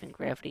 I believe in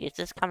gravity. It's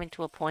just coming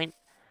to a point.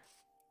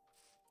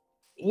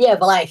 Yeah,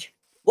 but like,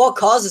 what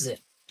causes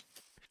it?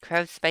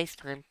 Curved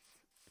space-time.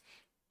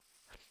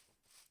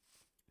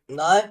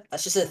 No,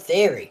 that's just a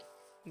theory.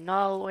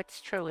 No,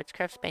 it's true. It's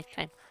curved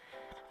space-time.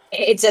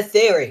 It's a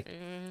theory.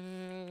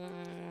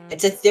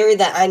 It's a theory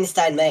that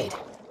Einstein made.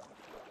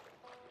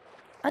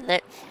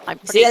 That I'm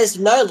See, pretty. there's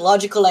no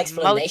logical Most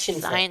explanation for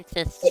it.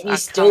 scientists But you are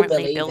still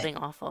currently believe building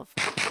it. off of.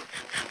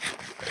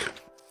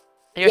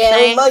 Yeah,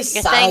 well, most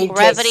You're saying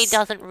gravity scientists-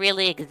 doesn't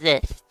really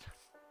exist.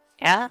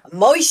 Yeah?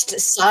 Most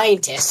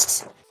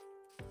scientists.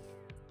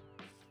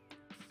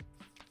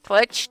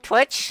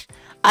 Twitch?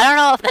 I don't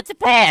know if that's a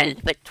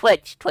band, but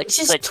Twitch. It's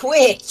just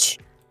Twitch.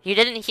 You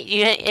didn't,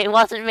 it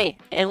wasn't me.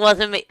 It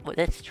wasn't me. Well,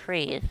 this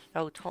tree is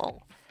so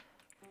tall.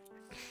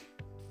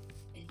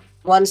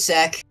 One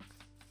sec.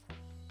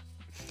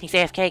 He's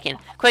AFK again.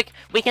 Quick,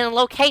 we can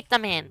locate the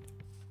man.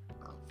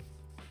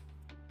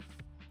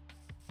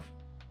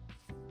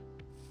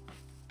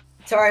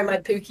 Sorry, my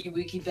Pookie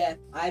Wookie Bear.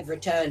 I've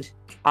returned.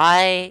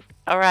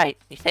 Alright,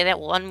 you say that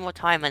one more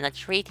time and the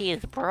treaty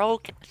is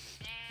broken.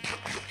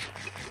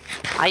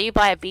 Are you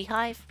by a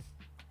beehive?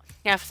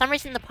 Yeah, for some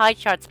reason the pie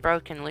chart's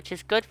broken, which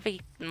is good for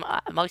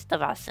most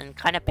of us and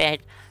kind of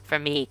bad for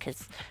me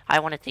because I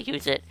wanted to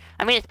use it.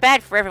 I mean, it's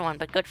bad for everyone,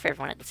 but good for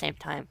everyone at the same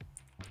time.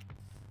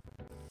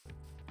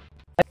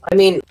 I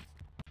mean,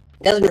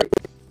 it doesn't.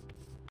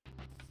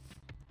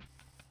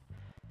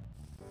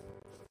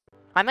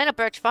 I'm in a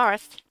birch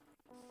forest.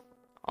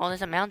 Oh,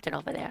 there's a mountain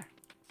over there.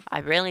 I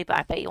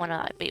bet you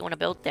wanna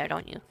build there,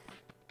 don't you? Do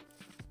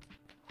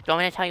you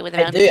want me to tell you where the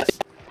mountain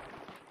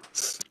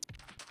is?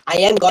 I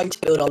am going to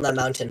build on that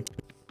mountain.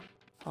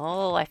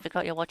 Oh, I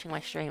forgot you're watching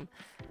my stream.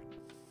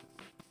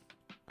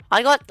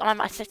 I got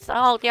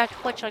oh yeah,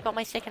 Twitch. I got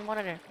my second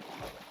monitor.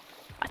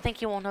 I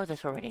think you all know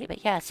this already,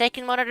 but yeah,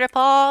 second monitor,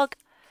 Pog.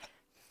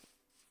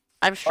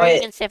 I'm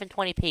streaming in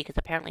 720p because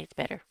apparently it's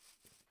better.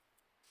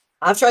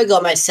 After I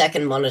got my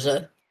second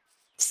monitor,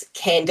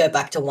 can go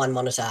back to one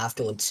monitor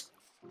afterwards.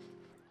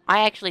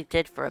 I actually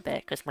did for a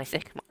bit because my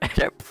second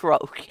monitor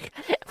broke.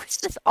 It was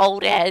this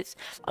old ass,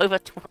 over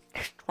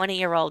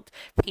 20-year-old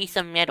piece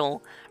of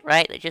metal,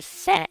 right? That just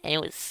sat and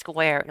it was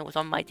square and it was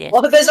on my desk.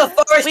 Oh, there's a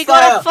forest fire! We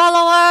got a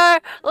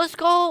follower! Let's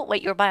go!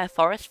 Wait, you're by a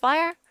forest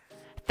fire?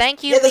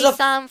 Thank you,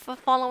 Lisam, for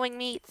following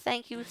me.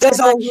 Thank you so much. There's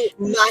a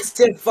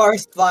massive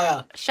forest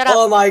fire. Shut up.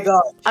 Oh my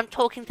god. I'm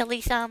talking to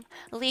Lisam.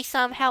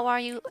 Lisam, how are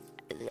you?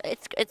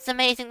 It's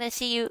amazing to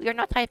see you. You're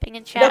not typing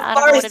in chat. I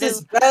don't know what to do. The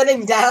forest is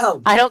burning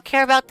down. I don't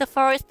care about the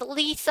forest.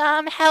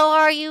 Lisam, how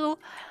are you?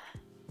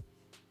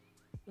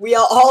 We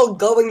are all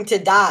going to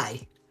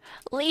die.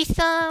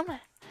 Lisam,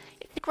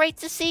 it's great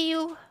to see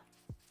you.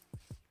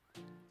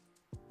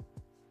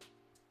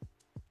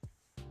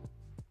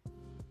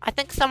 I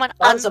think someone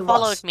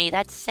unfollowed me.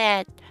 That's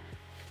sad.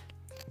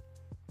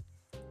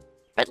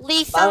 But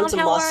Lisam,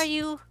 how are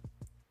you?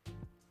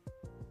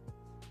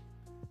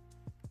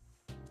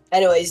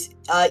 Anyways,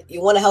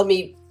 you want to help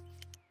me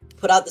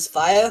put out this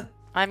fire?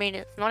 I mean,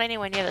 it's not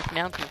anywhere near this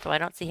mountain, so I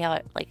don't see how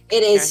it, like,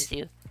 it is.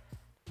 You.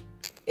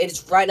 It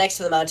is right next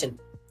to the mountain.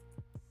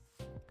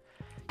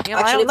 You know,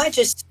 actually, it might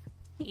just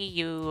see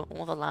you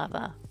all the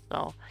lava,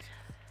 so.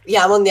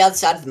 Yeah, I'm on the other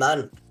side of the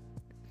mountain.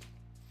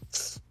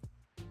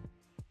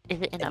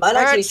 Is it in a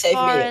birch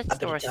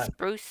forest or a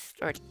spruce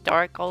or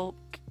dark oak?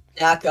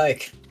 Dark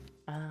oak.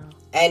 Oh.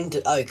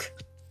 And oak.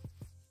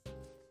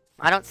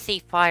 I don't see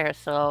fire,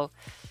 so.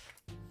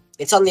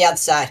 It's on the other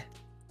side.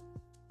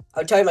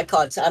 I'll tell you my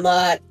cards. I'm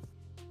at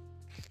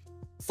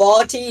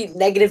 40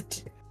 negative.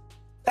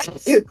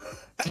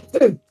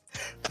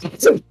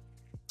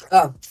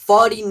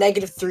 40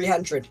 negative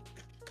 300.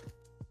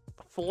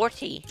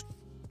 40?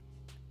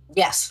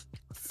 Yes,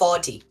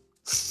 40.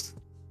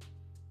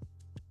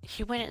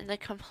 You went in the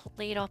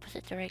complete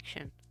opposite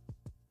direction.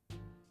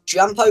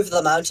 Jump over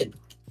the mountain.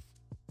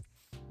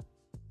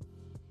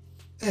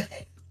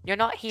 You're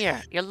not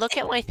here. You look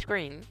at my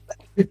screen.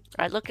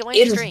 Right, look at my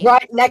screen. It is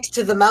right next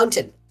to the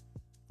mountain.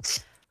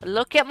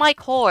 Look at my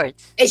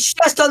cords. It's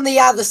just on the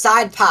other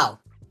side, pal.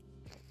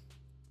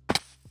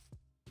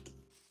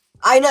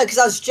 I know, because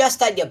I was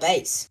just at your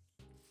base.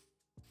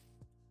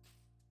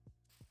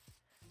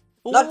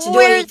 Not to do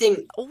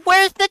anything.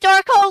 Where's the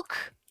dark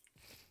oak?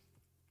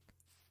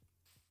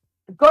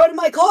 Go to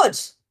my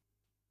cords.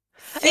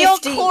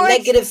 50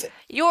 negative.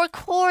 Your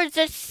cords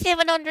are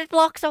 700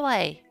 blocks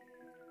away.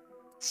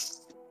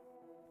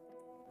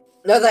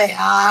 No, they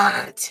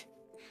aren't.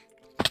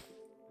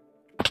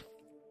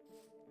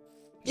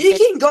 You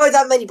can go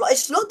that many blocks.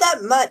 It's not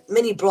that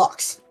many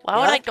blocks. Why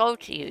would I go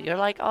to you? You're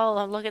like,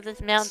 oh, look at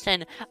this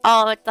mountain.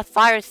 Oh, the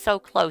fire's so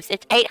close.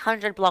 It's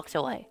 800 blocks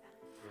away.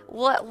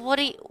 What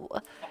do you...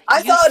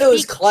 I thought it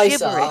was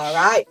closer,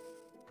 alright?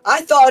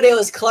 I thought it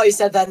was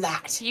closer than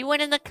that. You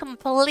went in the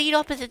complete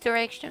opposite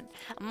direction.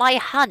 My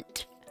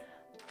hunt,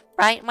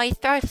 right? My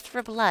thirst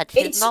for blood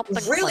has not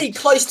been really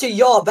close to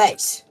your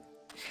base.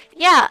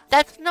 Yeah,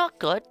 that's not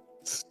good.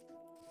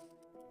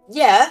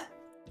 Yeah.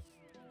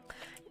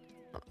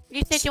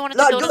 You said you wanted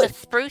to go to the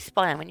spruce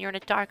biome and you're in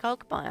a dark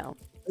oak biome.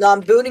 No,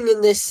 I'm building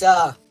in this,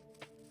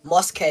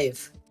 moss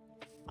cave.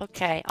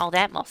 Okay. Oh,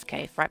 that moss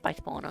cave, right by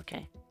spawn.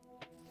 Okay.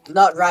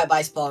 Not right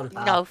by spawn,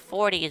 pal. No,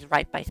 40 is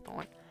right by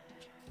spawn.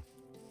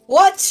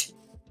 What?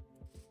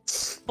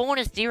 Spawn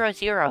is 0,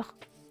 0.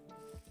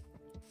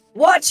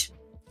 What?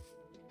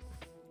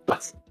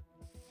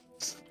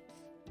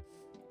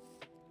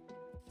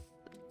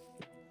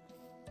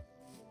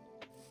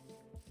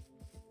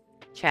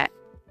 Chat.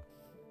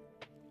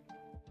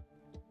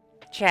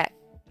 Chat.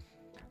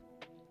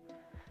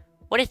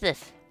 What is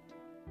this?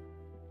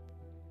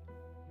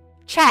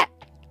 Chat.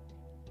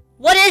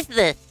 What is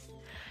this?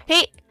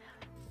 He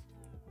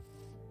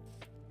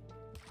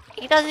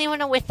doesn't even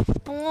know where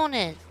spawn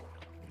is.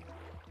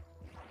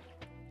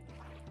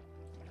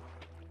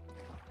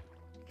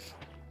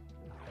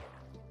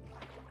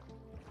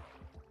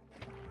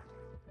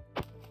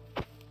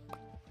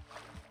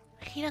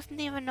 He doesn't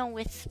even know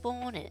where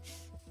spawn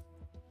is.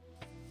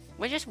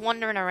 We're just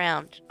wandering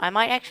around. I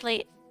might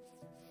actually...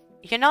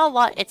 You know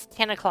what? It's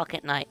 10 o'clock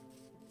at night.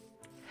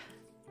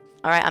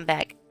 Alright, I'm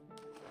back.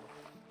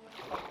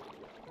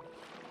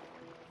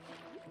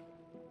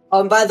 Oh,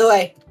 and by the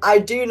way, I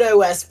do know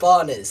where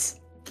spawn is.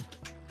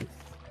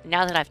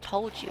 Now that I've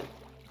told you.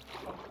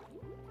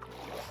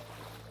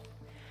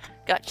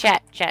 Got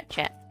chat.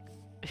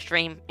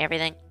 Stream,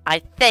 everything. I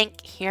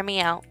think, hear me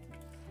out.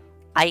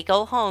 I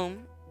go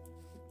home,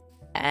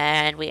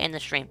 and we end the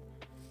stream.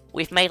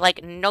 We've made,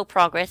 like, no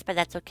progress, but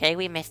that's okay.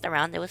 We messed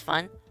around. It was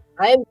fun.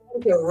 I am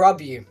going to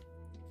rob you.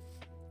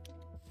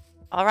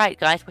 Alright,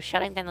 guys. We're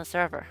shutting down the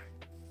server.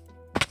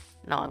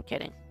 No, I'm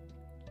kidding.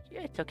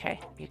 Yeah, it's okay.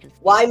 You can...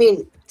 Well, I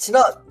mean, it's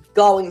not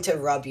going to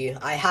rob you.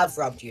 I have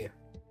robbed you.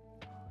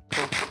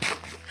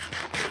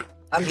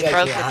 I'm joking. Broke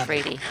I the haven't.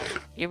 treaty.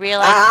 You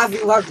realize... I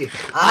haven't robbed you.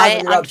 I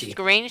haven't I'm robbed you.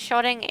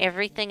 screenshotting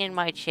everything in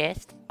my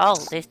chest. Oh,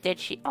 there's dead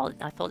sheep. Oh,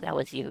 I thought that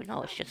was you.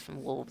 No, it's just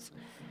some wolves.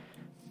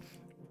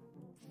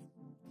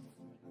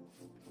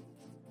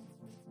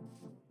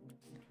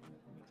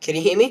 Can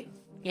you hear me?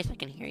 Yes, I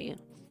can hear you.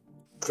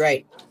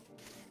 Great.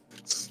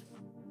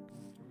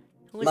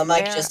 Who is My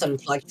mic Vera? just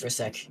unplugged for a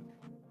sec.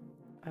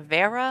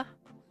 Vera?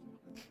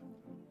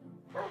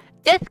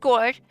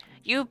 Discord,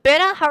 you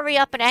better hurry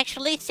up and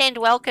actually send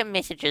welcome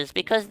messages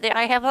because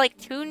I have like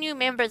 2 new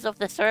members of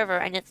the server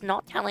and it's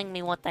not telling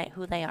me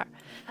who they are.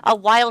 A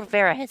wild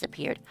Vera has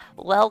appeared.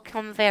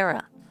 Welcome,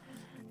 Vera.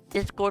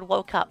 Discord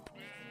woke up.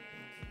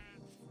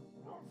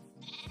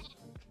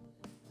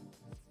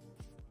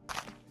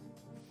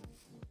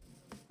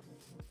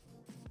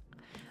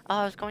 Oh,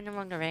 I was going the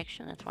wrong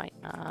direction. That's right.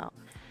 No.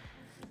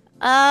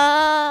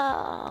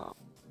 Oh.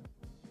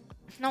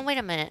 No, wait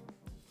a minute.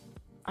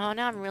 Oh,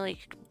 now I'm really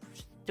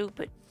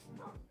stupid.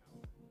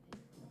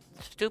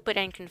 Stupid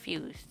and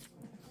confused.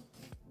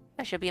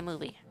 That should be a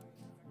movie.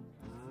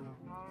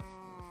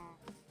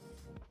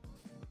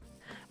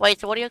 Wait,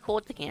 so what are your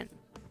codes again?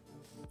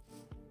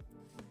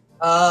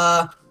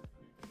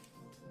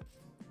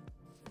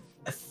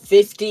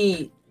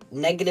 -50,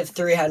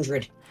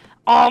 -300.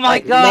 Oh my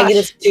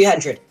gosh!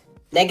 -200.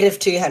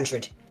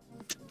 -200.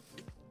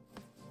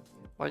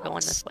 We're going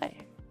this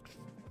way.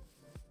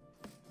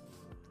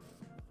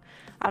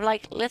 I'm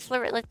like, let's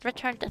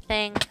return to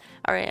thing.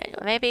 Or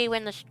maybe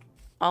when the...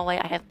 Oh wait,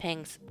 I have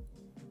pings.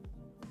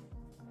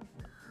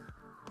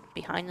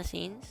 Behind the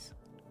scenes.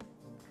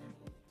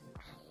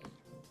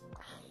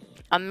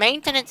 A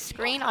maintenance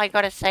screen, I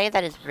gotta say,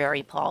 that is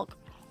very pog.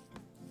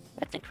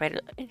 That's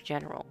incredible in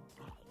general.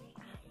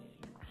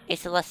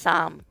 It's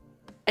Lassam.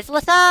 It's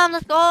Lassam!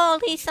 Let's go!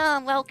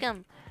 Lassam,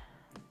 welcome!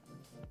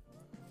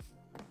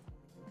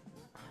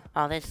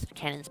 Oh, there's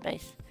cannon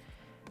space.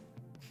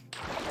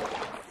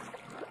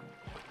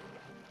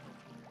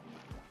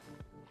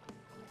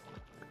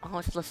 Oh,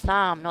 it's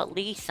Lassam, not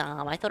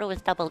Lisam. I thought it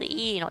was double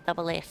E, not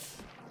double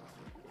S.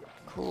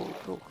 Cool.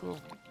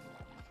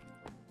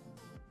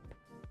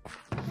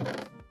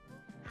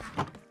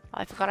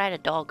 I forgot I had a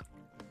dog.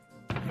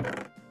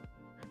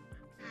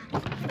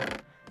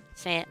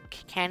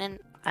 Cannon,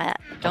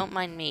 don't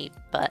mind me,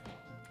 but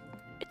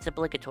it's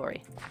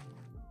obligatory.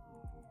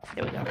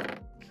 There we go.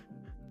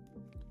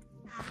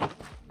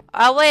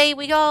 Away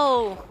we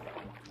go!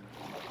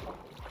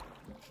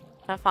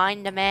 To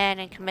find a man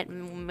and commit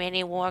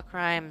many war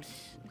crimes.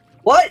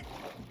 What?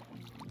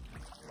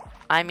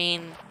 I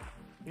mean,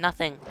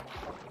 nothing.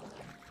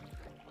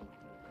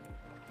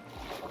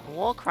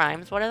 War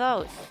crimes? What are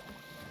those?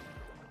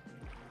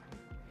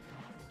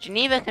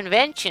 Geneva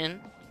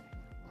Convention?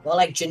 Well,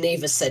 like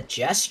Geneva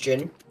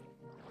Suggestion.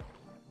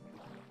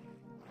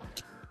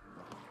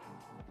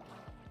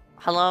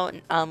 Hello,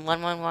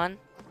 111?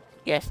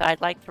 Yes, I'd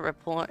like to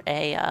report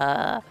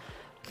a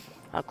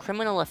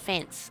criminal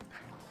offense.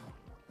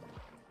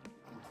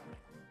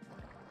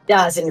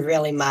 Doesn't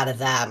really matter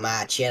that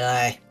much, you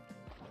know.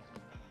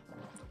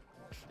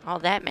 Oh,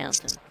 that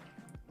mountain.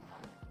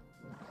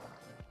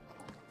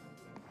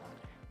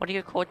 What are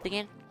your codes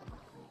again?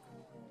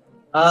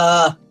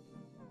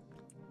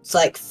 It's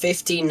like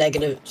 50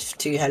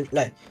 -200.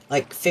 No,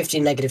 like 50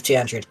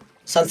 -200.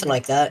 Something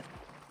like that.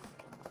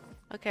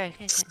 Okay.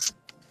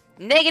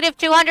 Negative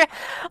 200.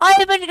 I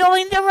have been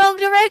going the wrong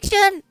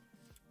direction.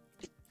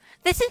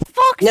 This is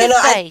Fox's No,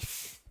 no,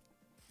 base.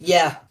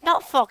 Yeah.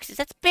 Not Fox's.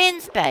 That's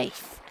Ben's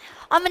base.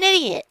 I'm an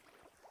idiot.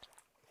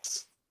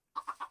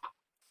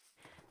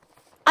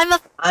 I'm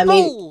a I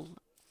mean, fool.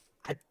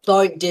 I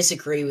don't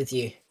disagree with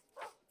you.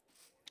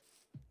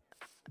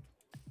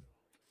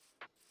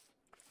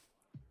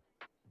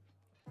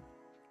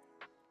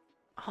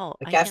 Oh,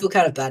 Okay, I feel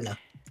kind of bad now.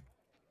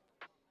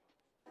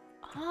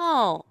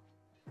 Oh,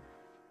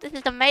 this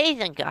is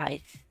amazing,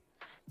 guys.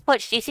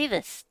 Watch, do you see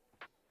this?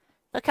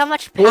 Look how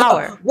much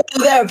power. Whoa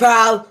there,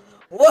 pal!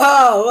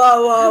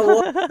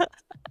 Whoa!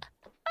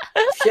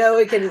 Sure,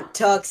 we can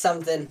talk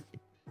something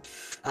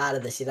out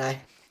of this, you know?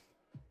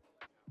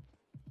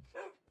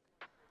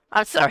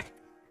 I'm sorry.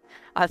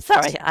 I'm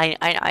sorry.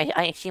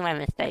 I see my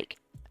mistake.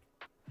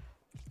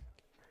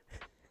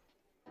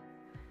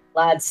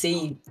 Glad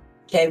see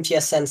came to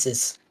your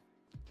senses.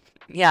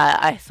 Yeah,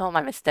 I saw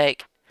my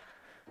mistake.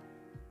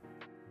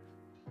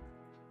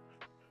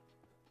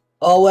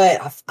 Oh wait,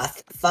 I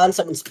found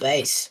someone's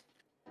base.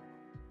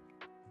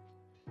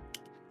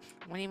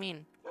 What do you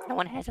mean? No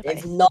one has a They've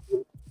base. no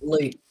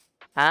loot.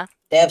 Huh?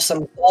 They have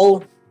some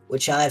gold,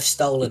 which I have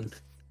stolen.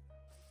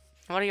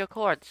 What are your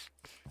cords?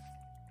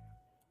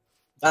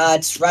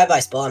 It's right by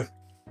spawn.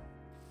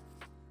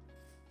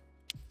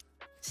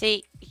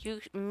 See, you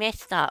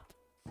messed up.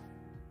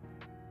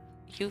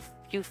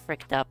 You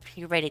fricked up.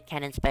 You raided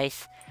cannon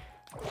space.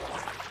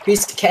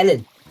 Who's the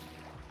cannon?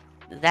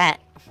 That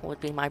would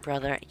be my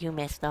brother. You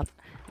messed up.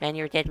 Man,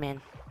 you're a dead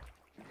man.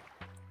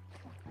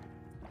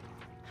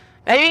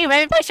 Maybe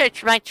I should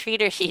try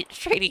treating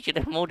you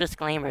to more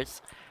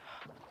disclaimers.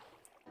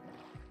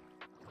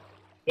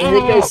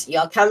 Either because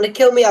you're coming to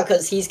kill me or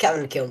because he's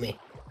coming to kill me.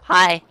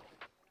 Hi.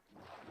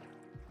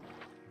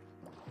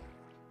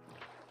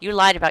 You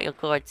lied about your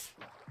cords.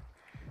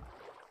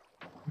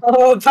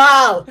 Oh,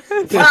 pal!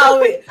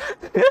 Pal!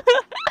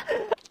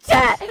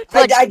 Chat!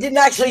 I didn't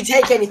actually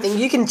take anything.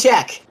 You can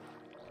check.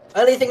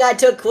 Only thing I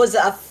took was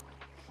a...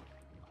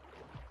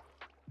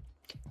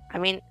 I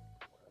mean,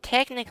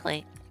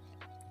 technically.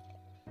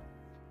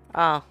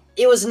 Oh.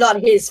 It was not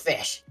his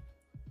fish.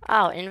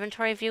 Oh,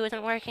 inventory view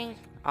isn't working?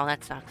 Oh,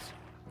 that sucks.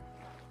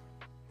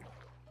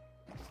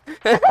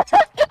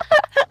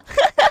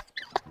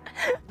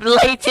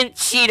 Blatant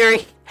cheater!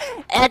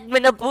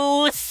 Admin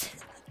abuse!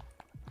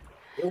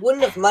 It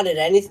wouldn't have mattered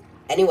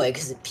anyway,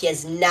 because he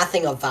has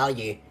nothing of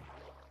value.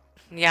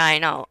 Yeah, I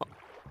know.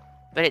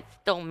 But it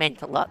still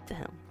meant a lot to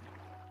him.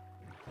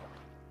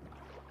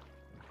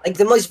 Like,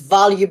 the most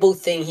valuable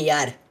thing he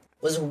had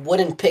was a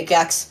wooden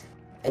pickaxe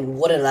and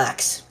wooden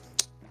axe.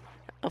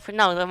 Oh,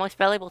 no, the most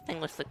valuable thing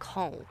was the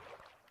coal.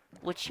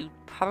 Which you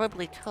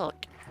probably took.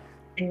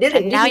 I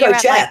didn't. And You now can go you're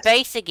at my check.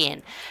 base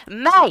again.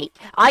 Mate,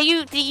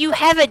 do you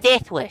have a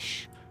death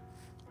wish?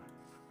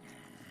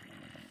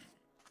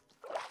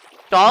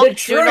 Dog,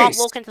 do not truth.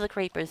 walk into the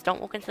creepers.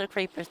 Don't walk into the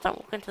creepers. Don't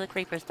walk into the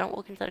creepers. Don't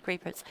walk into the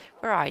creepers.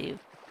 Where are you?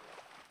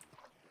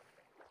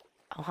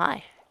 Oh,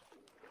 hi.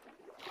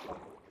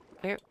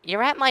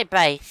 You're at my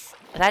base.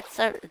 That's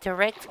a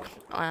direct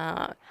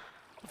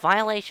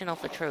violation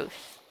of the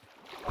truce,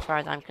 as far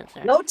as I'm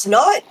concerned. No, it's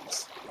not.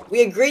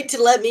 We agreed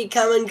to let me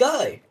come and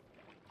go.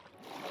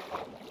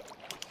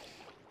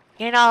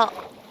 You know,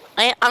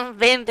 I'm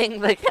bending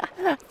the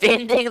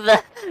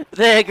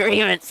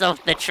agreements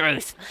of the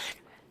truce.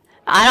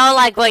 I don't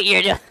like what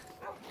you're doing.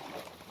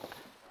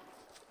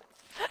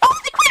 Oh,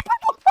 the creeper!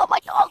 Oh, my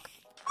dog!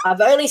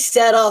 I've only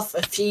set off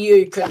a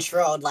few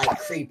controlled, like,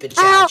 creeper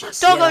Oh, charges.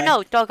 Doggo, you know?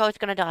 no! Doggo's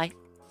gonna die.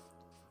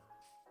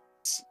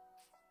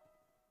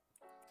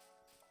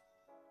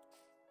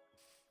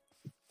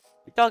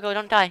 Doggo,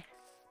 don't die.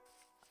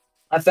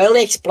 I've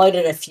only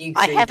exploded a few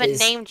I creepers. haven't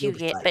named you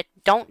yet, but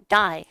don't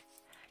die.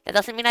 That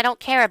doesn't mean I don't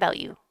care about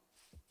you.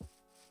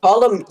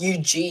 Call him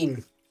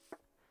Eugene.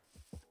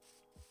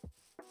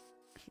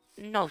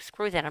 No,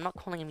 screw that. I'm not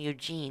calling him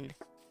Eugene.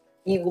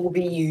 He will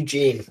be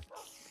Eugene.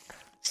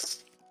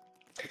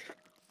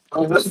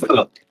 Oh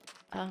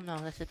no,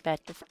 this is bad.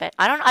 This is bad.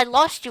 I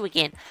lost you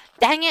again.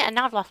 Dang it! And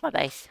now I've lost my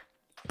base.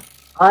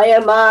 I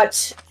am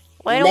at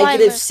Where do I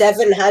negative live?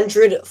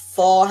 700,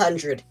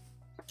 400.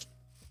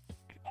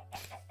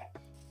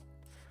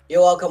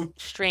 You're welcome.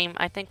 Stream.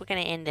 I think we're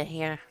gonna end it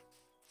here.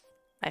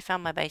 I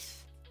found my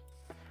base.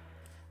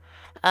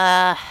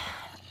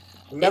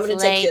 Remember to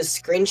It's take your late.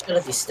 screenshot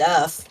of your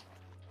stuff.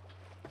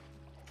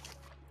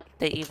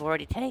 That you've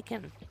already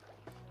taken.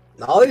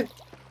 No?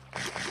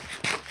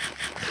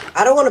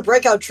 I don't want to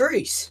break our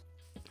truce.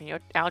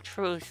 Our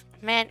truth.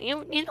 Man,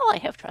 you know I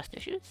have trust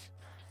issues.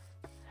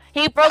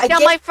 He broke I down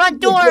gave my front you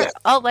the door! disc.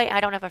 Oh wait, I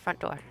don't have a front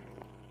door.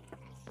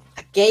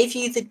 I gave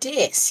you the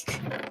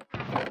disc.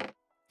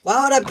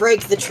 Why would I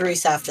break the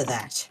truce after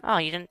that? Oh,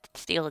 you didn't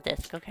steal the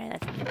disc. Okay,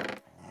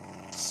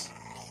 that's...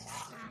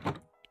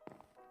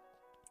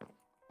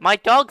 My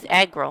dog's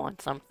aggro on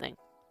something.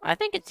 I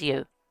think it's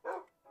you.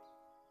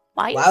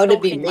 Why are you Why would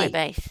it be stalking my me?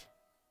 base?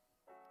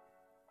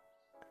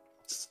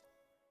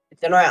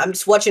 It's alright, I'm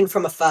just watching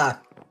from afar.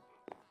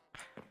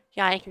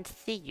 Yeah, I can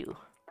see you.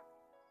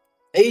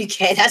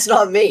 Okay, that's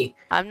not me.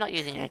 I'm not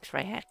using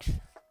X-ray hex.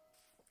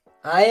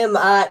 I am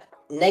at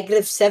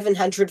negative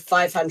 700,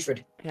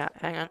 500. Yeah,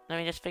 hang on. Let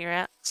me just figure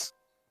out.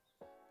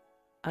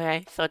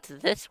 Okay, so it's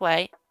this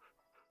way.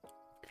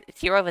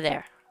 It's you're over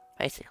there,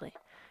 basically.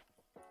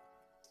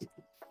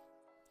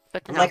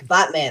 Good to I'm know. like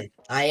Batman.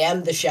 I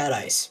am the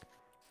shadows.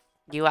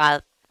 You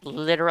are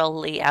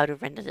literally out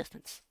of render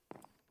distance.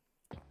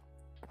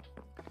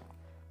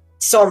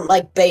 So I'm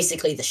like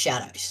basically the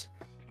shadows.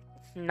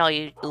 No,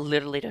 you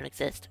literally don't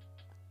exist.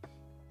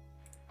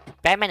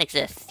 Batman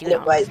exists. You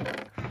Anyways,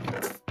 don't.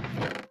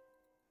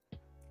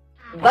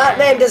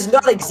 Batman does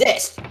not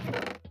exist.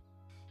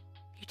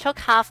 You took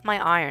half my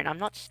iron. I'm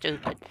not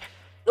stupid.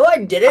 No, I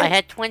didn't. I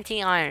had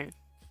 20 iron.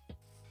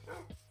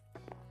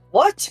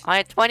 What? I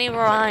had 20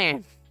 raw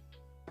iron.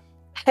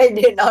 I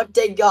did not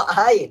take your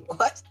iron.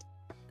 What?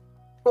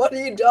 What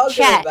are you talking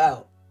Chat.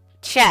 about?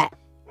 Chat.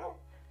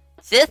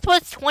 This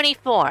was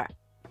 24.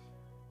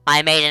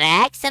 I made an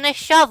axe and a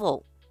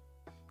shovel.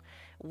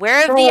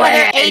 Where have the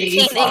other 18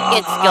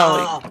 ingots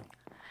gone?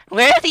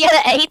 Where have the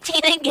other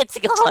 18 ingots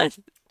gone?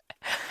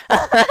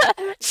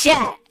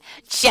 Chat.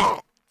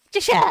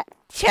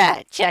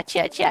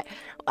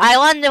 I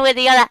wonder where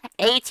the other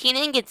 18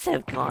 ingots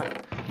have gone.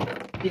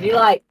 Did you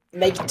like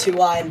make 2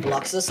 iron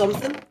blocks or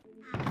something?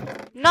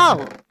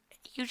 No.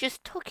 You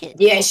just took it.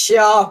 Yeah,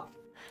 sure.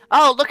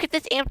 Oh, look at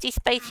this empty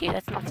space here.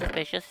 That's not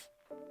suspicious.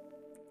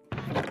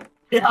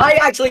 I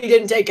actually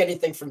didn't take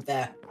anything from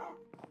there.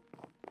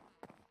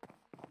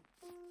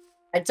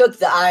 I took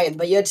the iron,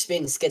 but you're just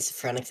being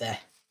schizophrenic there.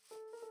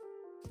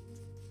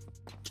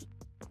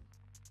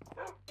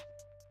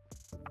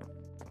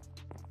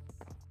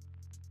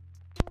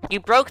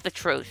 You broke the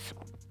truth.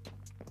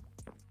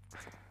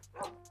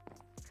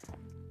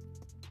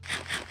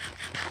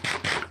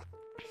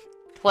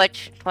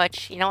 Twitch,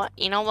 you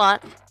know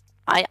what?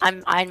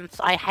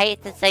 I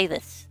hate to say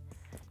this,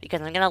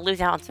 because I'm gonna lose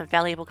out on some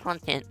valuable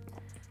content,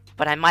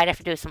 but I might have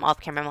to do some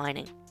off-camera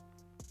mining.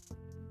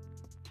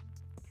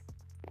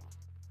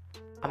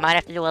 I might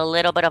have to do a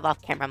little bit of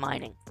off-camera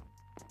mining.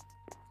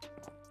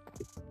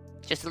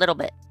 Just a little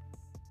bit.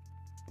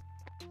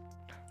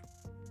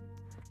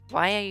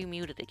 Why are you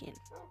muted again?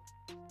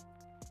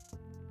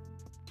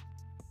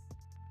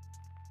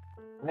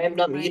 I am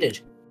not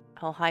muted.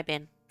 Oh, hi,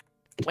 Ben.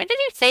 When did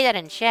you say that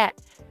in chat?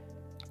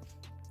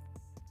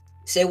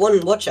 Say one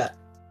in what chat?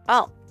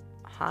 Oh,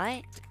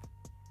 hi.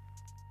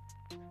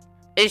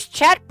 Is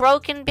chat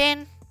broken,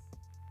 Ben?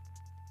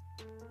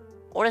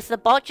 Or does the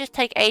bot just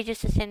take ages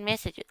to send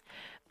messages?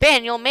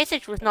 Ben, your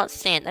message was not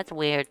sent. That's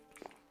weird.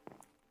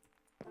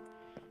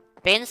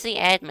 Ben's the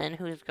admin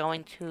who's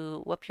going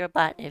to whoop your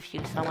butt if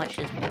you so much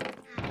as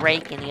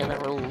break any of the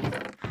rules.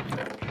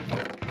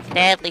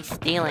 Sadly,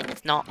 stealing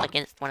is not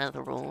against one of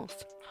the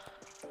rules.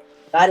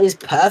 That is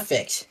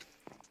perfect.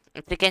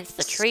 It's against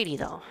the treaty,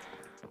 though.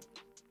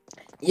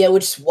 Yeah,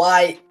 which is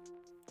why...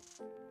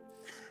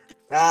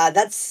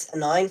 that's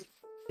annoying.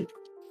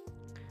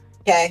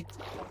 Okay.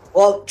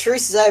 Well,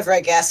 truce is over,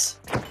 I guess.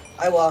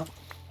 I will.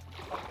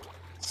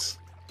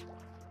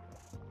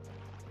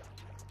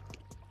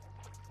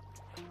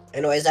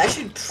 Anyways, I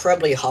should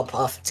probably hop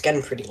off. It's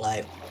getting pretty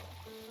late.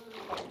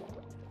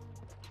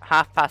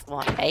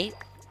 8:30?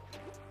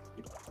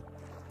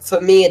 For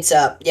me, it's,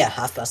 yeah,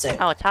 8:30.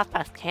 Oh, it's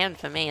 10:30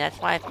 for me. That's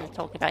why I've been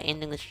talking about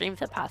ending the stream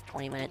for the past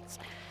 20 minutes.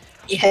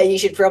 Yeah, you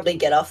should probably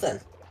get off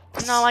then.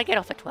 No, I get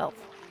off at 12.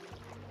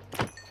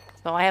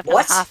 So I have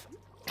What?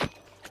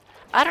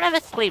 I don't have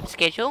a sleep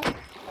schedule.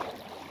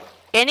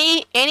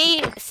 Any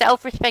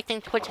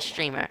self-respecting Twitch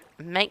streamer,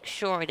 make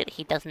sure that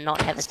he does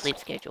not have a sleep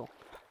schedule.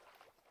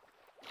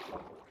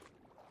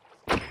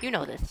 You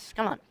know this.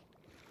 Come on.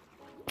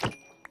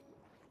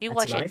 You That's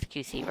watch annoying.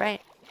 XQC,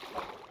 right?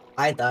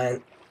 I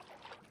don't.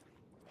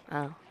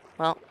 Oh.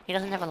 Well, he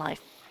doesn't have a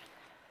life.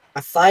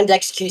 I find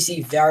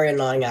XQC very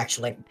annoying,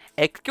 actually.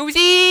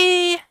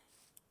 XQC!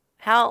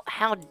 How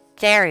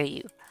dare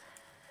you?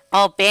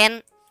 Oh,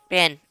 Ben,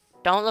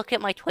 don't look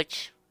at my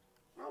Twitch.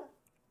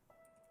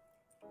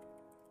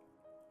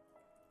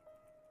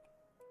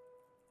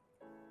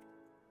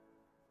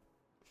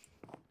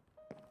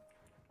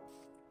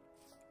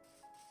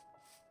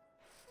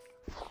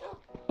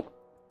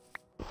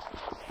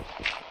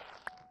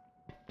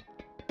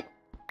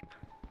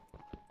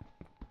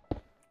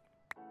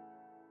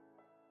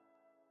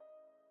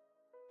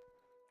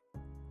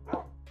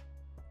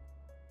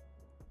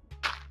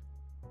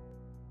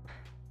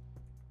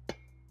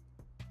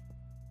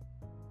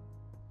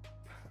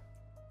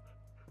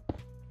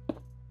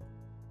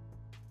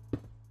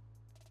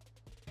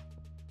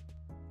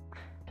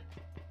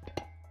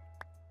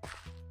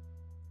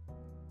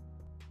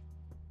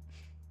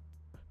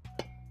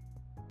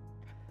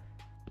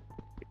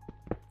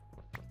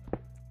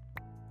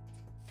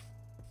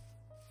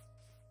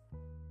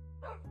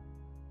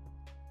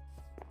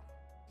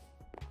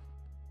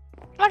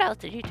 What else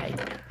did you take?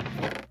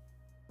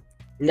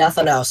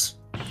 Nothing else.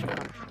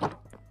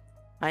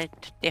 I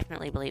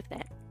definitely believe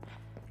that.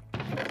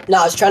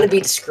 No, I was trying to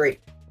be discreet.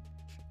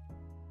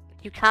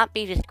 You can't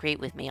be discreet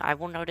with me. I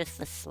will notice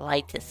the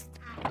slightest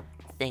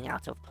thing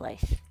out of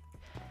place.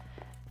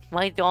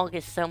 My dog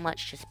is so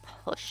much just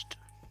pushed.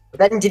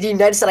 Then did you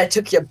notice that I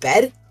took your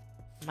bed?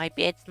 My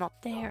bed's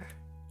not there.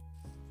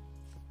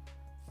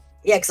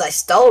 Yeah, because I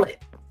stole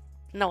it.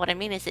 No, what I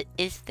mean is it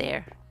is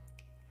there.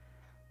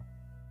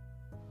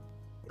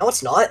 No,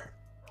 it's not.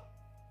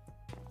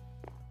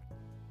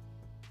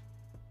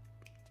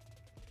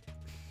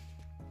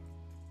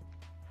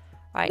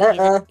 Alright,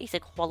 Nuh-uh. he's a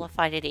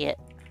qualified idiot.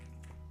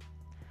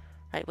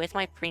 Right, where's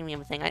my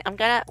premium thing? I'm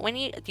gonna,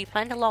 do you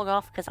plan to log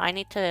off? Because I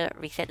need to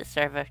reset the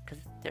server, because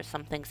there's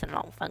some things that are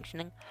not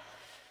functioning.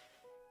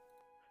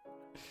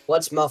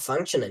 What's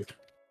malfunctioning?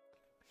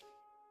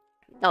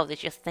 No,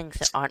 there's just things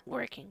that aren't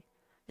working.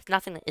 There's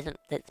nothing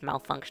that's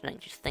malfunctioning,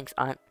 just things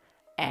aren't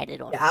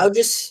added on. Yeah, I'll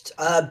just,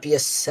 be a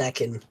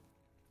second.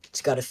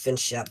 Just gotta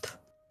finish up.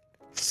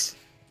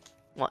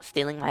 What,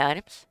 stealing my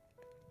items?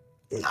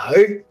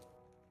 No.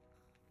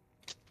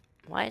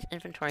 Why is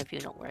inventory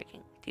view not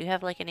working? Do you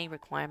have, like, any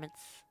requirements?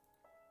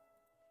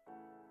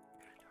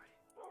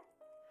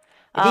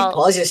 If you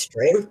pause your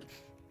stream,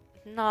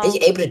 No. are you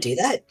able to do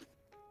that?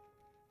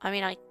 I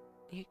mean, I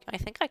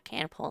think I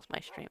can pause my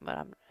stream, but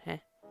I'm,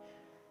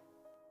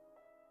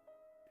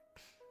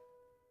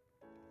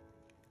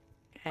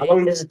 How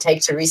long does it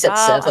take to reset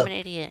the server? I'm an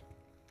idiot.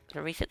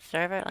 To reset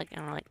server, like, I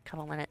don't know, like a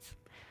couple minutes.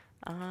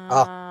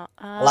 Well,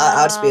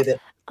 I'll just be a bit...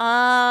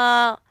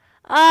 Oh!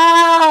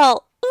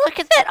 Look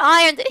at that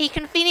iron that he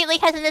conveniently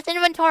has in his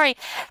inventory!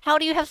 How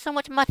do you have so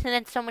much mutton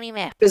and so many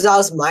maps? Because I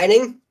was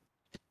mining?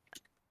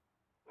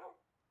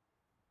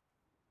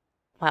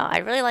 Wow, I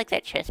really like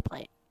that chest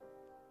plate.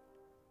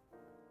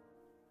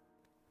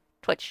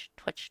 Twitch.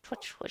 What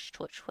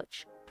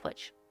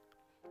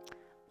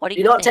do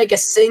you Do not think? take a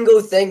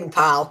single thing,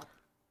 pal.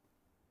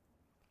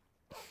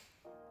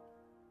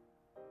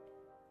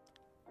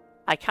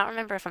 I can't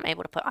remember if I'm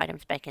able to put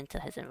items back into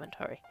his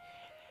inventory.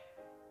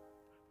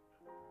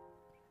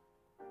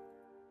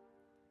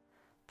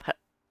 But,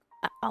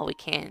 oh, we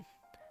can.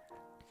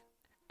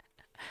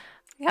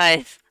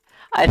 Guys,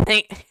 I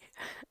think...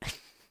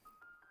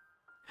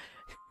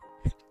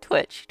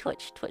 Twitch.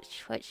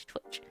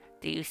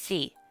 Do you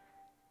see?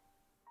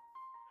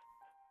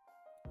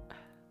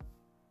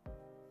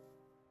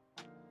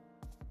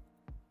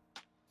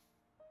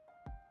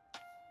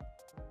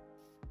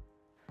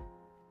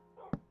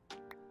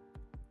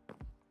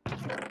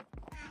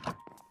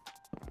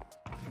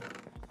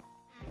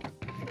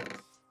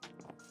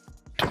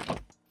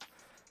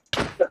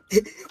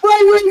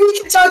 Wait,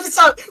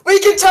 we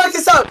can talk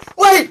this out!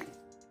 Wait!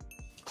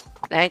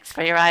 Thanks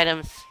for your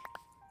items.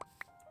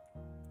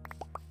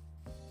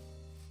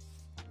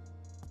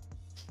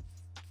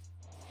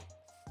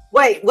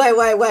 Wait.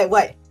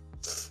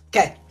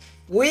 Okay,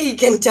 we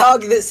can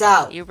talk this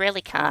out. You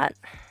really can't.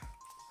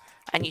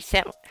 And you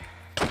said...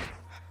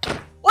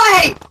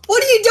 Wait!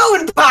 What are you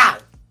doing, pal?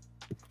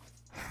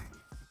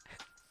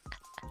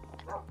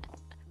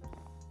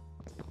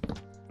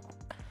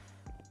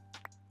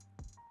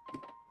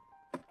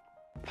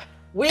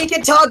 We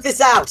can talk this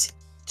out.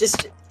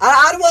 Just,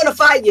 I don't want to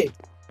fight you.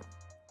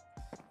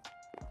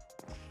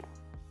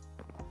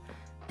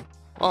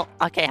 Well,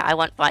 okay, I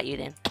won't fight you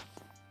then.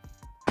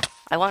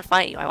 I won't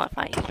fight you.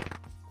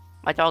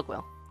 My dog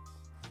will.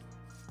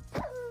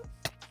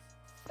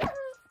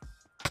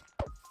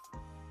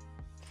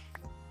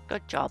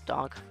 Good job,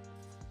 dog.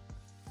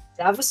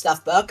 Do I have a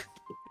stuff bug?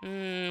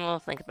 We'll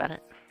think about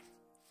it.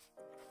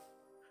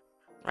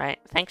 Right,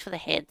 thanks for the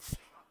heads.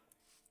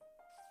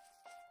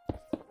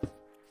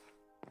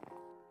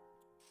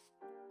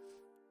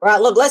 Right,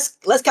 look,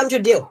 let's come to a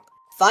deal.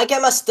 If I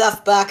get my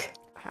stuff back,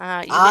 You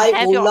can I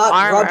have will your not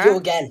rob armor, you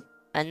again.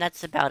 and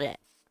that's about it.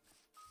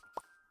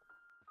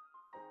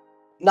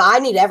 No, I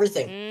need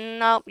everything.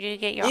 Nope, you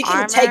get your You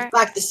armor. can take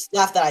back the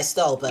stuff that I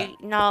stole, but...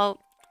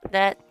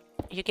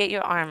 You get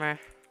your armor.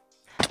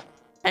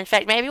 In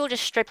fact, maybe we'll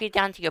just strip you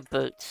down to your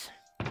boots.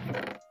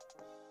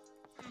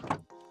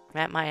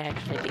 That might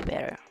actually be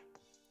better.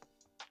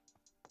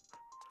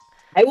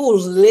 I will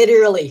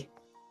literally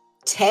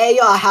tear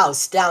your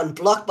house down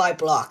block by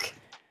block.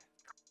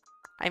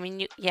 I mean,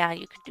 you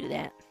could do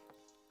that.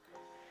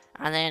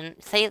 And then,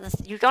 say this,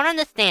 you don't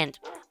understand.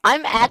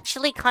 I'm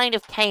actually kind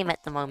of tame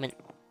at the moment.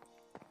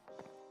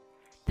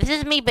 This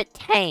is me, but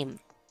tame.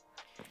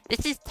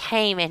 This is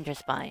tame,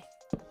 Enderspy.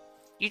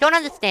 You don't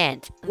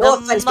understand. No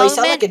offense, but you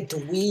sound like a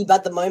dweeb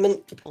at the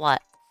moment.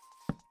 What?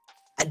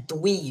 A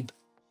dweeb.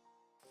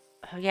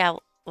 Oh, yeah,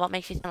 what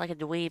makes you sound like a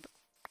dweeb?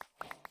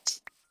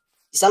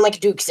 You sound like a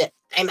dude because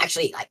I'm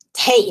actually, like,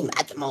 tame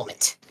at the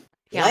moment.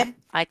 You Yeah, know?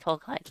 I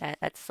talk like that.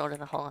 That's sort of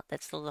the whole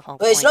But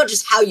point. it's not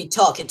just how you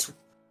talk, it's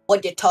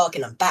what you're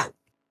talking about.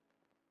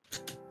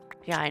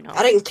 Yeah, I know.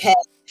 I don't care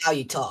how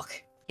you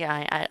talk.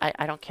 Yeah,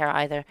 I don't care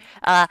either.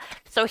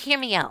 So hear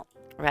me out,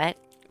 right?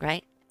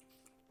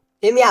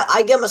 Hear me out,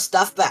 I get my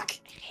stuff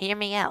back. Hear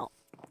me out.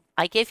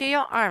 I give you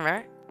your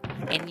armor,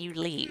 and you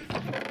leave.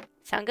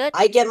 Sound good?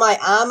 I get my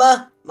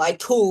armor, my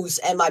tools,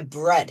 and my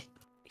bread.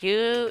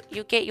 You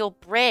get your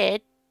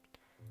bread.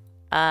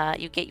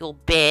 You get your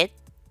bed.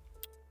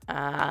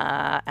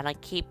 And I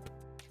keep...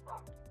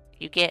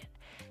 You get...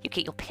 You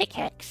get your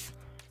pickaxe.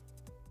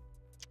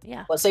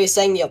 Yeah. Well, so you're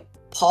saying your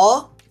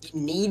paw? You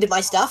need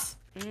my stuff?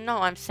 No,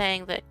 I'm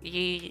saying that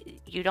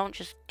you don't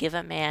just give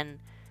a man.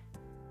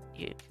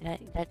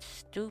 That's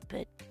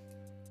stupid.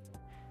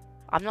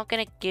 I'm not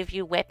gonna give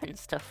you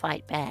weapons to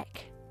fight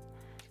back.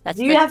 That's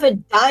You have a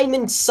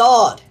diamond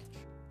sword.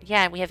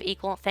 Yeah, we have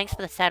equal. Thanks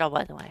for the saddle,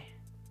 by the way.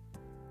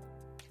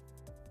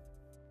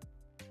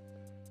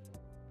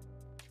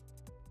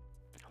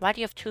 Why do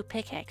you have 2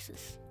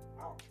 pickaxes?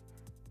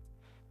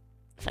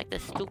 It's like the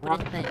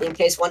stupidest thing. In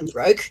case one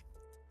broke.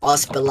 Or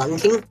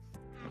spelunking.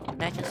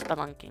 Imagine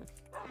spelunking.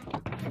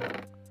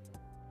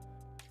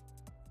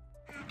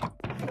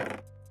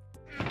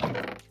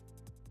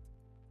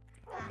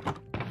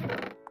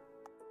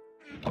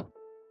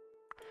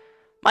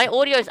 My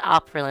audio's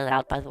up really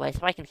loud, by the way, so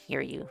I can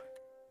hear you.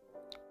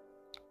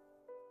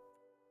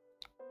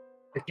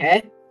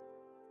 Okay.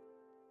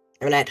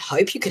 I mean, I'd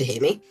hope you could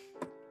hear me.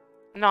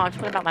 No, I'm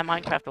talking about my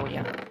Minecraft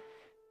audio.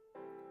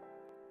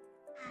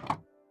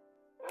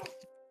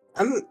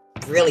 I'm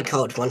really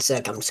cold. One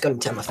sec. I'm just gonna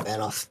turn my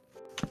fan off.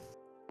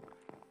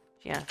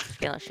 Yeah,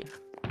 scale issue.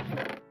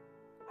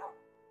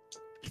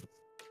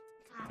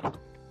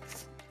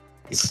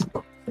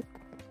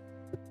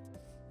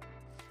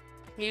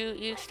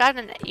 You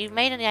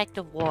made an act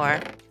of war,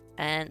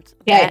 and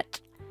that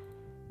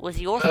was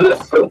your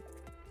fault.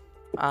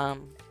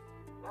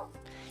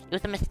 It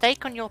was a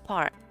mistake on your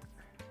part.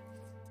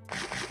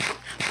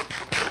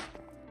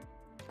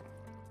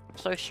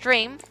 So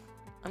stream,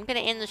 I'm gonna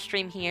end the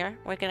stream here.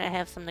 We're gonna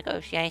have some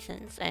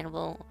negotiations, and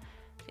we'll,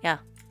 yeah.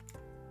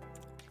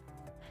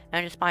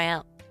 And just buy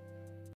out.